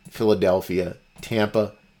 Cleveland, Philadelphia,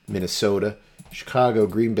 Tampa, Minnesota, Chicago,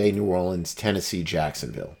 Green Bay, New Orleans, Tennessee,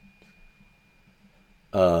 Jacksonville.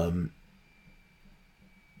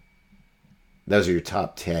 Those are your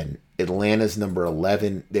top 10. Atlanta's number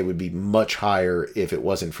 11. They would be much higher if it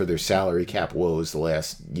wasn't for their salary cap woes the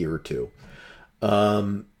last year or two.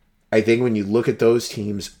 I think when you look at those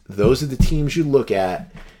teams, those are the teams you look at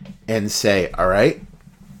and say, all right,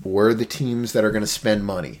 we're the teams that are going to spend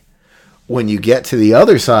money. When you get to the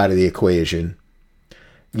other side of the equation,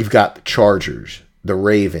 you've got the Chargers, the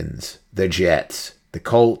Ravens, the Jets, the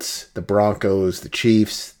Colts, the Broncos, the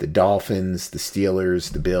Chiefs, the Dolphins, the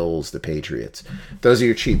Steelers, the Bills, the Patriots. Those are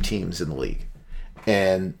your cheap teams in the league.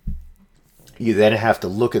 And you then have to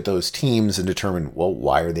look at those teams and determine, well,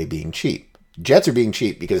 why are they being cheap? Jets are being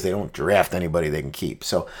cheap because they don't draft anybody they can keep.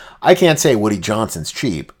 So I can't say Woody Johnson's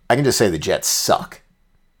cheap. I can just say the Jets suck.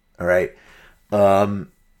 All right.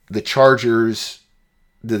 The Chargers,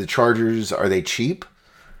 the Chargers, are they cheap?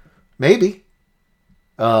 Maybe.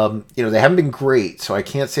 They haven't been great, so I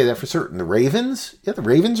can't say that for certain. The Ravens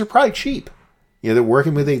are probably cheap. They're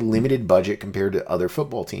working with a limited budget compared to other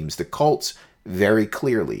football teams. The Colts, very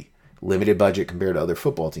clearly, limited budget compared to other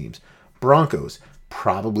football teams. Broncos,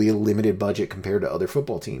 probably a limited budget compared to other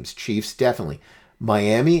football teams. Chiefs, definitely.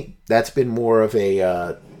 Miami, that's been more of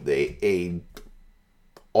a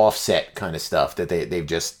offset kind of stuff, that they've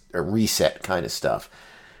just a reset kind of stuff.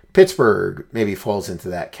 Pittsburgh maybe falls into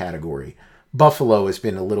that category. Buffalo has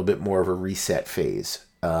been a little bit more of a reset phase.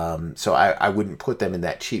 So I wouldn't put them in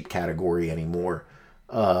that cheap category anymore.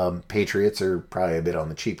 Patriots are probably a bit on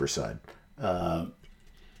the cheaper side. But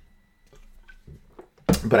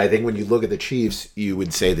I think when you look at the Chiefs, you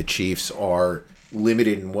would say the Chiefs are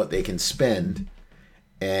limited in what they can spend.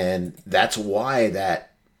 And that's why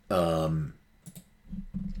that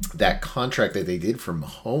contract that they did for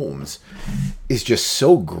Mahomes is just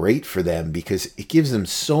so great for them, because it gives them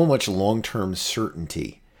so much long-term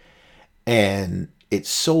certainty. And it's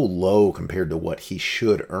so low compared to what he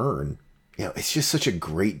should earn. It's just such a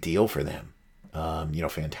great deal for them.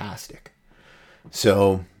 Fantastic.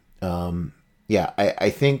 So, I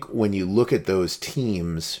think when you look at those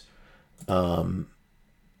teams, I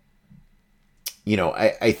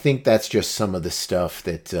think that's just some of the stuff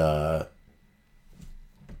that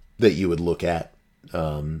you would look at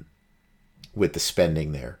with the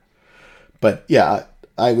spending there. But yeah,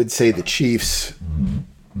 I would say the Chiefs,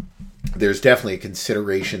 there's definitely a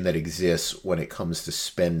consideration that exists when it comes to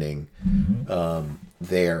spending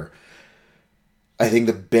there. I think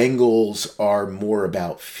the Bengals are more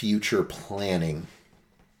about future planning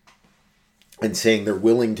and saying they're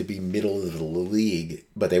willing to be middle of the league,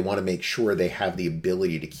 but they want to make sure they have the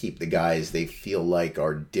ability to keep the guys they feel like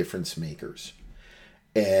are difference makers.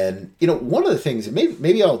 And, one of the things, and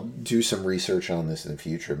maybe I'll do some research on this in the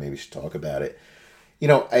future. Maybe we should talk about it.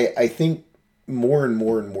 I think more and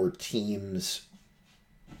more teams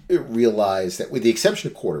realize that, with the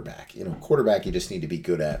exception of quarterback, quarterback you just need to be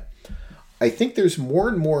good at. I think there's more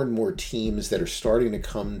and more teams that are starting to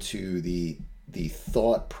come to the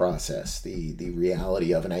thought process, the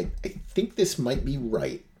reality of, and I think this might be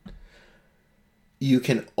right. You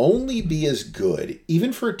can only be as good,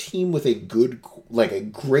 even for a team with a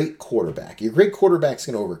great quarterback. Your great quarterback's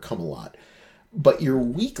going to overcome a lot, but your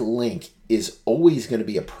weak link is always going to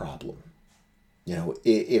be a problem.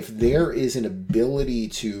 If there is an ability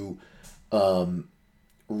to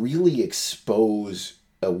really expose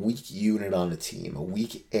a weak unit on a team, a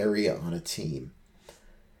weak area on a team,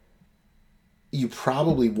 you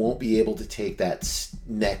probably won't be able to take that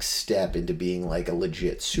next step into being like a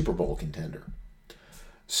legit Super Bowl contender.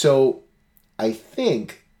 So I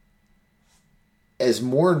think as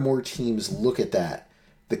more and more teams look at that,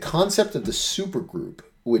 the concept of the super group,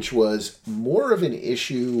 which was more of an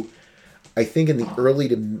issue, I think, in the not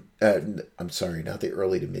the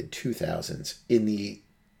early to mid 2000s, in the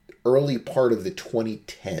early part of the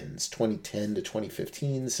 2010s, 2010 to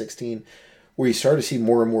 2015, 16, where you started to see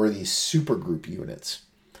more and more of these super group units,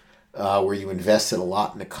 where you invested a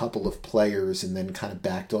lot in a couple of players and then kind of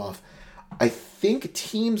backed off. I think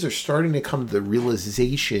teams are starting to come to the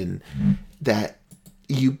realization that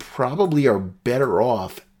you probably are better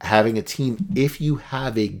off having a team, if you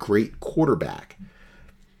have a great quarterback,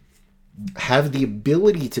 have the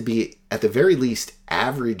ability to be at the very least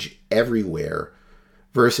average everywhere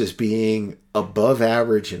versus being above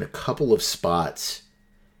average in a couple of spots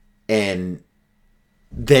and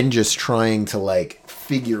then just trying to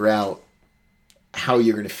figure out how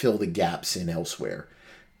you're going to fill the gaps in elsewhere.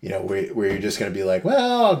 Where you're just going to be like,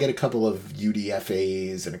 well, I'll get a couple of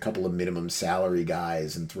UDFAs and a couple of minimum salary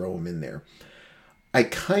guys and throw them in there. I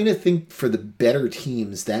kind of think for the better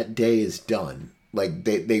teams, that day is done.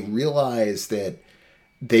 They realize that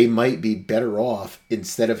they might be better off,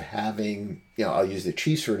 instead of having, I'll use the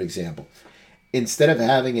Chiefs for an example. Instead of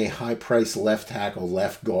having a high-priced left tackle,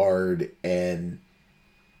 left guard, and,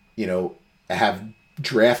 have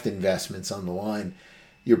draft investments on the line,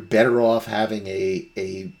 you're better off having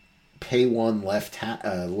a pay one left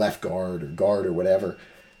guard or whatever,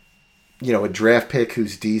 a draft pick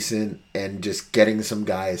who's decent, and just getting some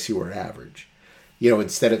guys who are average.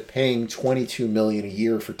 Instead of paying $22 million a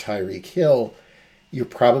year for Tyreek Hill, you're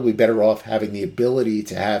probably better off having the ability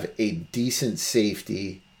to have a decent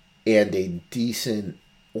safety and a decent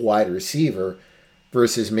wide receiver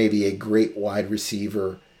versus maybe a great wide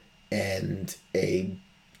receiver and a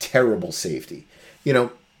terrible safety.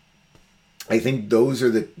 I think those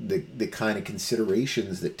are the kind of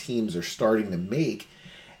considerations that teams are starting to make.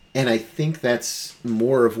 And I think that's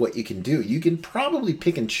more of what you can do. You can probably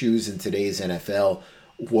pick and choose in today's NFL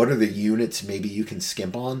what are the units maybe you can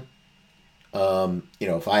skimp on?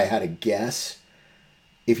 If I had a guess,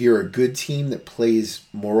 if you're a good team that plays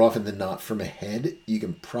more often than not from ahead, you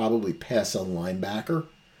can probably pass on linebacker.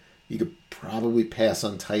 You could probably pass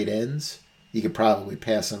on tight ends. You could probably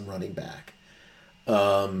pass on running back.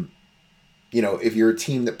 If you're a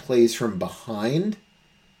team that plays from behind,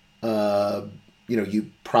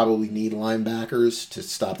 you probably need linebackers to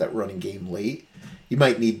stop that running game late. You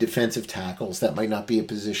might need defensive tackles. That might not be a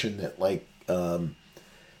position that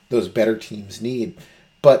those better teams need.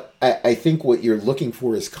 But I think what you're looking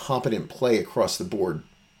for is competent play across the board.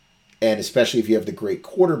 And especially if you have the great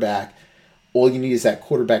quarterback, all you need is that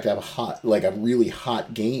quarterback to have a really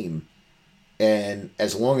hot game. And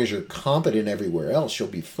as long as you're competent everywhere else, you'll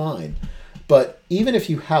be fine. But even if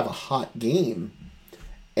you have a hot game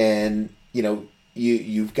and,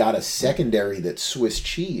 you've got a secondary that's Swiss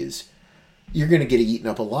cheese, you're going to get eaten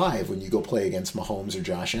up alive when you go play against Mahomes or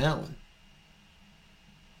Josh Allen.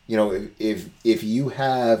 If you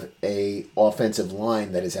have a offensive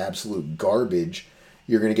line that is absolute garbage,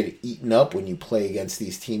 you're going to get eaten up when you play against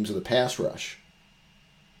these teams with a pass rush.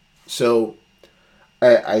 So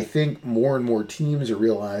I think more and more teams are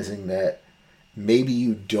realizing that maybe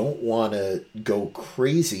you don't want to go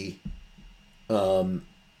crazy,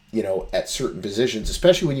 at certain positions,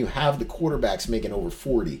 especially when you have the quarterbacks making over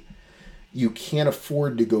 40. You can't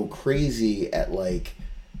afford to go crazy at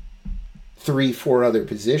 3-4 other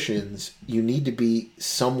positions. You need to be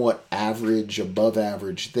somewhat average, above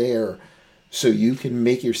average there, so you can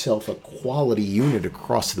make yourself a quality unit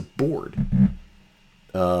across the board.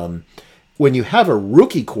 When you have a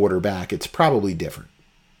rookie quarterback, it's probably different.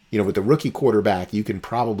 With the rookie quarterback, you can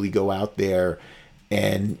probably go out there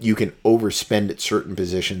and you can overspend at certain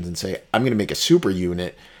positions and say, I'm going to make a super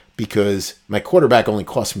unit because my quarterback only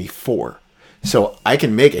cost me 4. So I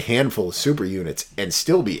can make a handful of super units and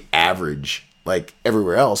still be average like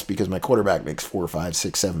everywhere else because my quarterback makes 4, 5,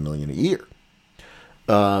 6, 7 million a year.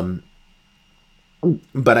 But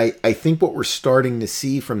I think what we're starting to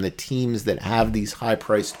see from the teams that have these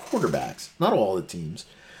high-priced quarterbacks, not all the teams,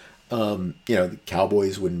 the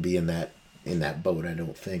Cowboys wouldn't be in that boat, I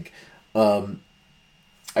don't think.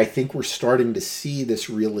 I think we're starting to see this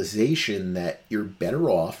realization that you're better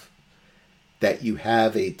off, that you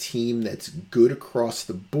have a team that's good across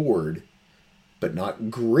the board, but not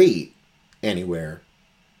great anywhere,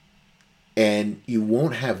 and you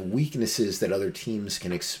won't have weaknesses that other teams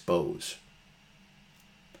can expose.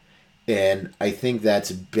 And I think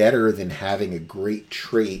that's better than having a great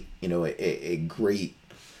trait, a great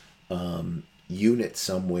unit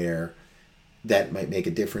somewhere that might make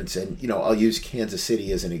a difference. And, I'll use Kansas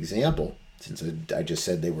City as an example, since I just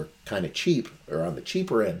said they were kind of cheap or on the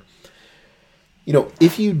cheaper end.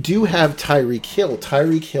 If you do have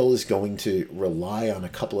Tyreek Hill is going to rely on a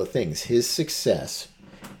couple of things. His success,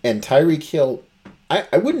 and Tyreek Hill,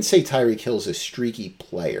 I wouldn't say Tyreek Hill's a streaky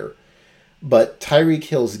player, but Tyreek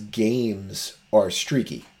Hill's games are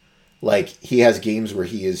streaky. He has games where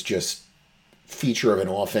he is just feature of an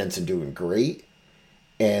offense and doing great,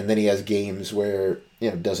 and then he has games where,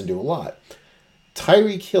 doesn't do a lot.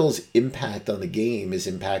 Tyreek Hill's impact on the game is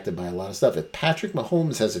impacted by a lot of stuff. If Patrick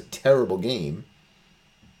Mahomes has a terrible game,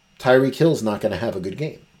 Tyreek Hill's not going to have a good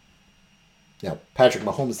game. Now, Patrick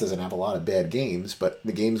Mahomes doesn't have a lot of bad games, but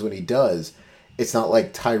the games when he does, it's not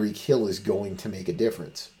like Tyreek Hill is going to make a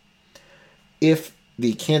difference. If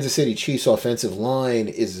the Kansas City Chiefs offensive line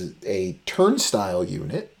is a turnstile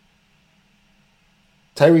unit,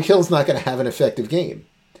 Tyreek Hill's not going to have an effective game.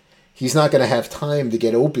 He's not going to have time to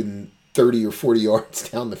get open 30 or 40 yards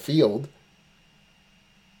down the field,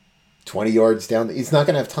 20 yards down. He's not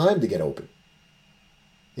going to have time to get open.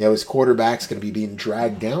 His quarterback's going to be being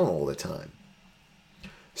dragged down all the time.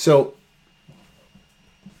 So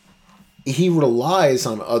he relies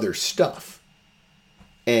on other stuff.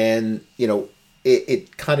 And,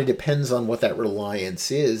 it kind of depends on what that reliance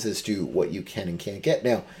is as to what you can and can't get.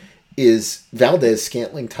 Now, is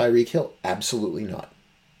Valdez-Scantling Tyreek Hill? Absolutely not.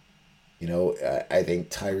 I think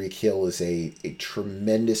Tyreek Hill is a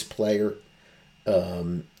tremendous player.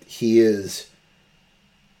 He is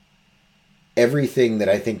everything that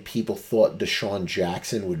I think people thought Deshaun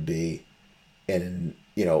Jackson would be, and,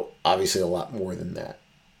 obviously a lot more than that.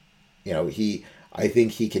 I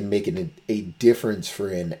think he can make a difference for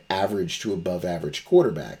an average to above average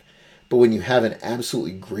quarterback. But when you have an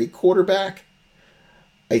absolutely great quarterback,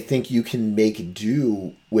 I think you can make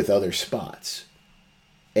do with other spots.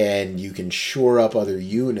 And you can shore up other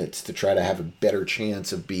units to try to have a better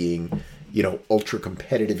chance of being, ultra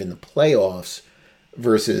competitive in the playoffs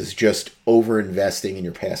versus just over investing in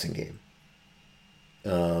your passing game.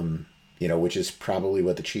 which is probably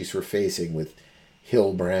what the Chiefs were facing with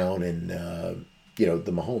Hill, Brown, and, the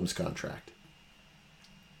Mahomes contract.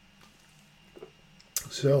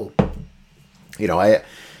 So,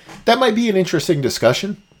 that might be an interesting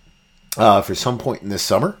discussion for some point in this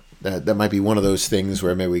summer. That might be one of those things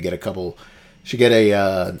where maybe we get a couple. I should get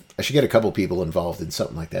a couple people involved in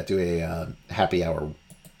something like that. Do a happy hour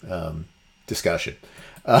discussion.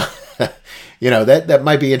 That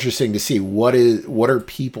might be interesting to see what are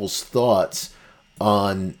people's thoughts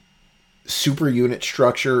on super unit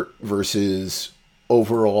structure versus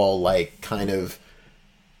overall, like, kind of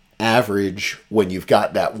average when you've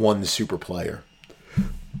got that one super player.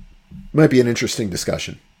 Might be an interesting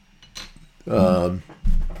discussion. Yeah,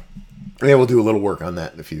 we'll do a little work on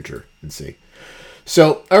that in the future and see.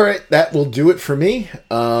 So, all right, that will do it for me.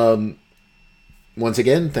 Once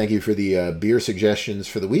again, thank you for the beer suggestions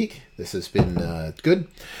for the week. This has been good.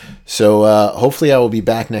 So hopefully I will be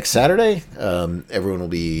back next Saturday. Everyone will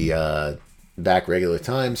be back regular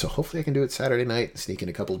time. So hopefully I can do it Saturday night, sneak in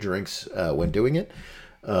a couple drinks when doing it.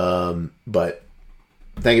 But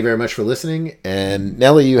thank you very much for listening. And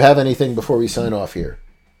Nelly, you have anything before we sign off here?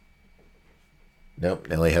 Nope,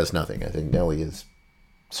 Nelly has nothing. I think Nelly is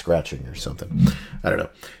scratching or something. I don't know.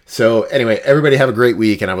 So anyway, everybody have a great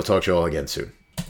week, and I will talk to you all again soon.